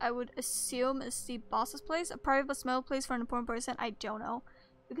fireplace, I would assume is the boss's place. A private smell place for an important person. I don't know.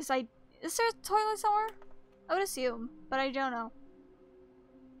 Because is there a toilet somewhere? I would assume, but I don't know.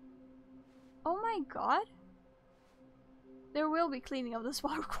 Oh my god. There will be cleaning of this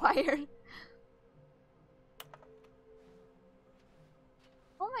while required.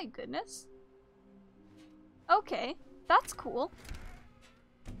 Oh my goodness. Okay, that's cool.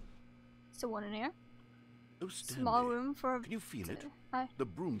 So one in here. Oh, Stanley, small room for... Can you feel it? The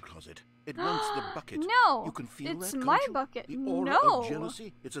broom closet. It wants the bucket. No! You can feel it's that, my can't you? bucket. The aura No! of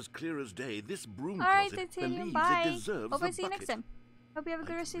jealousy. It's as clear as day. This broom Alright, closet Titanium, believes bye. it deserves Hope the I see you next bucket. time. Hope you have a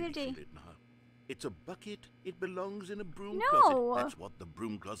good rest of your day. Feel it now. It's a bucket. It belongs in a broom No. closet. That's what the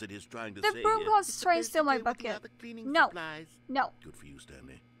broom closet is trying to say. The broom closet is trying to steal my bucket. No. Supplies. No. Good for you,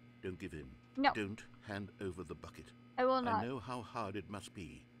 Stanley. Don't give in. No. Don't hand over the bucket. I will not. I know how hard it must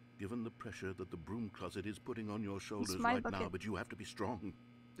be, given the pressure that the broom closet is putting on your shoulders right now, bucket. but you have to be strong.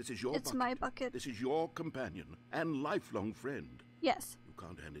 This is your It's bucket. my bucket. This is your companion and lifelong friend. Yes. You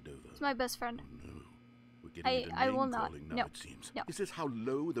can't hand it over. It's my best friend. Oh, no. We're getting into I will name not. calling now, No. it seems. No. Is this how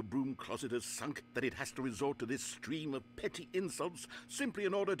low the broom closet has sunk, that it has to resort to this stream of petty insults simply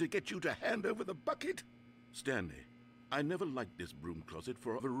in order to get you to hand over the bucket? Stanley, I never liked this broom closet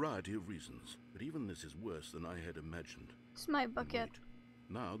for a variety of reasons, but even this is worse than I had imagined. It's my And bucket. wait,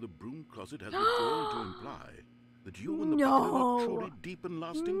 now the broom closet has withdrawn to imply that you and the bucket are not truly deep and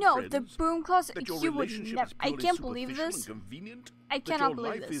lasting No, friends. the broom closet. That your You would relationship never. is I purely can't believe superficial this. and convenient. I That cannot your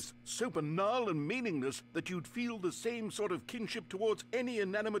believe life this. is so banal and meaningless that you'd feel the same sort of kinship towards any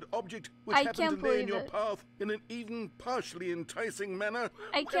inanimate object which I happened can't to lay in believe your it. path in an even partially enticing manner.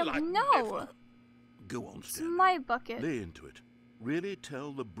 I Well, can't. I'd No. never. Go on, It's Stanley. my bucket. Lay into it. Really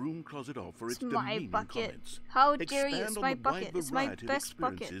tell the broom closet off for its It's my demeaning bucket. comments. How dare you? Expand It's on my the bucket. wide It's my variety of best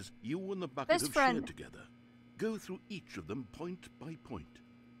bucket. experiences you and the bucket Best have friend. shared together. Go through each of them point by point.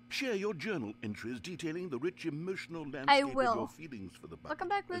 Share your journal entries detailing the rich emotional landscape will. of your feelings for the bucket. Welcome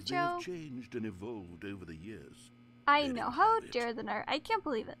back, as they have Lucho. changed and evolved over the years. I Let know. him How have it. dare the nerd? I can't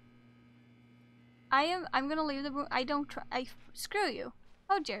believe it. I'm gonna leave the room. I don't try. Screw you.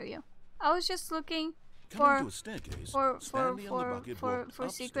 How dare you? I was just looking Coming to a staircase, Stanley and the bucket walked for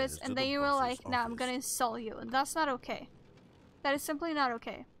secrets, upstairs to and the then you were boss's like, "Nah, I'm office. gonna insult you," and that's not okay. That is simply not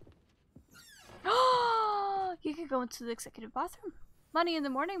okay. You can go into the executive bathroom. Money in the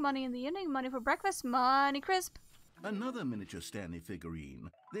morning, money in the evening, money for breakfast, money crisp. Another miniature Stanley figurine.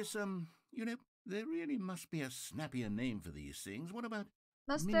 This, you know, there really must be a snappier name for these things. What about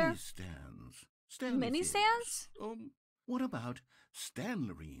Must mini there stands? Stanley mini things. stands? What about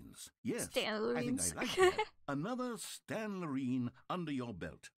Stanlerines? Yes, Stanlerines. I think I like that. Another Stanlerine under your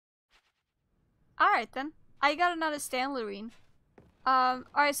belt. Alright then. I got another Stanlerine.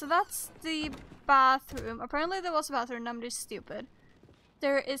 Alright, so that's the bathroom. Apparently there was a bathroom, I'm just stupid.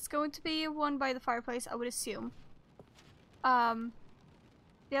 There is going to be one by the fireplace, I would assume.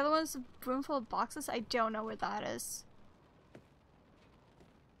 The other one's a room full of boxes. I don't know where that is.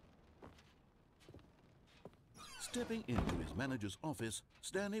 Stepping into his manager's office,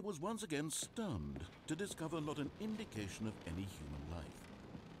 Stanley was once again stunned to discover not an indication of any human life.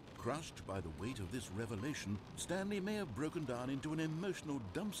 Crushed by the weight of this revelation, Stanley may have broken down into an emotional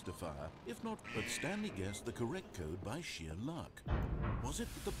dumpster fire, if not, but Stanley guessed the correct code by sheer luck. Was it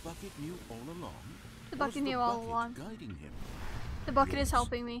that the bucket knew all along? The bucket knew all along. Guiding him? The bucket Yes, is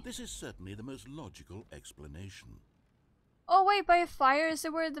helping me. This is certainly the most logical explanation. Oh wait, by a fire, is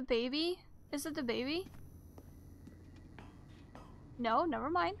it where the baby? Is it the baby? No, never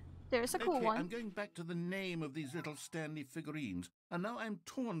mind. There's a cool Okay, one. I'm going back to the name of these little Stanley figurines, and now I'm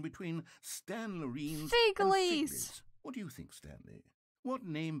torn between Stanlerines and Figlies. What do you think, Stanley? What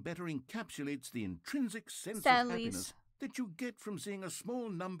name better encapsulates the intrinsic sense of happiness that you get from seeing a small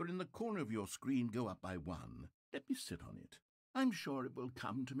number in the corner of your screen go up by 1? Let me sit on it. I'm sure it will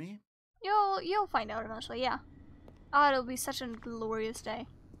come to me. You'll find out eventually, yeah. Oh, it'll be such a glorious day.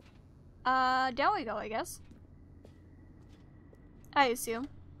 Down we go, I guess. I assume.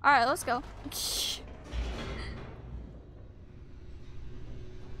 Alright, let's go.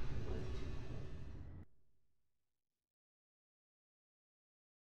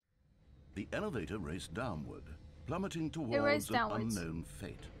 The elevator raced downward, plummeting towards an unknown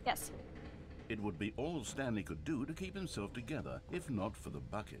fate. Yes. It would be all Stanley could do to keep himself together, if not for the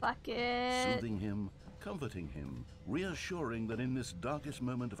bucket. Bucket. Soothing him, comforting him, reassuring that in this darkest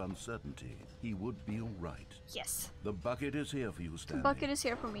moment of uncertainty, he would be all right. Yes. The bucket is here for you, Stanley. The bucket is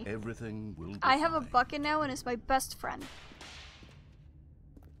here for me. Everything will be I have fine. a bucket now and it's my best friend.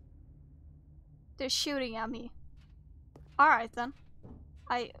 They're shooting at me. Alright then.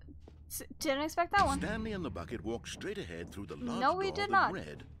 I didn't expect that one. Stanley and the bucket walked straight ahead through the large No, we door did that not.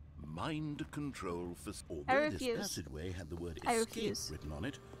 read Mind Control for... I Although refuse. this passageway had the word I escape refuse. written on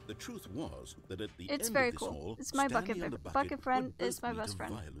it, the truth was that at the It's end very of this cool. hall, It's my Stanley and the bucket friend would is both my meet best a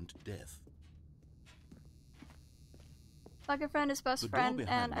friend. violent death. Bucket friend is best The door friend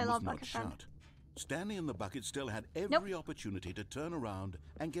behind and I them love was not bucket friend. shut. Stanley and the bucket still had every opportunity to turn around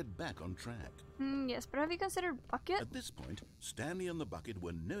and get back on track. Yes, but have you considered bucket? At this point, Stanley and the bucket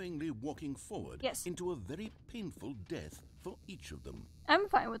were knowingly walking forward Yes. into a very painful death for each of them. I'm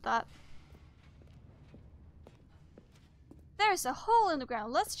fine with that. There's a hole in the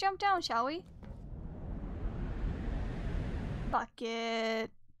ground. Let's jump down, shall we? Bucket.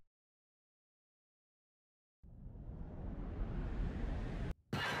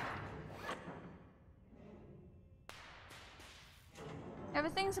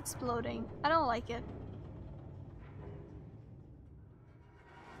 Everything's exploding. I don't like it.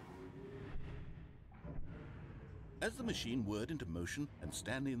 As the machine whirred into motion and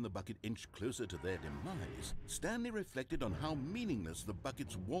Stanley and the bucket inched closer to their demise, Stanley reflected on how meaningless the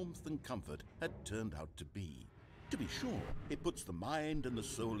bucket's warmth and comfort had turned out to be. To be sure, it puts the mind and the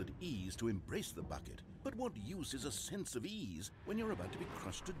soul at ease to embrace the bucket, but what use is a sense of ease when you're about to be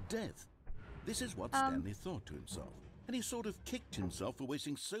crushed to death? This is what Stanley thought to himself, and he sort of kicked himself for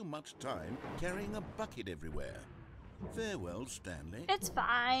wasting so much time carrying a bucket everywhere. Farewell, Stanley. It's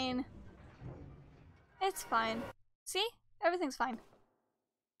fine. It's fine. See? Everything's fine.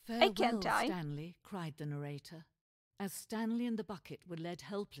 Farewell, I can't die. Stanley, cried the narrator, as Stanley and the bucket were led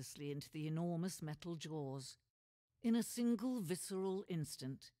helplessly into the enormous metal jaws. In a single visceral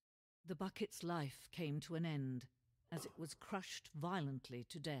instant, the bucket's life came to an end, as it was crushed violently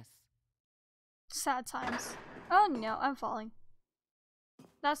to death. Sad times. Oh no, I'm falling.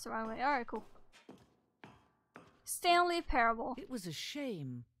 That's the wrong way. Alright, cool. Stanley Parable. It was a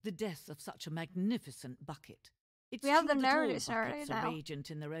shame, the death of such a magnificent bucket. It's We have true the that all narrator's buckets narrator are now.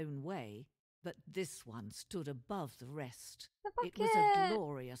 radiant in their own way, but this one stood above the rest. The It was bucket. a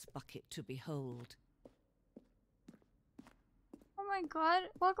glorious bucket to behold. Oh my god.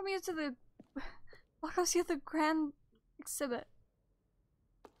 Welcome you to the grand exhibit.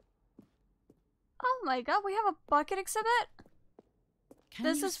 Oh my god, we have a bucket exhibit? Can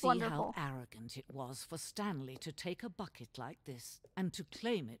This you is see wonderful. how arrogant it was for Stanley to take a bucket like this and to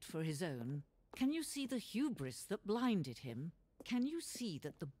claim it for his own? Can you see the hubris that blinded him? Can you see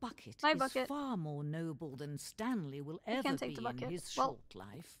that the bucket My is bucket. far more noble than Stanley will I ever can't be take the in bucket. his Well- short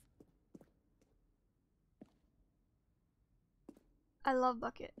life? I love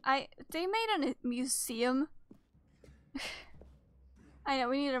bucket. They made a museum I know,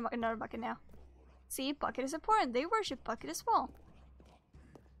 we need another bucket now. See, bucket is important. They worship bucket as well.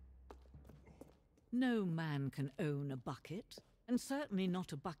 No man can own a bucket, and certainly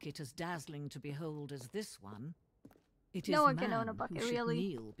not a bucket as dazzling to behold as this one. It is No one man can own a bucket, who should really.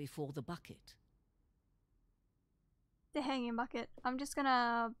 kneel before the bucket. The hanging bucket. I'm just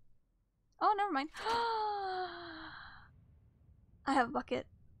gonna... Oh, never mind. I have a bucket.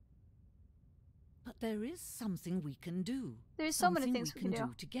 But there is something we can do. There's so many things we can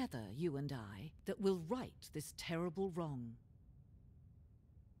do together, you and I, that will right this terrible wrong.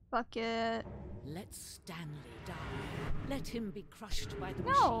 Bucket. Let Stanley die. Let him be crushed by the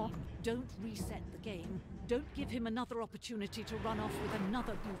No. machine. Don't reset the game. Don't give him another opportunity to run off with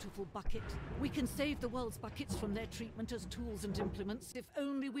another beautiful bucket. We can save the world's buckets from their treatment as tools and implements if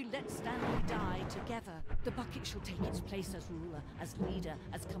only we let Stanley die together. The bucket shall take its place as ruler, as leader,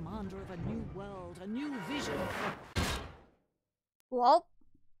 as commander of a new world, a new vision. Well.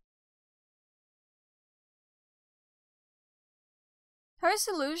 Her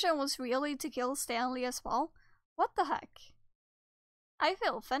solution was really to kill Stanley as well? What the heck? I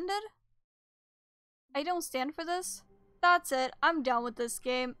feel offended. I don't stand for this. That's it. I'm done with this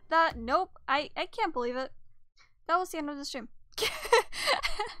game. Nope. I can't believe it. That was the end of the stream.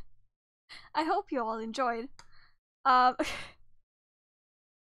 I hope you all enjoyed. So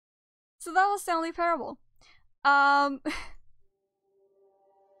that was Stanley Parable.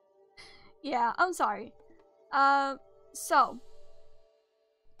 Yeah, I'm sorry. So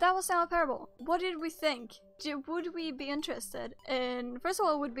that was Stanley Parable. What did we think? Would we be interested in? First of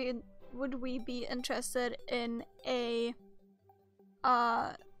all, would we be interested in in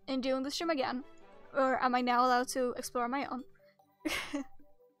doing the stream again, or am I now allowed to explore my own?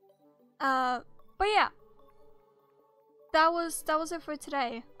 But yeah, that was it for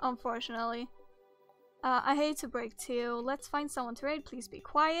today. Unfortunately, I hate to break to you. Let's find someone to raid. Please be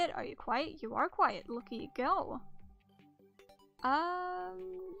quiet. Are you quiet? You are quiet. Look at you go.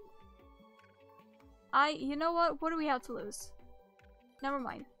 You know what? What do we have to lose? Never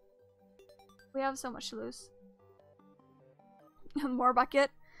mind. We have so much to lose. More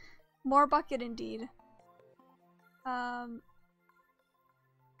bucket. More bucket indeed. I'm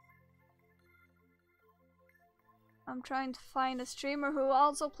trying to find a streamer who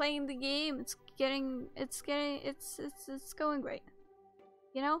also playing the game. It's going great.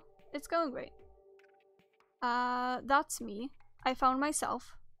 You know? It's going great. That's me. I found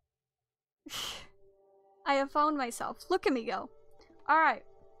myself. I have found myself. Look at me go. Alright.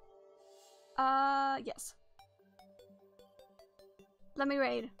 Yes. Let me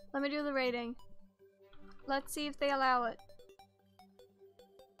raid. Let me do the raiding. Let's see if they allow it.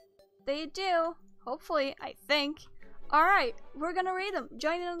 They do. Hopefully, I think. Alright, we're gonna raid them.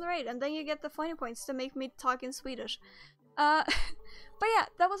 Join in on the raid, and then you get the funny points to make me talk in Swedish. But yeah,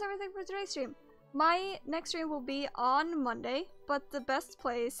 that was everything for today's stream. My next stream will be on Monday, but the best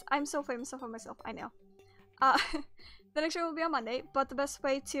place— I'm so famous for myself, I know. The next stream will be on Monday, but the best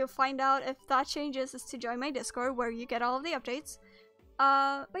way to find out if that changes is to join my Discord, where you get all of the updates.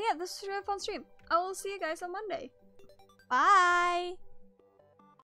 But yeah, this was a really fun stream. I will see you guys on Monday. Bye!